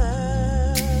fallen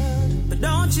world. But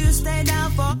don't you stay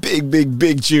down for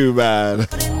Big tune, man.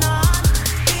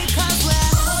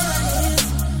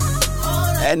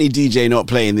 Any DJ not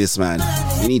playing this, man,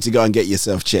 you need to go and get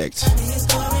yourself checked.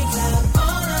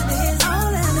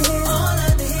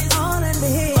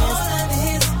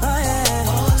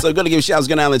 So got to give shouts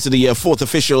going out to the fourth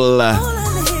official.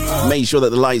 Made sure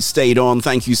that the lights stayed on.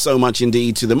 Thank you so much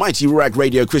indeed to the Mighty Ruach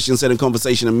Radio Christian Center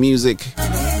Conversation and Music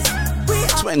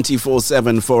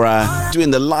 24/7 for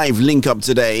doing the live link up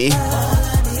today.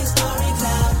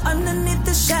 underneath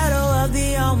the shadow of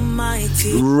the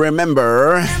Almighty.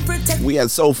 Remember, we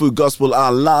at Soul Food Gospel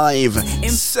are live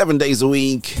 7 days a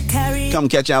week. Come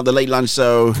catch out the late lunch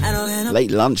show.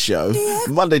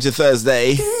 Monday to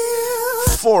Thursday,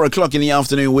 4 o'clock in the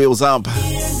afternoon, wheels up.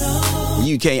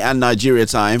 UK and Nigeria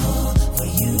time.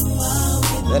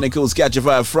 Then of course Catch a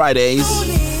Fire Fridays.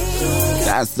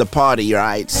 That's the party,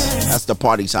 right? That's the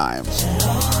party time.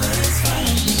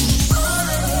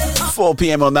 4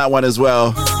 p.m. on that one as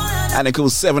well. And of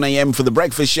course 7 a.m. for the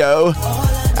breakfast show.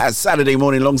 That's Saturday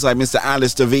morning alongside Mr.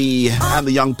 Alistair V and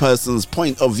the Young Person's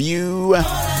Point of View.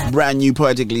 Brand new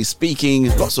Poetically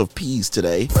Speaking. Lots of P's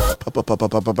today.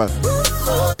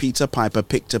 Peter Piper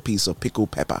picked a piece of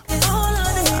pickled pepper.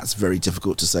 That's very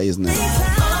difficult to say, isn't it?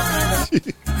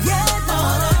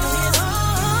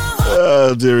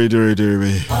 Oh, dearie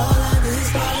me.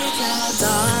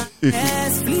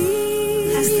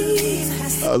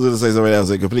 I was going to say something else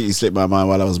that completely slipped my mind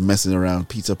while I was messing around.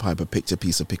 Peter Piper picked a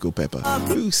piece of pickled pepper.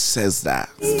 Who says that?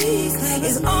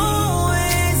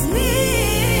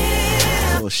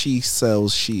 Well, she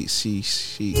sells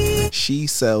seashells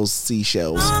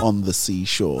on the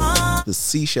seashore. The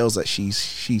seashells that she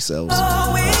sells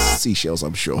are seashells,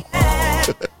 I'm sure.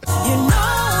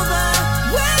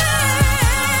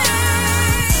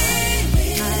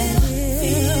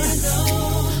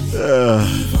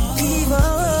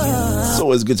 It's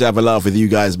always good to have a laugh with you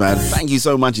guys, man. Thank you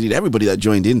so much indeed, everybody that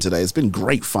joined in today. It's been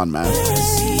great fun, man.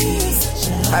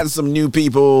 Had some new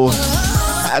people.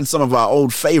 Had some of our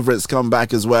old favorites come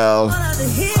back as well.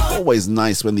 Always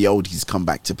nice when the oldies come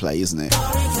back to play, isn't it?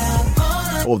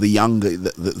 Or the young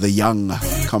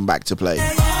come back to play.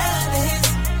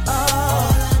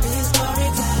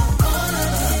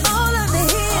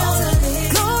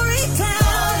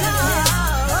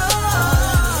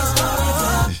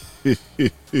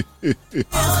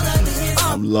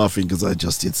 I'm laughing because I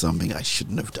just did something I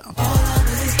shouldn't have done.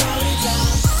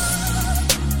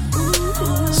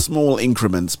 Small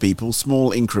increments, people.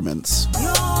 Small increments.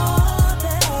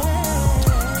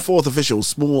 Fourth official,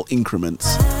 small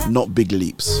increments, not big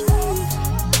leaps.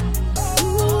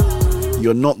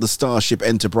 You're not the Starship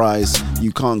Enterprise.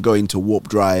 You can't go into warp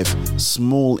drive.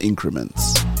 Small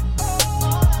increments.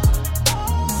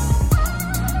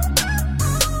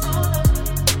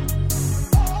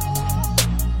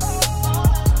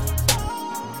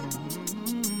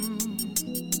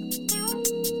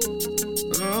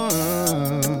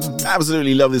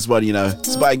 Absolutely love this one, you know.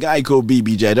 It's by a guy called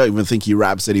BBJ. I don't even think he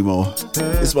raps anymore.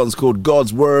 This one's called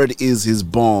God's Word is His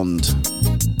Bond.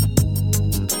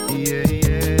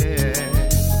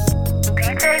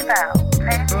 DJ Val,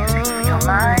 playing music for your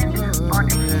mind,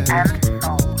 body, and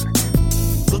soul.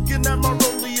 Looking at my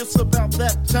rollie, it's about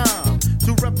that time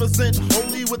to represent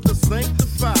holy with the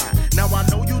sanctified. Now I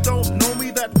know you don't know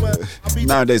me that well.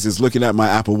 Nowadays, it's looking at my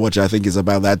Apple Watch. I think it's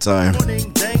about that time.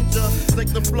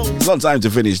 It's not time to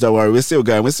finish, don't worry. We're still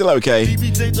going. We're still okay.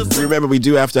 Remember, we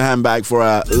do have to hand back for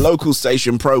our local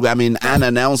station programming and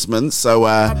announcements, so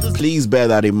please bear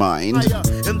that in mind. And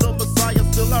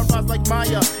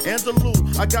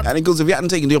of course, if you hadn't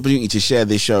taken the opportunity to share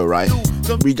this show, right,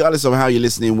 regardless of how you're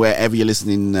listening, wherever you're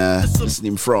listening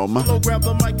from,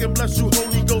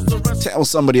 tell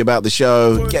somebody about the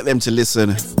show, get them to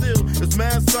listen.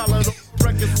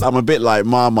 I'm a bit like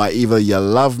Mama, either you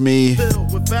love me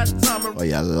or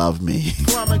you love me.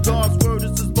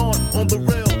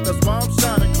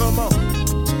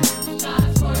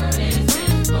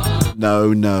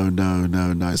 No,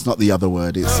 it's not the other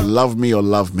word. It's love me or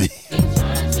love me.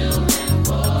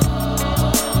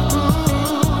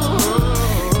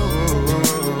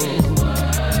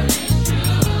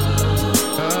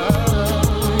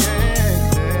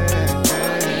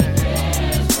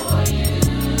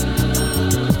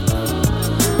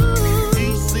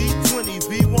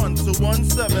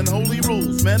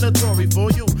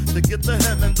 get to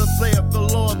heaven, thus saith the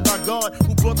Lord thy God,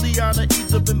 who brought thee out of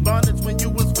Egypt in bondage when you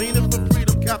was fiending for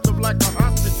freedom, captive like a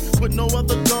hostage. Put no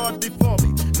other God before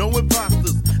me, no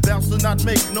imposters. Thou shalt not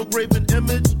make no graven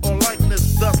image or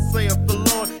likeness. Thus saith the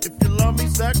Lord, if you love me,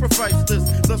 sacrifice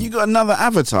this. You got another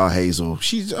avatar, Hazel.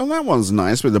 That one's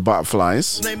nice with the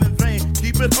butterflies. Name in vain,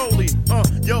 keep it holy.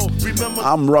 Yo, remember.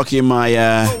 I'm rocking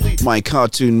my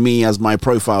cartoon me as my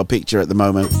profile picture at the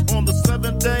moment. On the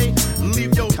seventh day,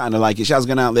 leave your kind of like it. Shouts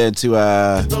going out there to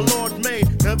the Lord made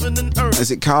heaven and earth.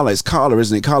 Is it Carla? It's Carla,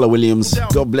 isn't it? Carla Williams.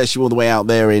 God bless you all the way out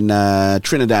there in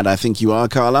Trinidad, I think you are,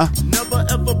 Carla. Never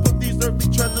ever put these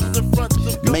earthly treasures in front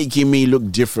of God. Making me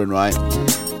look different, right?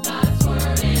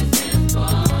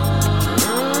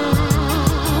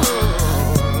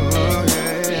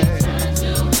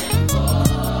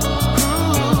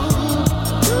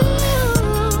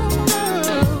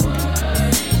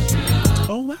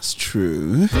 Oh, that's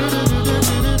true.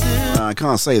 I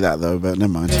can't say that though, but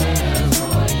never mind.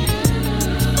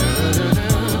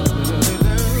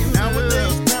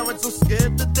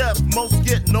 Most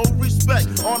get no respect.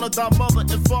 Honor thy mother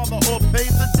and father or pay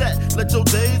the debt. Let your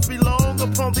days be long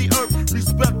upon the earth.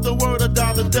 Respect the word of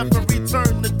die the death and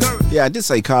return the dirt. Yeah, I did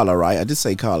say Carla, right? I did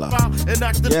say Carla.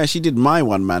 Yeah, she did my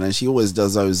one, man, and she always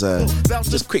does those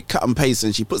just quick cut and paste,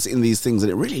 and she puts it in these things,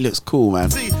 and it really looks cool, man.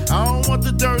 See, I don't want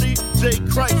the dirty. J.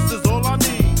 Christ is all I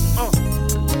need.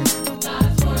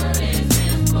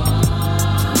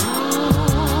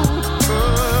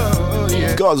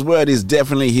 God's word is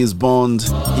definitely his bond.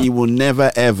 He will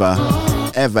never, ever,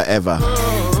 ever, ever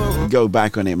go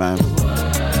back on it, man.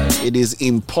 It is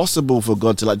impossible for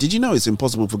God to lie. Did you know it's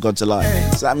impossible for God to lie?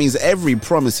 So that means every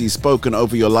promise he's spoken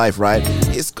over your life, right?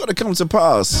 It's got to come to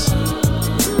pass.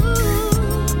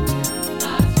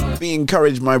 Be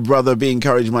encouraged, my brother. Be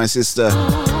encouraged, my sister.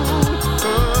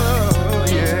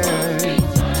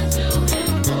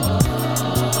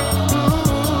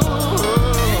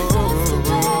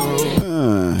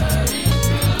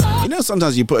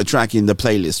 Sometimes you put a track in the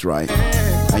playlist, right?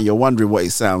 And you're wondering what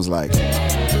it sounds like.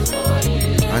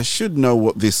 I should know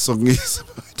what this song is.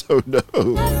 I don't know.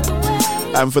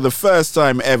 And for the first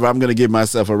time ever, I'm going to give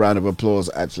myself a round of applause.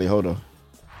 Actually, hold on.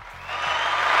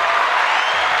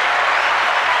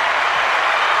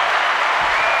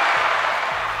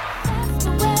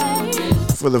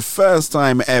 For the first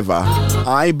time ever,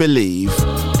 I believe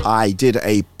I did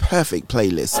a perfect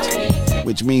playlist.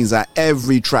 Which means that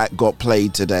every track got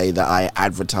played today that I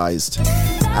advertised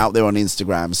out there on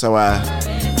Instagram. So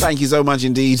thank you so much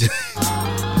indeed.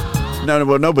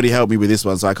 Well, nobody helped me with this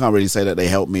one, so I can't really say that they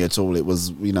helped me at all. It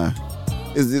was,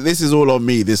 this is all on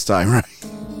me this time, right?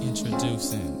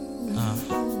 Introducing.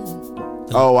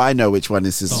 Oh, I know which one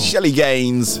this is. Shelly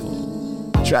Gaines.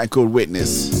 Track called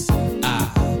Witness.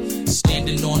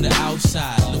 Standing on the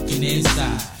outside, looking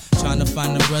inside. Trying to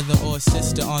find a brother or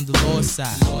sister on the Lord's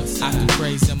side. I can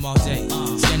praise him all day.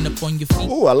 Stand up on your feet.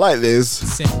 Oh, I like this.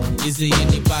 Is there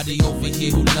anybody over here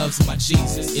who loves my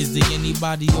Jesus? Is there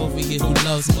anybody over here who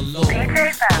loves my Lord?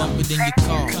 Bump it in your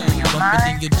car, bump it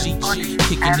in your Jeep.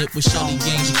 Kicking it with Shelly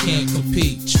Gaines, you can't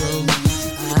compete. True.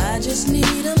 I just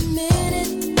need a minute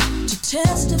to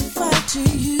testify to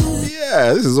you.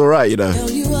 Yeah, this is all right,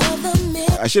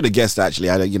 I should have guessed actually.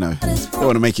 I don't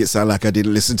want to make it sound like I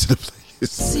didn't listen to the playlist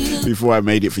before I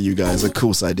made it for you guys. Of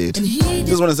course I did.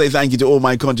 Just want to say thank you to all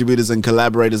my contributors and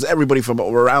collaborators, everybody from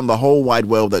around the whole wide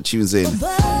world that tunes in.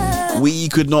 We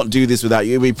could not do this without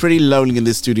you. It'd be pretty lonely in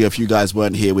this studio if you guys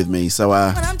weren't here with me. So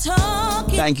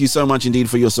thank you so much indeed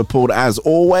for your support as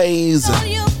always.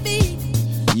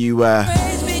 You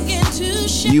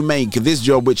make this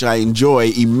job, which I enjoy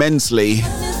immensely,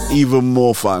 even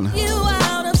more fun.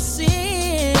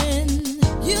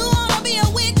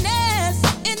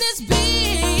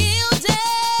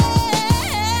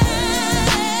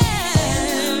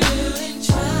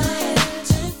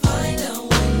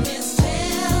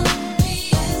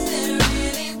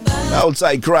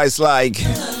 Outside Christ-like.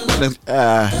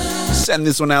 Send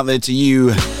this one out there to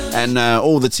you and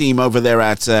all the team over there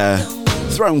at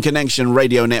Throne Connection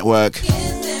Radio Network.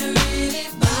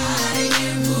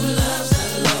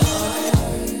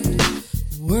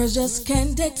 Words just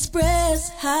can't express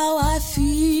how I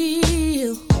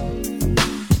feel.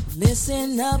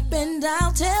 Listen up and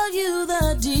I'll tell you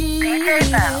the deal.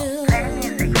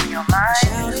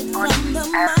 Shout it from the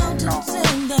mountains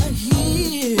and the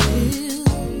hills.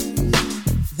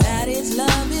 That His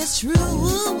love is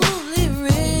truly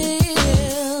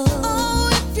real. Oh,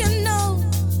 if you know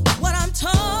what I'm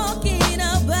talking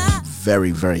about. Very,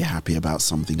 very happy about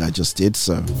something I just did.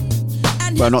 So,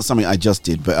 well, not something I just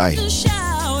did, but I.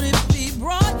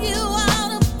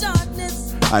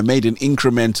 I made an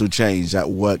incremental change that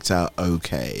worked out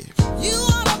okay.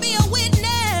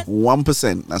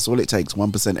 1%, that's all it takes,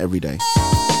 1% every day.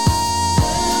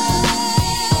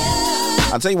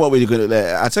 I'll tell you what we're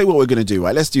gonna do,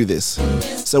 right? Let's do this.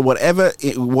 So whatever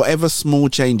small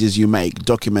changes you make,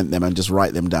 document them and just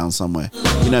write them down somewhere.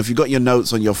 You know, if you got your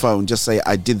notes on your phone, just say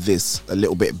I did this a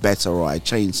little bit better, or I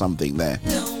changed something there.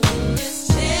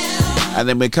 And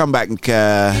then we'll come back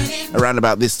around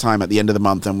about this time at the end of the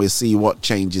month, and we'll see what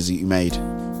changes you made.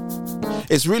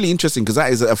 It's really interesting because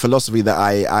that is a philosophy that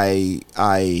I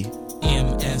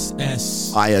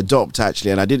adopt,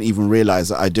 actually, and I didn't even realize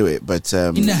that I do it. But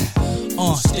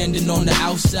standing on the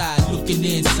outside, looking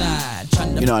inside.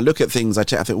 You know, I look at things, I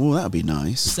check, I think, oh, that would be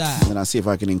nice. And then I see if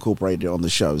I can incorporate it on the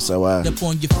show. So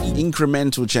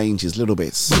incremental changes, little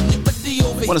bits. I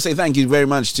want to say thank you very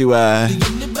much to who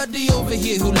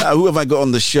have I got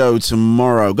on the show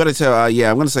tomorrow? Got to tell, I'm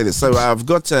going to say this. So I've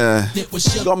got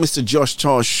Mr. Josh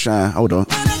Tosh. Hold on.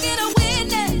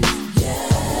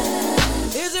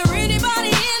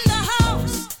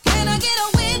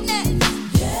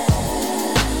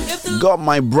 Got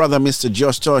my brother, Mr.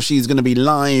 Josh Tosh. He's going to be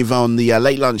live on the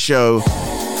Late Lunch Show,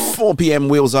 4 p.m.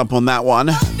 Wheels up on that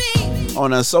one,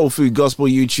 on a Soul Food Gospel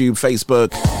YouTube, Facebook,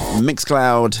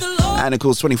 Mixcloud, and of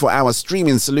course 24-hour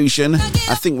streaming solution.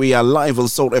 I think we are live on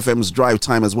Salt FM's Drive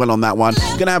Time as well on that one.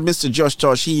 Gonna have Mr. Josh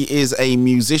Tosh. He is a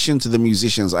musician to the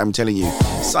musicians, I'm telling you.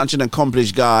 Such an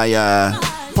accomplished guy,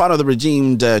 part of the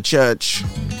Redeemed Church,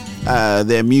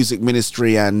 their music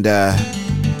ministry, and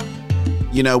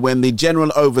you know, when the general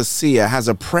overseer has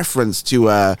a preference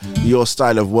to your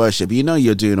style of worship, you know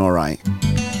you're doing all right.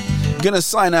 Gonna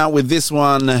sign out with this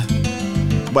one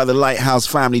by the Lighthouse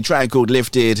Family, track called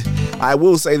Lifted. I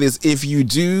will say this, if you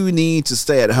do need to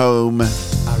stay at home,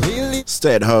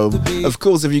 stay at home. Of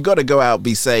course, if you got to go out,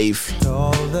 be safe.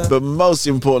 But most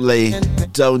importantly,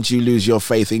 don't you lose your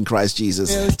faith in Christ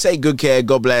Jesus. Take good care.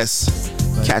 God bless.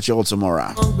 Catch you all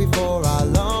tomorrow. Before I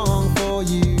long for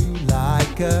you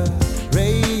like a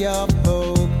ray of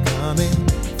hope coming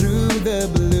through the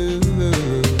blue.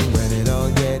 When it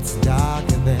all gets dark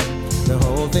and then the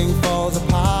whole thing falls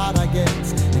apart, I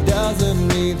guess it doesn't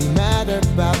really matter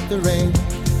about the rain,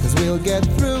 'cause we'll get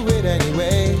through it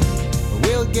anyway.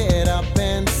 We'll get up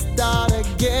and start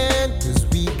again, 'cause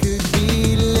we could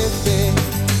be lifted,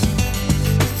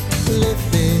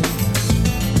 lifted,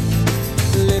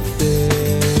 lifted.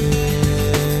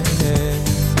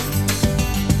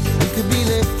 We could be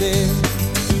lifted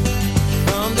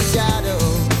from the shadow.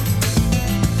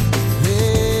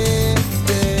 Lifted,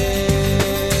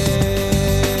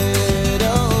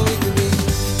 oh, we could be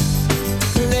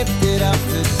lifted up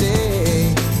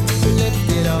today,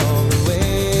 lifted all the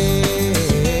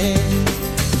way.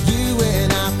 You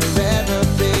and I forever,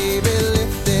 baby,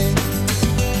 lifted,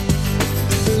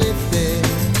 lifted,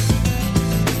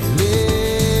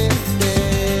 lifted.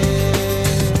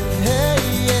 Hey,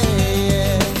 yeah,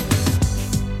 yeah.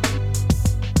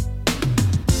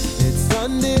 It's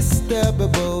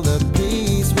undisturbable, the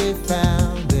peace we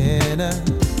found in a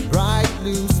bright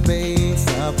blue space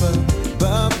up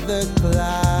above the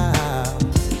clouds,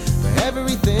 where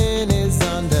everything is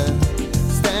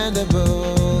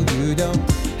understandable. You don't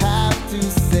have to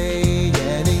say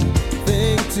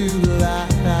anything to